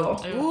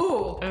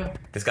 Ooh.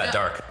 This got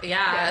dark.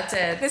 Yeah, that's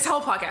it. This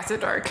whole podcast is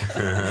dark.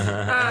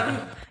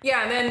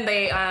 Yeah, and then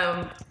they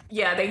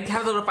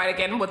have a little fight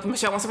again with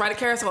Michelle wants to ride a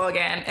carousel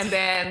again, and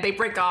then they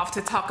break off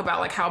to talk about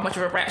like how much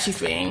of a rat she's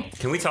being.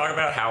 Can we talk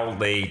about how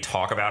they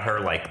talk about her?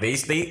 Like they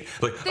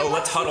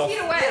let's huddle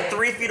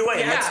 3 feet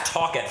away and let's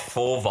talk at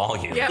full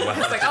volume. Yeah,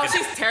 it's like, oh,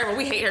 she's terrible.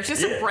 We hate her.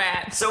 She's a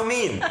brat. So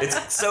mean.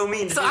 It's so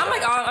mean. So I'm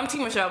like, I'm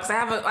Team Michelle because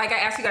I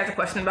asked you guys a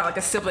question about like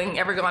a sibling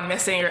ever gone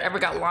missing or ever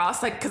got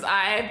lost. Like, because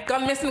I've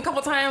gone missing a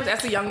couple times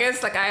as the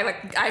youngest. Like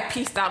I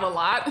pieced out a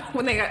lot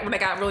when they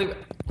got really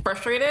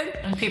frustrated.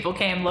 And people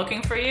came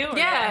looking for you?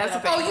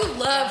 Yeah. Oh, you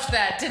loved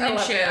that,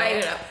 didn't you?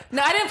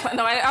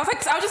 I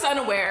was just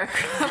unaware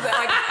of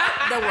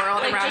the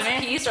world like around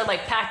just me. piece or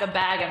like pack a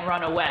bag and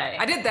run away?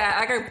 I did that.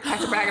 I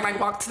packed a bag and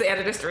walked to the end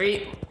of the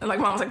street. And like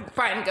mom was like,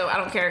 fine, go. I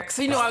don't care.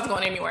 So you knew I was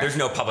going anywhere. There's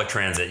no public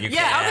transit. You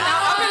can't.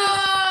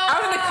 I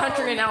was in the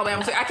country in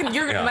Alabama. So everyone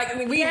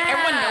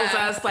knows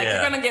us. Like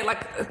you're gonna get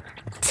like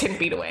 10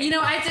 feet away. You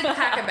know, I did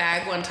pack a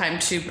bag one time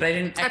too, but I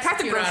didn't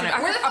execute on it.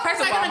 Where the fuck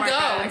was I gonna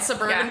go in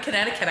suburban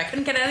Connecticut? I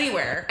couldn't get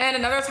anywhere. And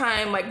another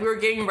time, like we were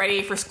getting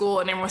ready for school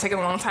and everyone was taking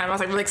a long time. I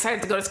was like really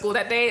excited to go to school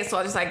that day. So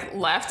I just like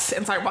left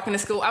and started walking to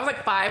school. I was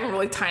like 5 and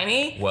really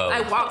tiny. Whoa.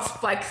 I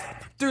walked like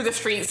through the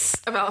streets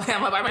of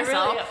Alabama by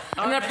myself. Really?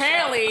 And then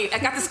apparently I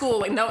got to school,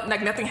 like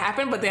nothing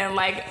happened, but then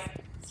like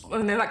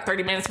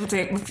 30 minutes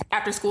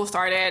after school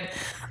started,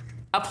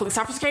 a police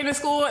officer came to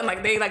school and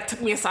like they like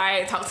took me aside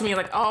and talked to me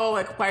like, oh,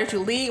 like why did you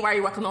leave? Why are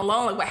you walking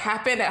alone? Like what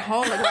happened at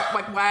home? Like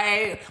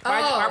why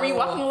were you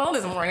walking alone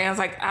this morning? I was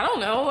like, I don't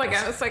know. Like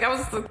I was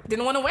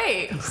didn't want to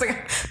wait.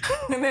 Like,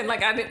 and then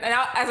like I didn't. And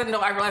as an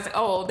adult, I realized like,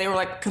 oh, they were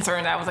like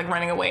concerned I was like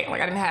running away.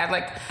 Like I didn't have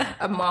like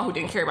a mom who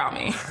didn't care about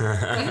me. Do you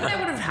think that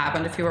would have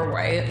happened if you were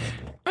white?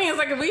 I mean, it's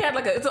like if we had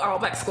it's an all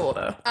black school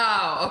though.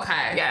 Oh,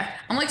 okay. Yeah.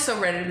 I'm like so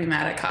ready to be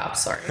mad at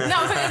cops. Sorry. No, it's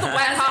like it's a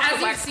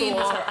black school.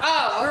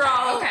 Oh, we're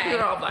all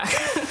black.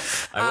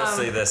 I will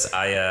say this.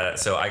 I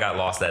got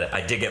lost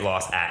I did get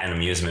lost at an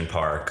amusement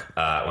park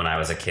when I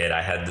was a kid.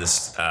 I had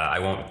this. I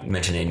won't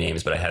mention any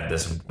names, but I had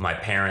this. My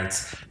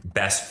parents'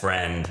 best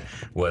friend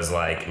was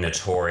like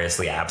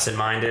notoriously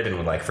absent-minded and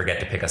would like forget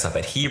to pick us up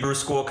at Hebrew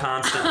school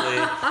constantly.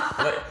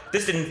 But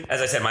this didn't.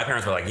 As I said, my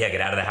parents were like, "Yeah, get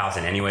out of the house."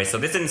 And anyway, so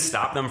this didn't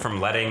stop them from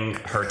letting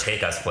her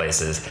take us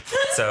places.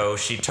 So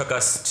she took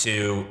us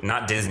to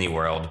not Disney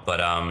World,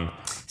 but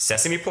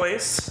Sesame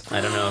Place.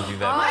 I don't know if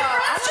you've ever. My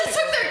friends just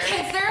took their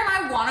kids there, and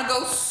I want to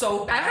go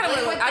so bad. I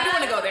do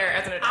want to go there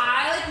as an adult.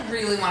 I like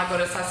really want to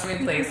go to Sesame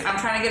Place. I'm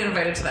trying to get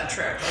invited to that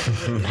trip.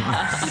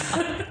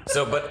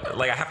 So, but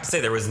like I have to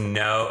say, there was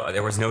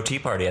no tea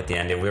party at the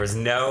end. There was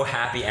no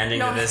happy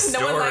ending to this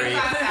story. No one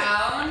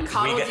like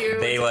coddled you.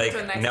 They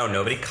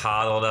nobody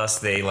coddled us.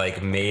 They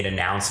like made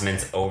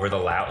announcements over the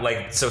loud.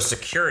 Like so,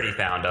 security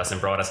found us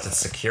and brought us to the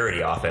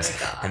security office,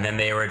 and then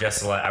they were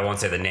just like, I won't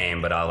say the name,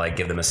 but I'll like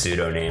give them a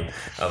pseudo name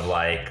of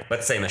like,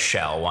 let's say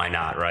Michelle. Why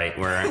not? Right?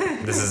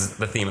 This is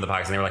the theme of the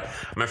podcast. And they were like,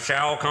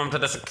 Michelle, come to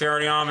the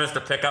security office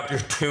to pick up your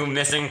 2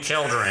 missing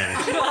children.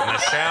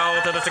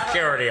 Michelle to the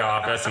security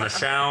office.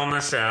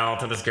 Michelle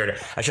to the security.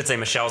 I should say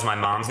Michelle's my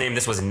mom's name.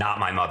 This was not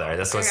my mother.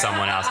 This was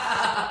someone else.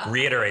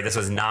 Reiterate, this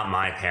was not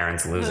my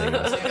parents losing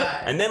us.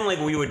 And then like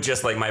we would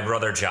just like my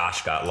brother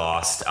Josh got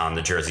lost on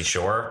the Jersey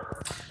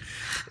Shore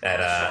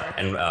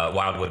at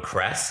Wildwood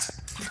Crest.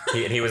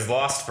 He was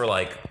lost for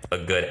like a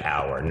good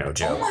hour, no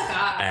joke. Oh my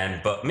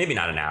God. But maybe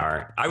not an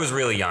hour. I was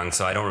really young,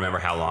 so I don't remember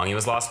how long he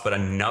was lost. But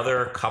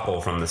another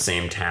couple from the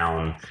same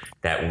town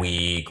that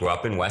we grew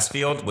up in,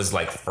 Westfield, was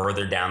like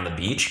further down the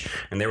beach,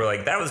 and they were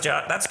like,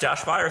 that's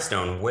Josh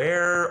Firestone.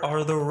 Where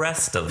are the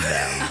rest of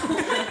them?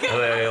 So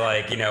they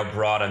like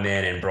brought him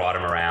in and brought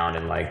him around,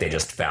 and like they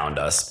just found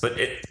us. But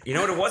it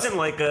wasn't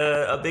like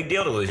a big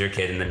deal to lose your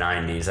kid in the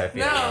 90s. I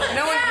feel.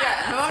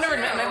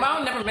 My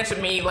mom never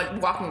mentioned me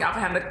like walking off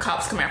and having the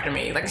cops come after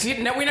me. Like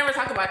we never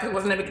talked about it because it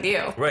wasn't a big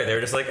deal. Right? They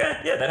were just like,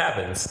 yeah, that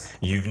happens.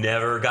 You've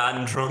never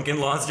gotten drunk and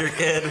lost your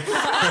kid. Oh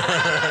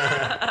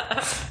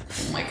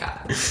my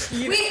God.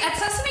 Wait, at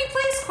Sesame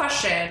Place,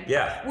 question.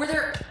 Yeah.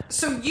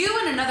 So you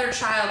and another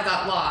child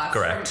got lost.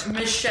 Correct. From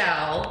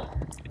Michelle.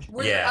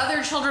 Were there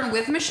other children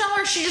with Michelle,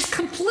 or she just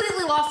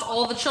completely lost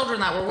all the children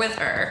that were with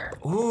her?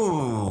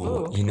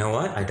 Ooh. You know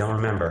what? I don't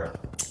remember.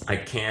 I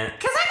can't.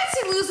 Because I could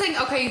see losing,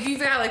 okay, if you've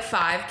got like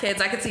 5 kids,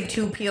 I could see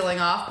 2 peeling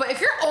off. But if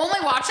you're only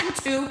watching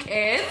 2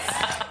 kids,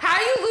 how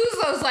do you lose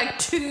those like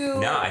 2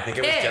 No, I think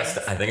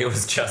it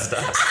was just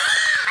us.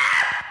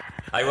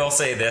 I will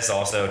say this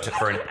also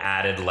for an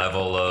added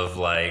level of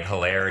like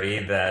hilarity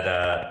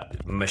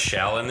that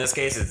Michelle in this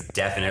case is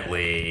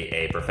definitely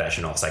a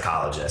professional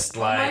psychologist.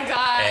 Like my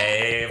God.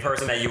 a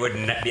person that you would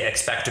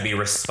expect to be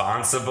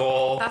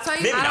responsible. That's why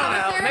you maybe go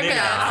not. to Maybe therapy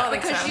not.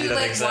 because you don't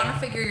like think so? want to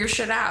figure your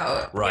shit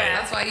out. Right. Yeah,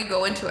 that's why you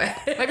go into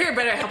it. Maybe you're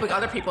better at helping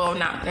other people,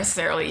 not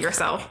necessarily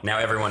yourself. Now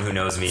everyone who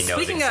knows me knows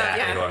Speaking of, exactly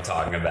yeah. who I'm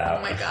talking about.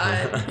 Oh my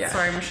god. Yeah.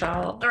 Sorry,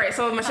 Michelle. All right,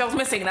 so Michelle's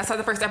missing. That's how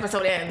the first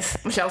episode ends.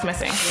 Michelle's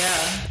missing.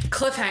 Yeah.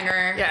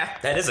 Cliffhanger. Yeah.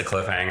 That is a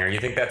cliffhanger. You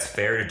think that's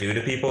fair to do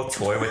to people?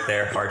 Toy with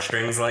their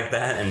heartstrings like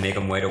that and make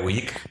them wait a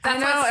week? I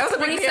know. It was a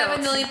big deal.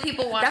 27 million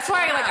people watched. That's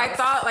why, like, I House.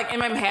 thought, like, in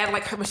my head,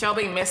 like, Michelle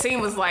being missing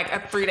was like a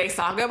 3-day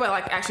saga, but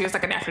like, actually, it was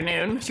like an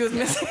afternoon. She was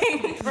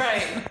missing.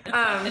 Right.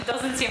 It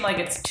doesn't seem like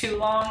it's too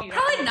long. You know?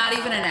 Probably not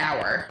even an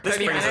hour. This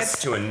 30 brings minutes.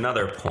 us to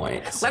another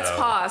point. Let's so-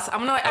 pause. I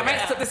might Okay.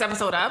 split this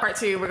episode up. Part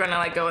 2, we're gonna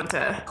like go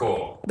into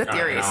Cool. the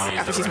theories I'll use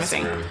after the she's rest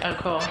missing. through. Oh,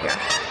 cool. Yeah.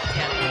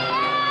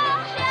 Yeah.